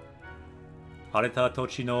 Areta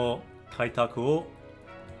tochi no kaitaku o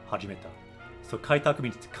hajimeta. So kaitaku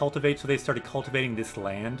means to cultivate, so they started cultivating this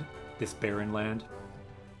land, this barren land.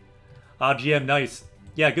 Ah, GM, nice.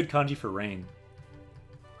 Yeah, good kanji for rain.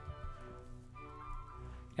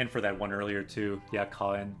 And for that one earlier too. Yeah,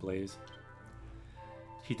 Kaen, Blaze.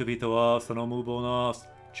 Hitobito wa sono mubo no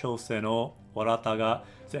chose no warata ga.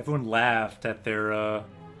 So everyone laughed at their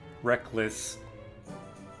reckless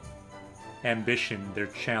ambition, their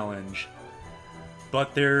challenge.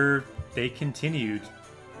 But they continued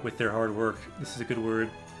with their hard work. This is a good word.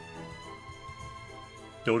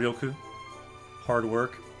 Doryoku. Hard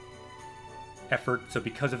work. Effort. So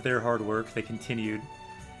because of their hard work, they continued.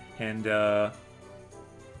 And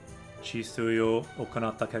Chisuyo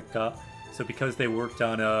okonatta kekka. So because they worked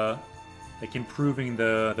on like improving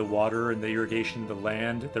the water and the irrigation, the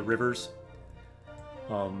land, the rivers.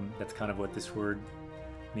 That's kind of what this word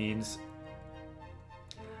means.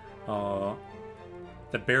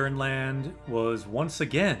 The barren land was once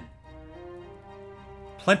again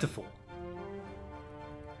plentiful.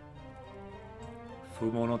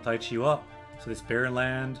 Fumo no taichi wa. So this barren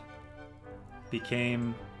land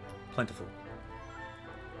became plentiful.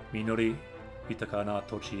 Minori yutaka na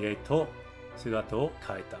tochi e to sugata o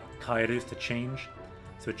kaeta. Kaeru is to change.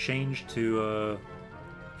 So it changed to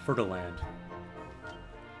fertile land.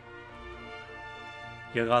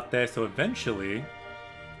 Yagate, so eventually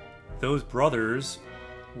those brothers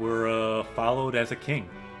were followed as a king.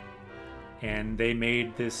 And they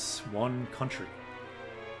made this one country.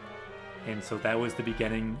 And so that was the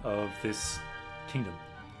beginning of this kingdom.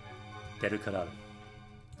 Derukararu.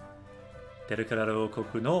 Derukararu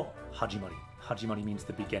Okoku no Hajimari. Hajimari means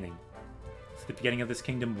the beginning. So the beginning of this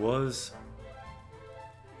kingdom was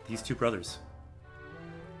these two brothers.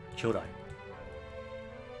 Kyodai.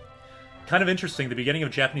 Kind of interesting, the beginning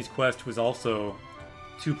of Japanese Quest was also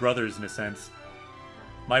two brothers in a sense.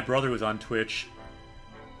 My brother was on Twitch.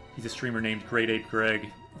 He's a streamer named Great Ape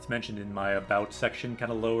Greg. It's mentioned in my About section,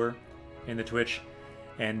 kind of lower in the Twitch.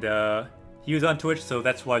 And he was on Twitch, so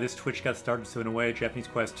that's why this Twitch got started. So in a way, Japanese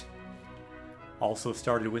Quest also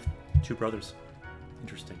started with two brothers.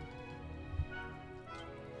 Interesting.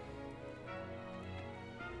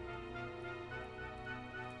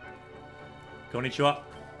 Konnichiwa.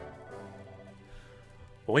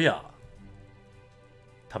 Oya.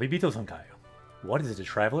 Tabibito sankai. What is it, a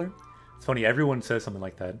traveler? It's funny, everyone says something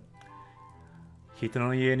like that. Hito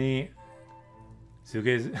no ie ni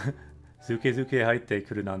zuke haitte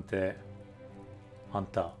kuru nante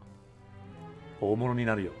anta oomono ni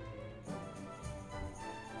naru yo.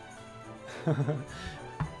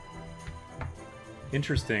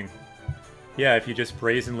 Interesting. Yeah, if you just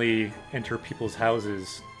brazenly enter people's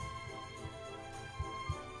houses.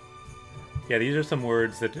 Yeah, these are some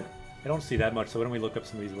words that I don't see that much, so why don't we look up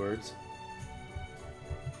some of these words?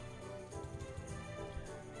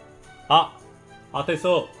 Ah! Ate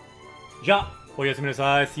so! Ja! Oyasumi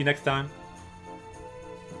nasai. See you next time.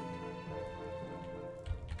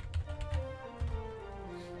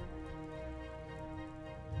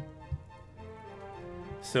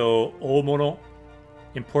 So, Omono,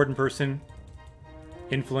 important person,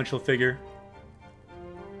 influential figure.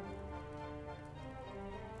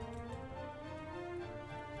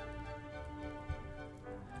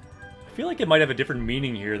 I feel like it might have a different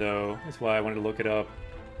meaning here, though. That's why I wanted to look it up.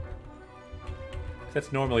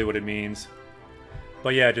 That's normally what it means.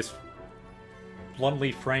 But yeah, just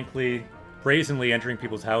bluntly, frankly, brazenly entering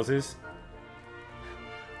people's houses.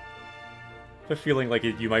 A feeling like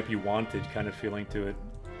you might be wanted kind of feeling to it.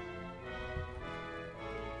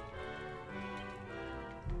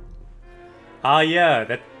 Ah, yeah,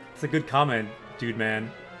 that's a good comment, dude,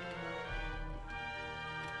 man.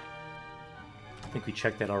 I think we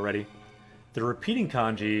checked that already. The repeating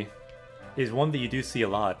kanji is one that you do see a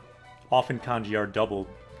lot. Often kanji are doubled.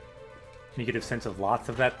 And you get a sense of lots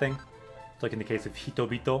of that thing. Like in the case of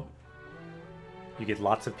hitobito, you get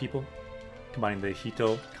lots of people, combining the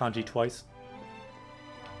hito kanji twice.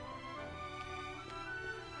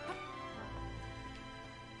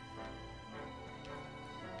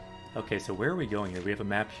 Okay, so where are we going here? We have a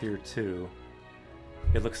map here too.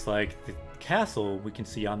 It looks like the castle we can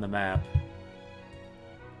see on the map.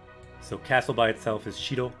 So castle by itself is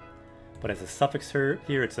Shiro, but as a suffix here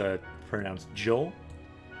it's pronounced Jo.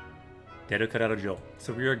 Deru Karara Jo.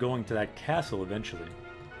 So we are going to that castle eventually.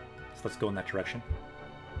 So let's go in that direction.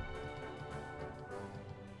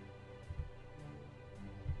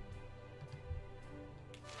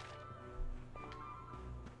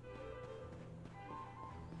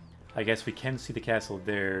 I guess we can see the castle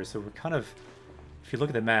there, so we're kind of... If you look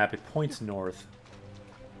at the map, it points north.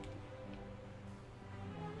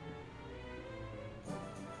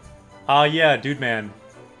 Ah, yeah, dude, man.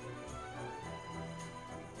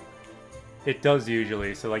 It does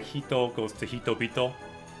usually. So, like, Hito goes to Hitobito.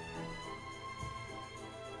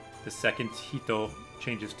 The second Hito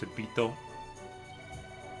changes to Bito.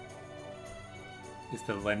 Is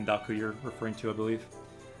the Rendaku you're referring to, I believe.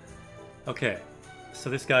 Okay. So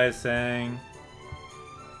this guy is saying...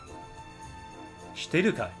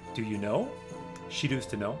 Shiteru kai? Do you know? Shiru's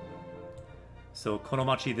to know. So,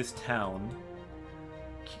 Konomachi, this town...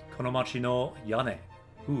 Konomachi no yane.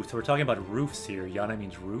 Ooh, so we're talking about roofs here. Yane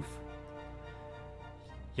means roof.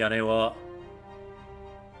 Yane wa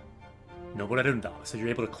noboreru nda. So you're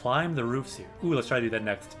able to climb the roofs here. Ooh, let's try to do that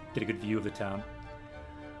next. Get a good view of the town.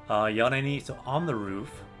 Yane ni, so on the roof.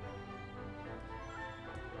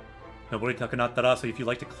 Noboritaku nattara, so if you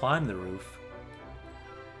like to climb the roof.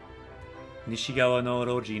 Nishigawa no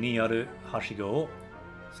roji ni aru hashigo o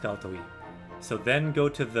tsukau to ii. So then go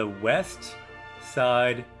to the west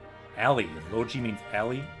side alley. Roji means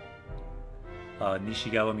alley.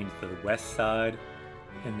 Nishigawa means the west side.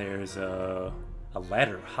 And there's a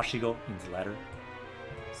ladder. Hashigo means ladder.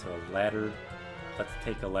 So a ladder. Let's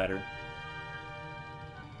take a ladder.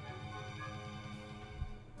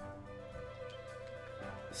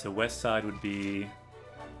 So west side would be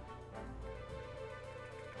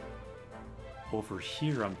over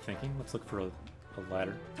here, I'm thinking. Let's look for a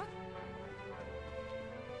ladder.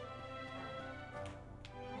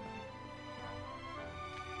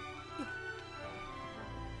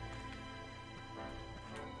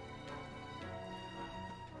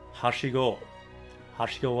 Hashigo.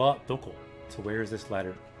 Hashigo wa doko? So where is this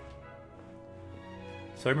ladder?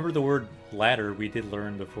 So I remember the word ladder we did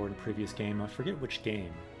learn before in a previous game. I forget which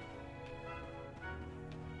game.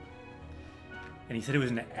 And he said it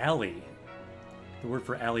was an alley. The word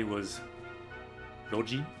for alley was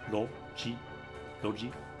roji, roji,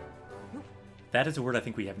 roji. That is a word I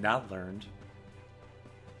think we have not learned.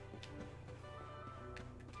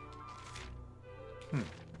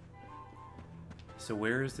 So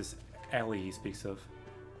where is this alley he speaks of?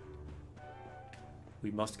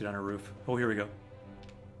 We must get on a roof. Oh, here we go.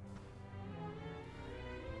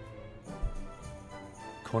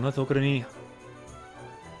 Konna tokoro ni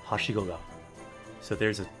hashigo ga. So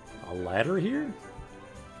there's a ladder here?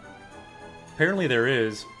 Apparently there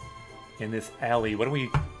is in this alley. Why don't we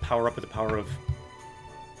power up with the power of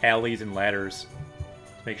alleys and ladders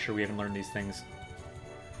to make sure we haven't learned these things.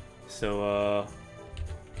 So,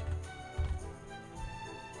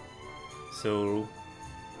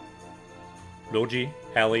 Roji,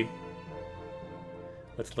 alley.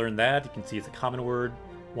 Let's learn that. You can see it's a common word.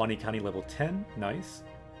 Wanikani level 10. Nice.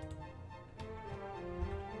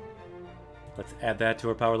 Let's add that to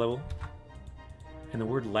our power level. And the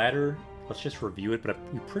word ladder, let's just review it, but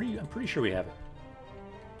I'm pretty sure we have it.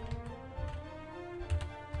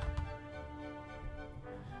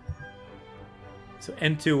 So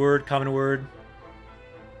N2 word, common word.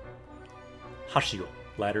 Hashigo,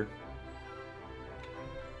 ladder.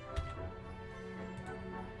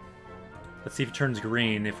 Let's see if it turns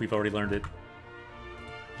green if we've already learned it.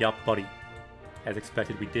 Yappari. As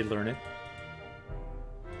expected, we did learn it.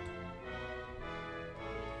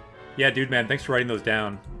 Yeah, dude, man, thanks for writing those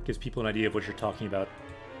down. Gives people an idea of what you're talking about.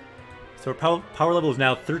 So our power level is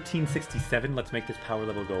now 1367. Let's make this power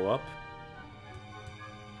level go up.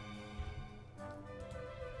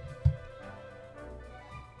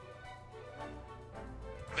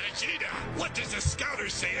 Vegeta, what does the scouter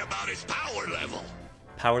say about his power level?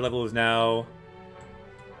 Power level is now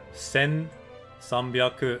 1367.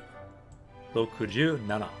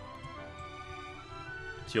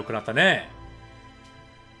 強くなったね。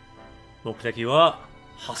目的は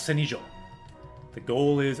8000以上。The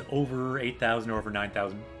goal is over 8,000 or over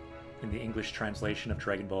 9,000 in the English translation of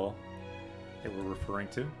Dragon Ball that we're referring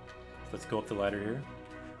to. So let's go up the ladder here.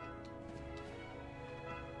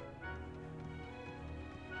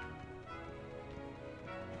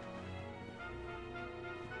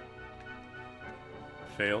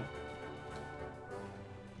 Fail.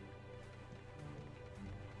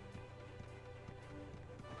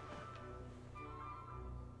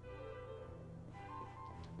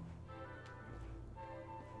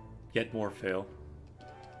 Yet more fail.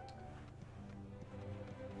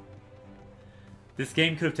 This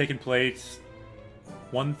game could have taken place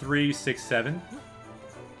 1367.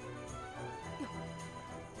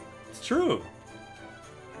 It's true.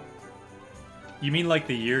 You mean like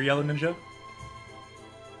the year, Yellow Ninja?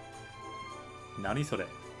 Nani sore?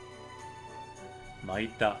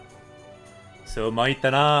 Maita. So maita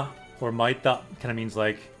na or maita kind of means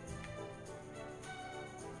like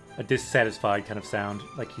a dissatisfied kind of sound,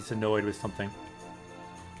 like he's annoyed with something.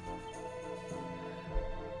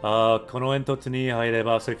 Kono entotsu ni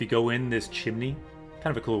haireba. So if you go in this chimney,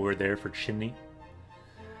 kind of a cool word there for chimney.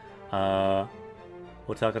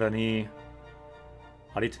 Otakara ni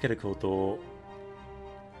aritsukeru koto o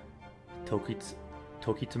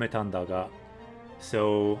tokitsumetan da ga.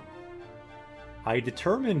 So I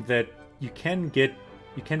determined that you can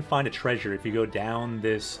find a treasure if you go down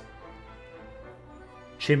this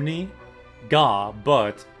chimney ga,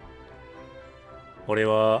 but 俺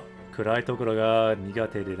は暗いところが苦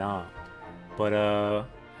手でな. But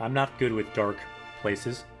I'm not good with dark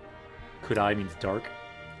places. Kurai means dark.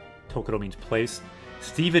 Tokoro means place.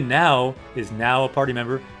 Steven is now a party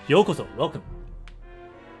member. Yokoso, welcome.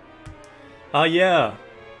 Yeah.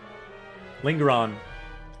 Linger on.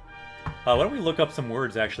 Why don't we look up some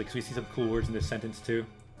words actually, because we see some cool words in this sentence too.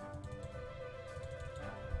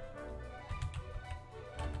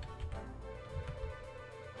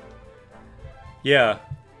 Yeah.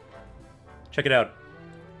 Check it out.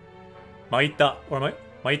 Maita or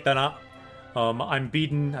maita na. I'm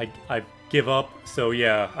beaten. I give up. So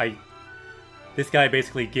yeah, this guy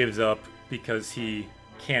basically gives up because he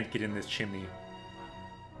can't get in this chimney.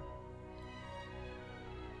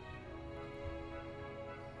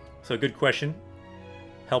 So good question.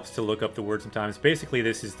 Helps to look up the word sometimes. Basically,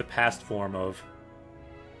 this is the past form of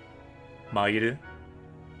mairu,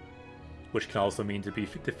 which can also mean to be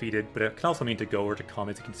defeated, but it can also mean to go or to come,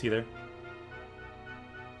 as you can see there.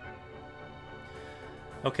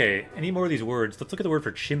 Okay, any more of these words? Let's look at the word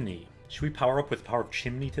for chimney. Should we power up with the power of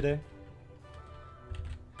chimney today?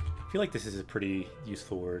 I feel like this is a pretty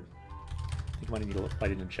useful word. I think I might need to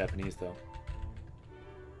write it in Japanese, though.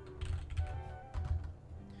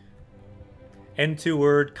 N2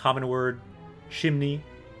 word, common word, chimney.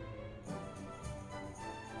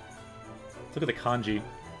 Let's look at the kanji.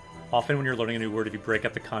 Often when you're learning a new word, if you break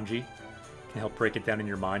up the kanji, it can help break it down in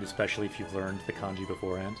your mind, especially if you've learned the kanji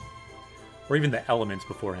beforehand. Or even the elements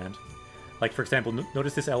beforehand. Like, for example,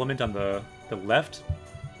 notice this element on the left?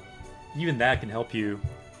 Even that can help you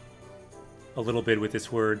a little bit with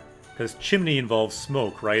this word, because chimney involves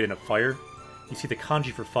smoke, right, and a fire. You see the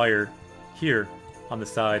kanji for fire here on the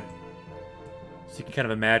side. So you can kind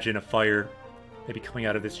of imagine a fire maybe coming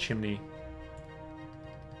out of this chimney.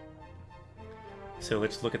 So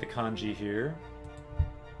let's look at the kanji here.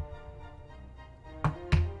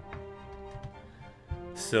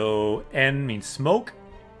 So N means smoke.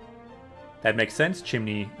 That makes sense.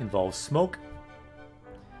 Chimney involves smoke.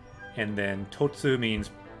 And then totsu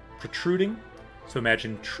means protruding. So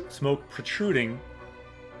imagine smoke protruding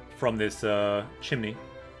from this chimney.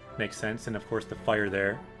 Makes sense. And of course the fire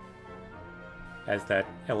there, as that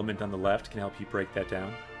element on the left, can help you break that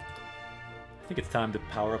down. I think it's time to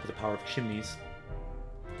power up with the power of chimneys.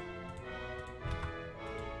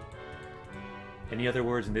 Any other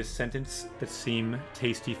words in this sentence that seem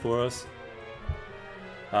tasty for us?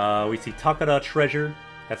 We see Takara, treasure.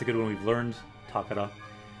 That's a good one. We've learned Takara.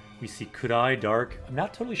 We see Kurai, dark. I'm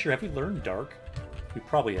not totally sure. Have we learned dark? We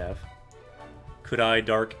probably have. Kurai,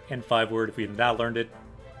 dark, N5 word. If we have not learned it,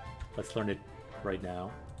 let's learn it right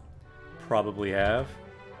now. probably have.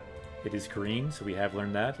 It is green, so we have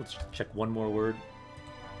learned that. Let's check one more word.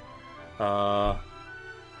 How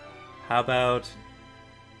about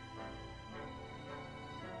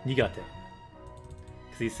nigate?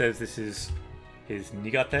 Because he says this is his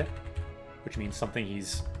nigate, which means something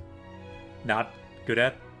he's not good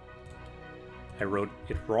at. I wrote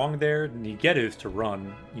it wrong there. Nigeru is to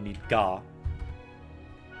run. You need ga.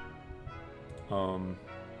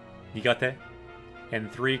 Nigate. And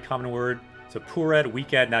 3, common word. So poor at,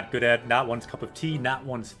 weak at, not good at, not one's cup of tea, not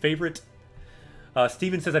one's favorite.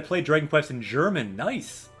 Steven says, I played Dragon Quest in German.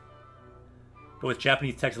 Nice. But with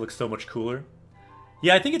Japanese text, it looks so much cooler.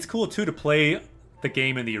 Yeah, I think it's cool, too, to play the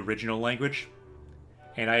game in the original language.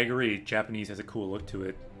 And I agree, Japanese has a cool look to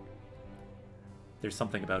it. There's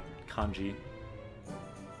something about kanji.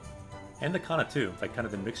 And the kana, too. Like, kind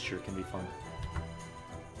of the mixture can be fun.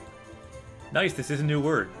 Nice, this is a new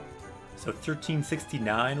word. So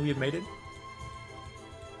 1369, we have made it.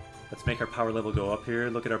 Let's make our power level go up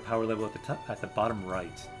here. Look at our power level at the top, at the bottom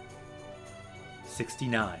right.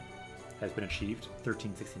 69 has been achieved.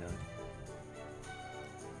 1369.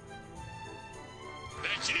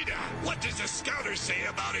 Vegeta, what does the scouter say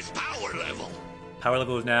about his power level? Power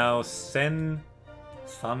level is now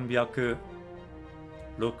 1369.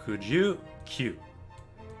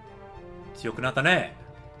 強くなったね.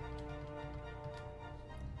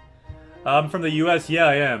 From the US, yeah,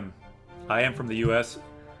 I am. I am from the US.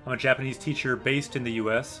 I'm a Japanese teacher based in the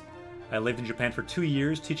US. I lived in Japan for 2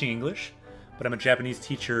 years teaching English, but I'm a Japanese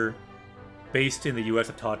teacher based in the US.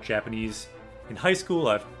 I've taught Japanese in high school.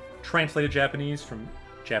 I've translated Japanese from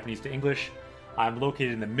Japanese to English. I'm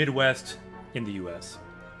located in the Midwest in the US,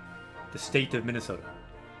 the state of Minnesota.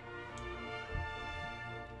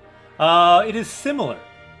 It is similar,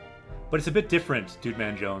 but it's a bit different, Dude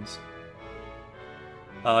Man Jones.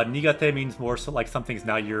 Nigate means more so like something's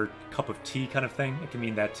not your cup of tea kind of thing. It can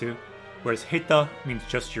mean that too. Whereas hita means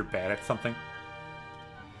just you're bad at something.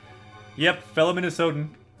 Yep, fellow Minnesotan.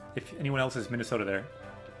 If anyone else is Minnesota there.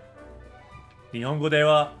 Nihongo de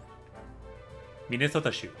wa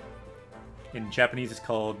Minnesota-shu. In Japanese it's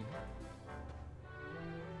called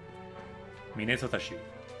Minnesota-shu.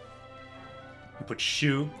 You put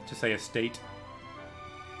shu to say a state.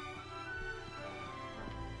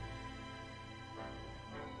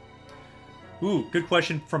 Ooh, good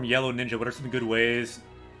question from Yellow Ninja. What are some good ways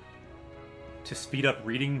to speed up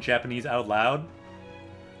reading Japanese out loud?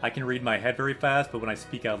 I can read my head very fast, but when I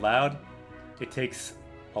speak out loud, it takes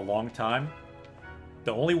a long time.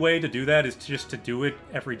 The only way to do that is just to do it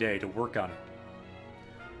every day, to work on it.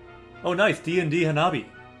 Oh, nice. D&D Hanabi.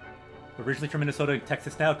 Originally from Minnesota,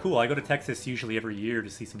 Texas now. Cool. I go to Texas usually every year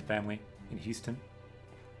to see some family in Houston.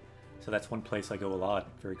 So that's one place I go a lot.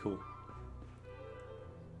 Very cool.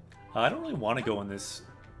 I don't really want to go on this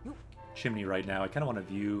chimney right now. I kind of want to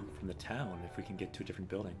view from the town if we can get to a different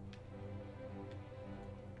building.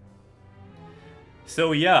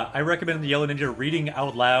 So yeah, I recommend the Yellow Ninja reading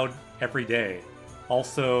out loud every day.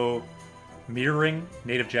 Also, mirroring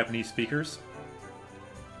native Japanese speakers.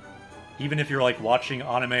 Even if you're like watching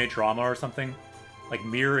anime, drama or something, like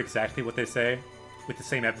mirror exactly what they say with the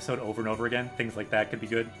same episode over and over again. Things like that could be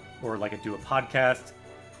good. Or like do a podcast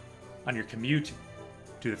on your commute.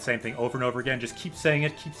 Do the same thing over and over again. Just keep saying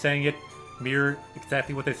it, mirror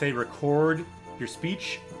exactly what they say, record your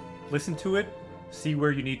speech, listen to it, see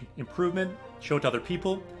where you need improvement, show it to other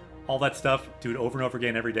people, all that stuff, do it over and over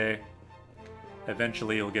again every day.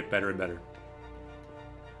 Eventually it'll get better and better.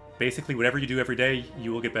 Basically, whatever you do every day,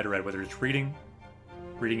 you will get better at, whether it's reading,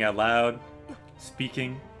 reading out loud,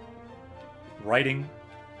 speaking, writing.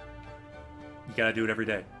 You gotta do it every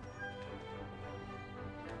day.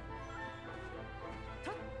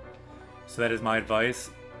 So that is my advice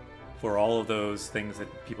for all of those things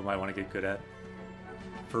that people might want to get good at.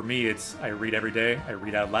 For me, it's I read every day. I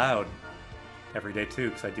read out loud every day too,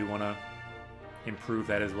 because I do want to improve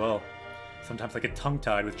that as well. Sometimes I get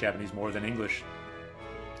tongue-tied with Japanese more than English.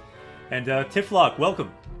 And Tiflock, welcome.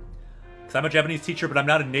 Because I'm a Japanese teacher, but I'm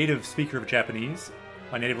not a native speaker of Japanese.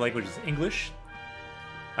 My native language is English.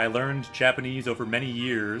 I learned Japanese over many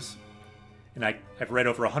years, and I've read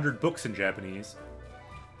over 100 books in Japanese.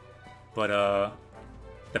 But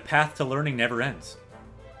the path to learning never ends.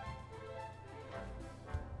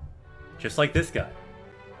 Just like this guy.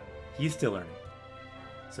 He's still learning.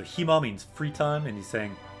 So hima means free time, and he's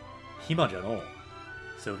saying hima ja no.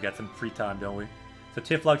 So we've got some free time, don't we? So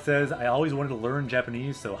Tiflock says, I always wanted to learn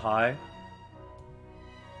Japanese, so hi.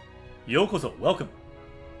 Yokoso, welcome.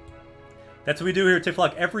 That's what we do here at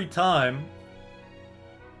Tiflock. Every time,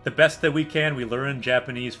 the best that we can, we learn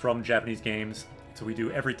Japanese from Japanese games. So we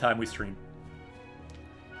do every time we stream.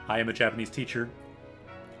 I am a Japanese teacher.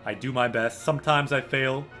 I do my best. Sometimes I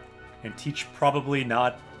fail and teach probably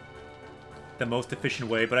not the most efficient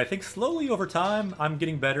way, but I think slowly over time I'm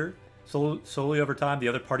getting better. Slowly over time, the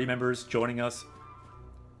other party members joining us,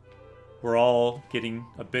 we're all getting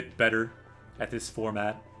a bit better at this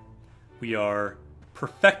format. We are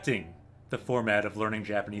perfecting the format of learning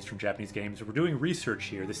Japanese from Japanese games. We're doing research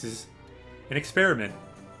here. This is an experiment.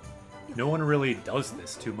 No one really does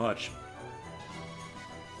this too much.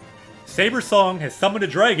 Sabersong has summoned a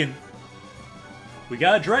dragon. We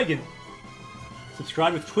got a dragon.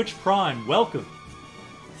 Subscribe with Twitch Prime. Welcome,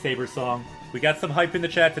 Sabersong. We got some hype in the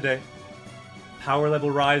chat today. Power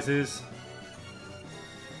level rises.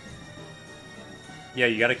 Yeah,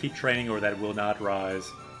 you gotta keep training or that will not rise.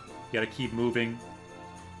 You gotta keep moving.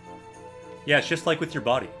 Yeah, it's just like with your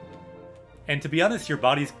body. And to be honest, your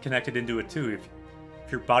body's connected into it too.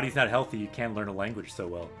 If your body's not healthy, you can't learn a language so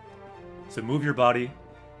well. So move your body.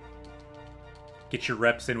 Get your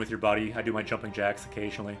reps in with your body. I do my jumping jacks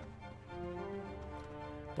occasionally.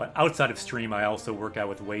 But outside of stream, I also work out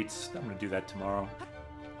with weights. I'm going to do that tomorrow.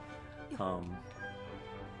 I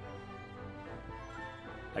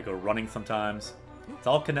go running sometimes. It's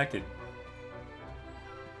all connected.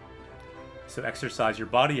 So exercise your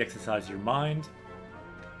body, exercise your mind.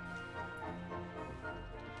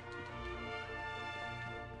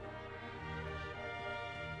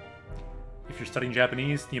 If you're studying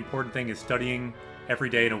Japanese, the important thing is studying every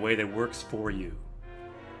day in a way that works for you.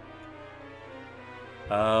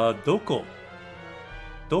 Doko.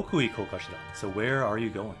 Doku ikou kashira. So where are you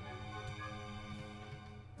going?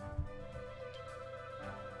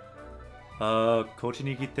 Kochi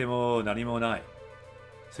ni kitte mo nani mo nai.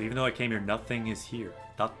 So even though I came here, nothing is here.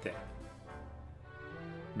 Datte.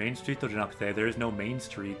 Main Street to janakute, there is no Main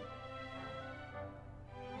Street.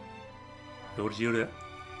 Rojiura.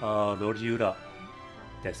 Rojiura.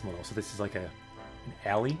 Desu mono. So this is like an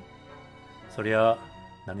alley? Soria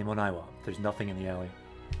nani mo nai wa. There's nothing in the alley.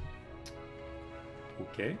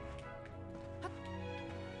 Okay.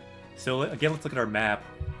 So again, let's look at our map.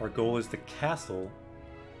 Our goal is the castle.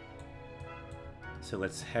 So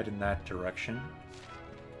let's head in that direction.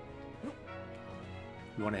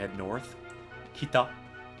 We want to head north. Kita.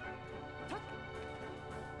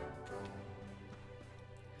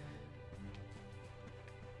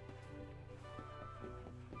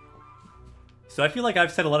 So I feel like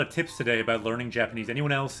I've said a lot of tips today about learning Japanese.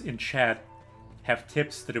 Anyone else in chat have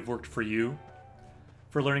tips that have worked for you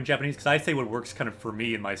for learning Japanese? Because I say what works kind of for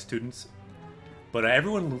me and my students. But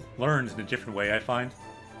everyone learns in a different way, I find.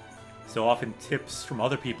 So often tips from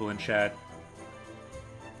other people in chat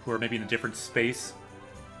who are maybe in a different space,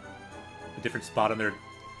 a different spot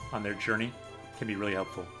on their journey, can be really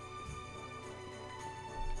helpful.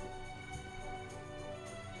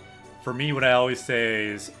 For me, what I always say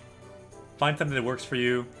is find something that works for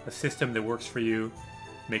you, a system that works for you,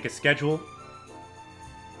 make a schedule,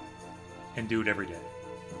 and do it every day.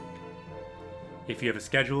 If you have a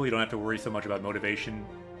schedule, you don't have to worry so much about motivation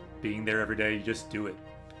being there every day, you just do it.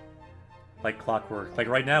 Like clockwork. Like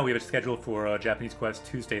right now, we have a schedule for Japanese Quest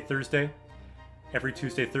Tuesday, Thursday. Every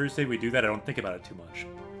Tuesday, Thursday, we do that. I don't think about it too much.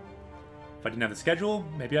 If I didn't have the schedule,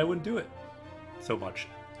 maybe I wouldn't do it so much.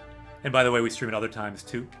 And by the way, we stream at other times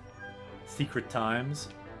too. Secret times.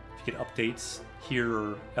 If you get updates here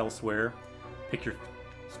or elsewhere, pick your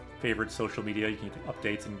favorite social media. You can get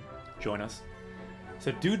updates and join us.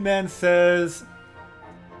 So Dude Man says,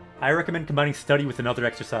 I recommend combining study with another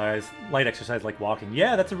exercise, light exercise like walking.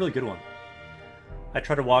 Yeah, that's a really good one. I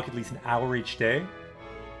try to walk at least an hour each day,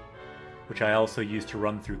 which I also use to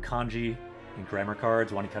run through kanji and grammar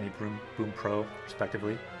cards, Wanikani Boom Pro,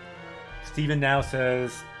 respectively. Steven now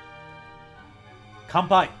says,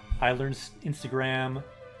 Kampai! I learned Instagram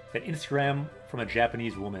from a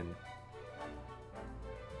Japanese woman.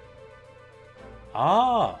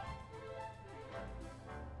 Ah!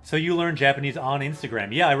 So you learn Japanese on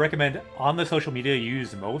Instagram. Yeah, I recommend on the social media you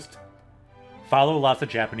use the most, follow lots of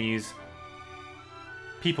Japanese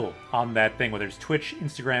people on that thing, whether it's Twitch,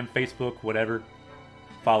 Instagram, Facebook, whatever.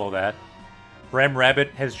 Follow that. Ram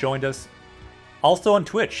Rabbit has joined us. Also on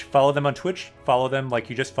Twitch. Follow them on Twitch. Follow them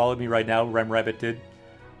like you just followed me right now, Ram Rabbit did.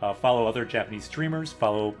 Follow other Japanese streamers.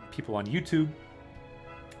 Follow people on YouTube.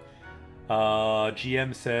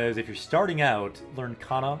 GM says, if you're starting out, learn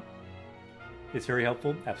kana. It's very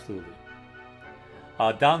helpful. Absolutely.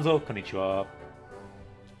 Danzo, konnichiwa.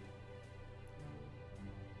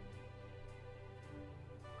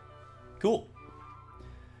 Cool.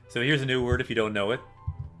 So here's a new word if you don't know it,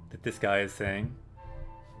 that this guy is saying.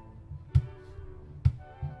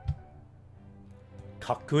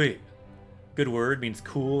 Kakkui. Good word, means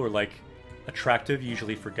cool or like attractive,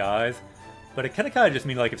 usually for guys. But it kind of just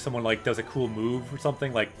means like if someone like does a cool move or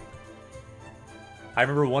something. Like, I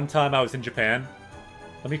remember one time I was in Japan.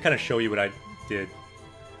 Let me kind of show you what I did.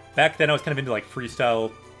 Back then I was kind of into like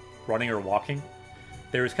freestyle running or walking.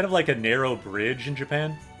 There was kind of like a narrow bridge in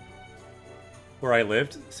Japan where I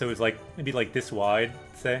lived. So it was like maybe like this wide,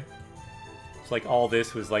 say. So like all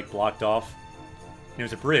this was like blocked off. And it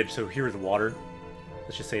was a bridge, so here was water.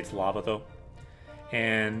 Let's just say it's lava though.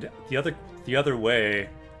 And the other way,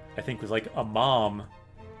 I think, was like a mom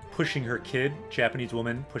pushing her kid, Japanese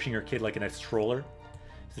woman pushing her kid like in a stroller.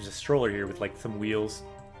 So there's a stroller here with like some wheels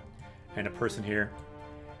and a person here.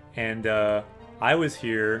 And I was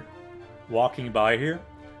here walking by here,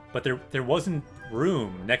 but there wasn't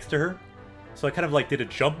room next to her. So I kind of like did a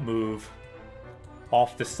jump move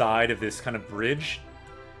off the side of this kind of bridge.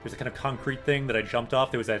 There's a kind of concrete thing that I jumped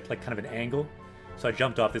off. There was at like kind of an angle. So I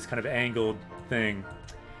jumped off this kind of angled thing.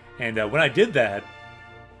 And when I did that,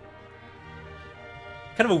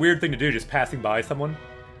 kind of a weird thing to do, just passing by someone.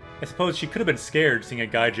 I suppose she could have been scared seeing a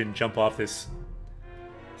gaijin jump off this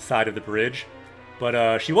side of the bridge.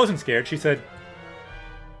 But she wasn't scared. She said,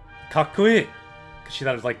 "Kakkoi," because she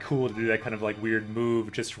thought it was like cool to do that kind of like weird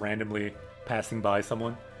move just randomly passing by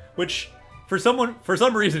someone. Which, for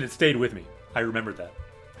some reason, it stayed with me. I remembered that.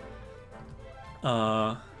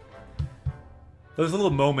 Those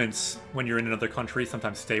little moments when you're in another country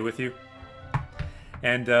sometimes stay with you.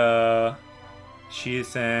 And she is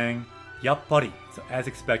saying, "Yappari," so as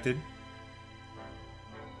expected.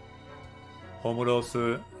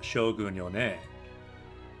 Homurosu shogun yo ne.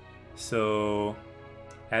 So,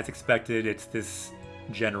 as expected, it's this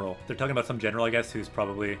general. They're talking about some general, I guess, who's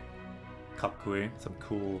probably kakkui, some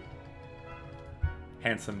cool,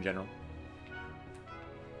 handsome general.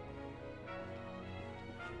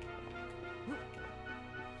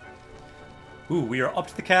 Ooh, we are up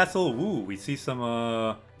to the castle. Ooh, we see some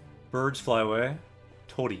birds fly away.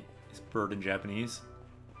 Tori is bird in Japanese.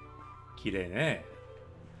 Kirei ne.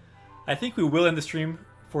 I think we will end the stream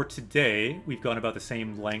for today. We've gone about the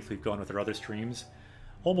same length we've gone with our other streams.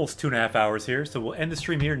 Almost 2.5 hours here, so we'll end the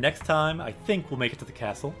stream here. Next time, I think we'll make it to the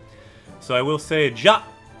castle. So I will say, ja!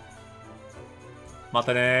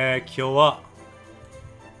 Mata ne, kyou wa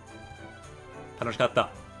tanoshikatta.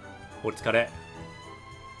 Otsukare.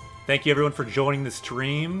 Thank you everyone for joining the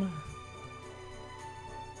stream.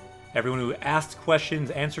 Everyone who asked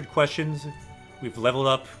questions, answered questions. We've leveled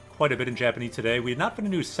up quite a bit in Japanese today. We had not found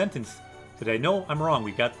a new sentence today. No, I'm wrong.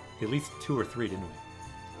 We got at least 2 or 3, didn't we?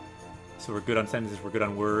 So we're good on sentences, we're good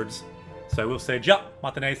on words. So I will say, ja,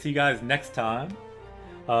 matane, see you guys next time.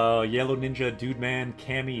 Yellow Ninja, Dude Man,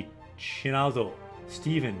 Cammy, Shinazo,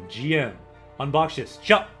 Steven, GM, Unboxes,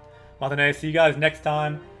 ja, matane, see you guys next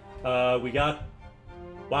time. We got,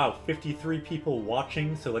 wow, 53 people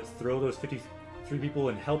watching, so let's throw those 53 people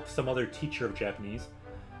and help some other teacher of Japanese.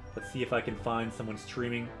 Let's see if I can find someone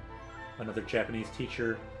streaming, another Japanese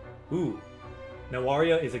teacher. Ooh,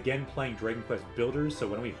 Nawaria is again playing Dragon Quest Builders, so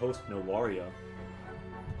when we host Nawaria,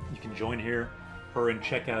 you can join her and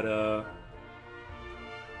check out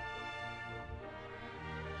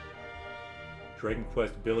Dragon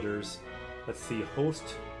Quest Builders. Let's see,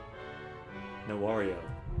 host Nawaria.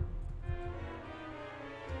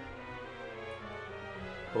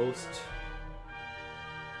 Host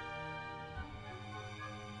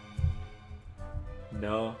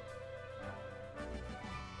No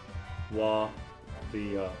Wa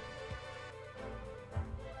the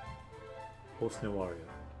host Nawaria.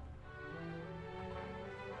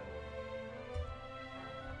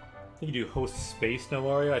 I think you do host space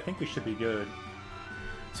Nawaria. I think we should be good.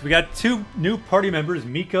 So we got 2 new party members,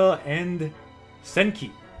 Mika and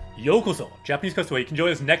Senki. Yokoso, Japanese Quest Away. You can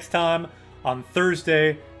join us next time on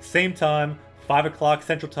Thursday, same time, 5 o'clock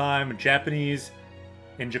Central Time, Japanese.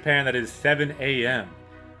 In Japan, that is 7 a.m.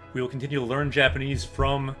 We will continue to learn Japanese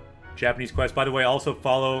from Japanese Quest. By the way, also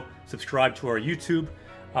follow, subscribe to our YouTube.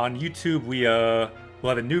 On YouTube, we'll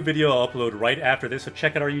have a new video I'll upload right after this, so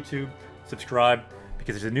check out our YouTube, subscribe,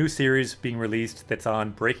 because there's a new series being released that's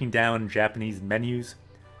on breaking down Japanese menus.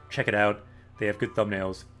 Check it out. They have good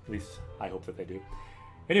thumbnails. At least, I hope that they do.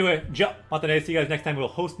 Anyway, ja, matane, see you guys next time. We'll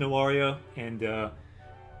host Nawaria, and the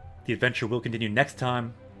adventure will continue next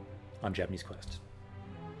time on Japanese Quest.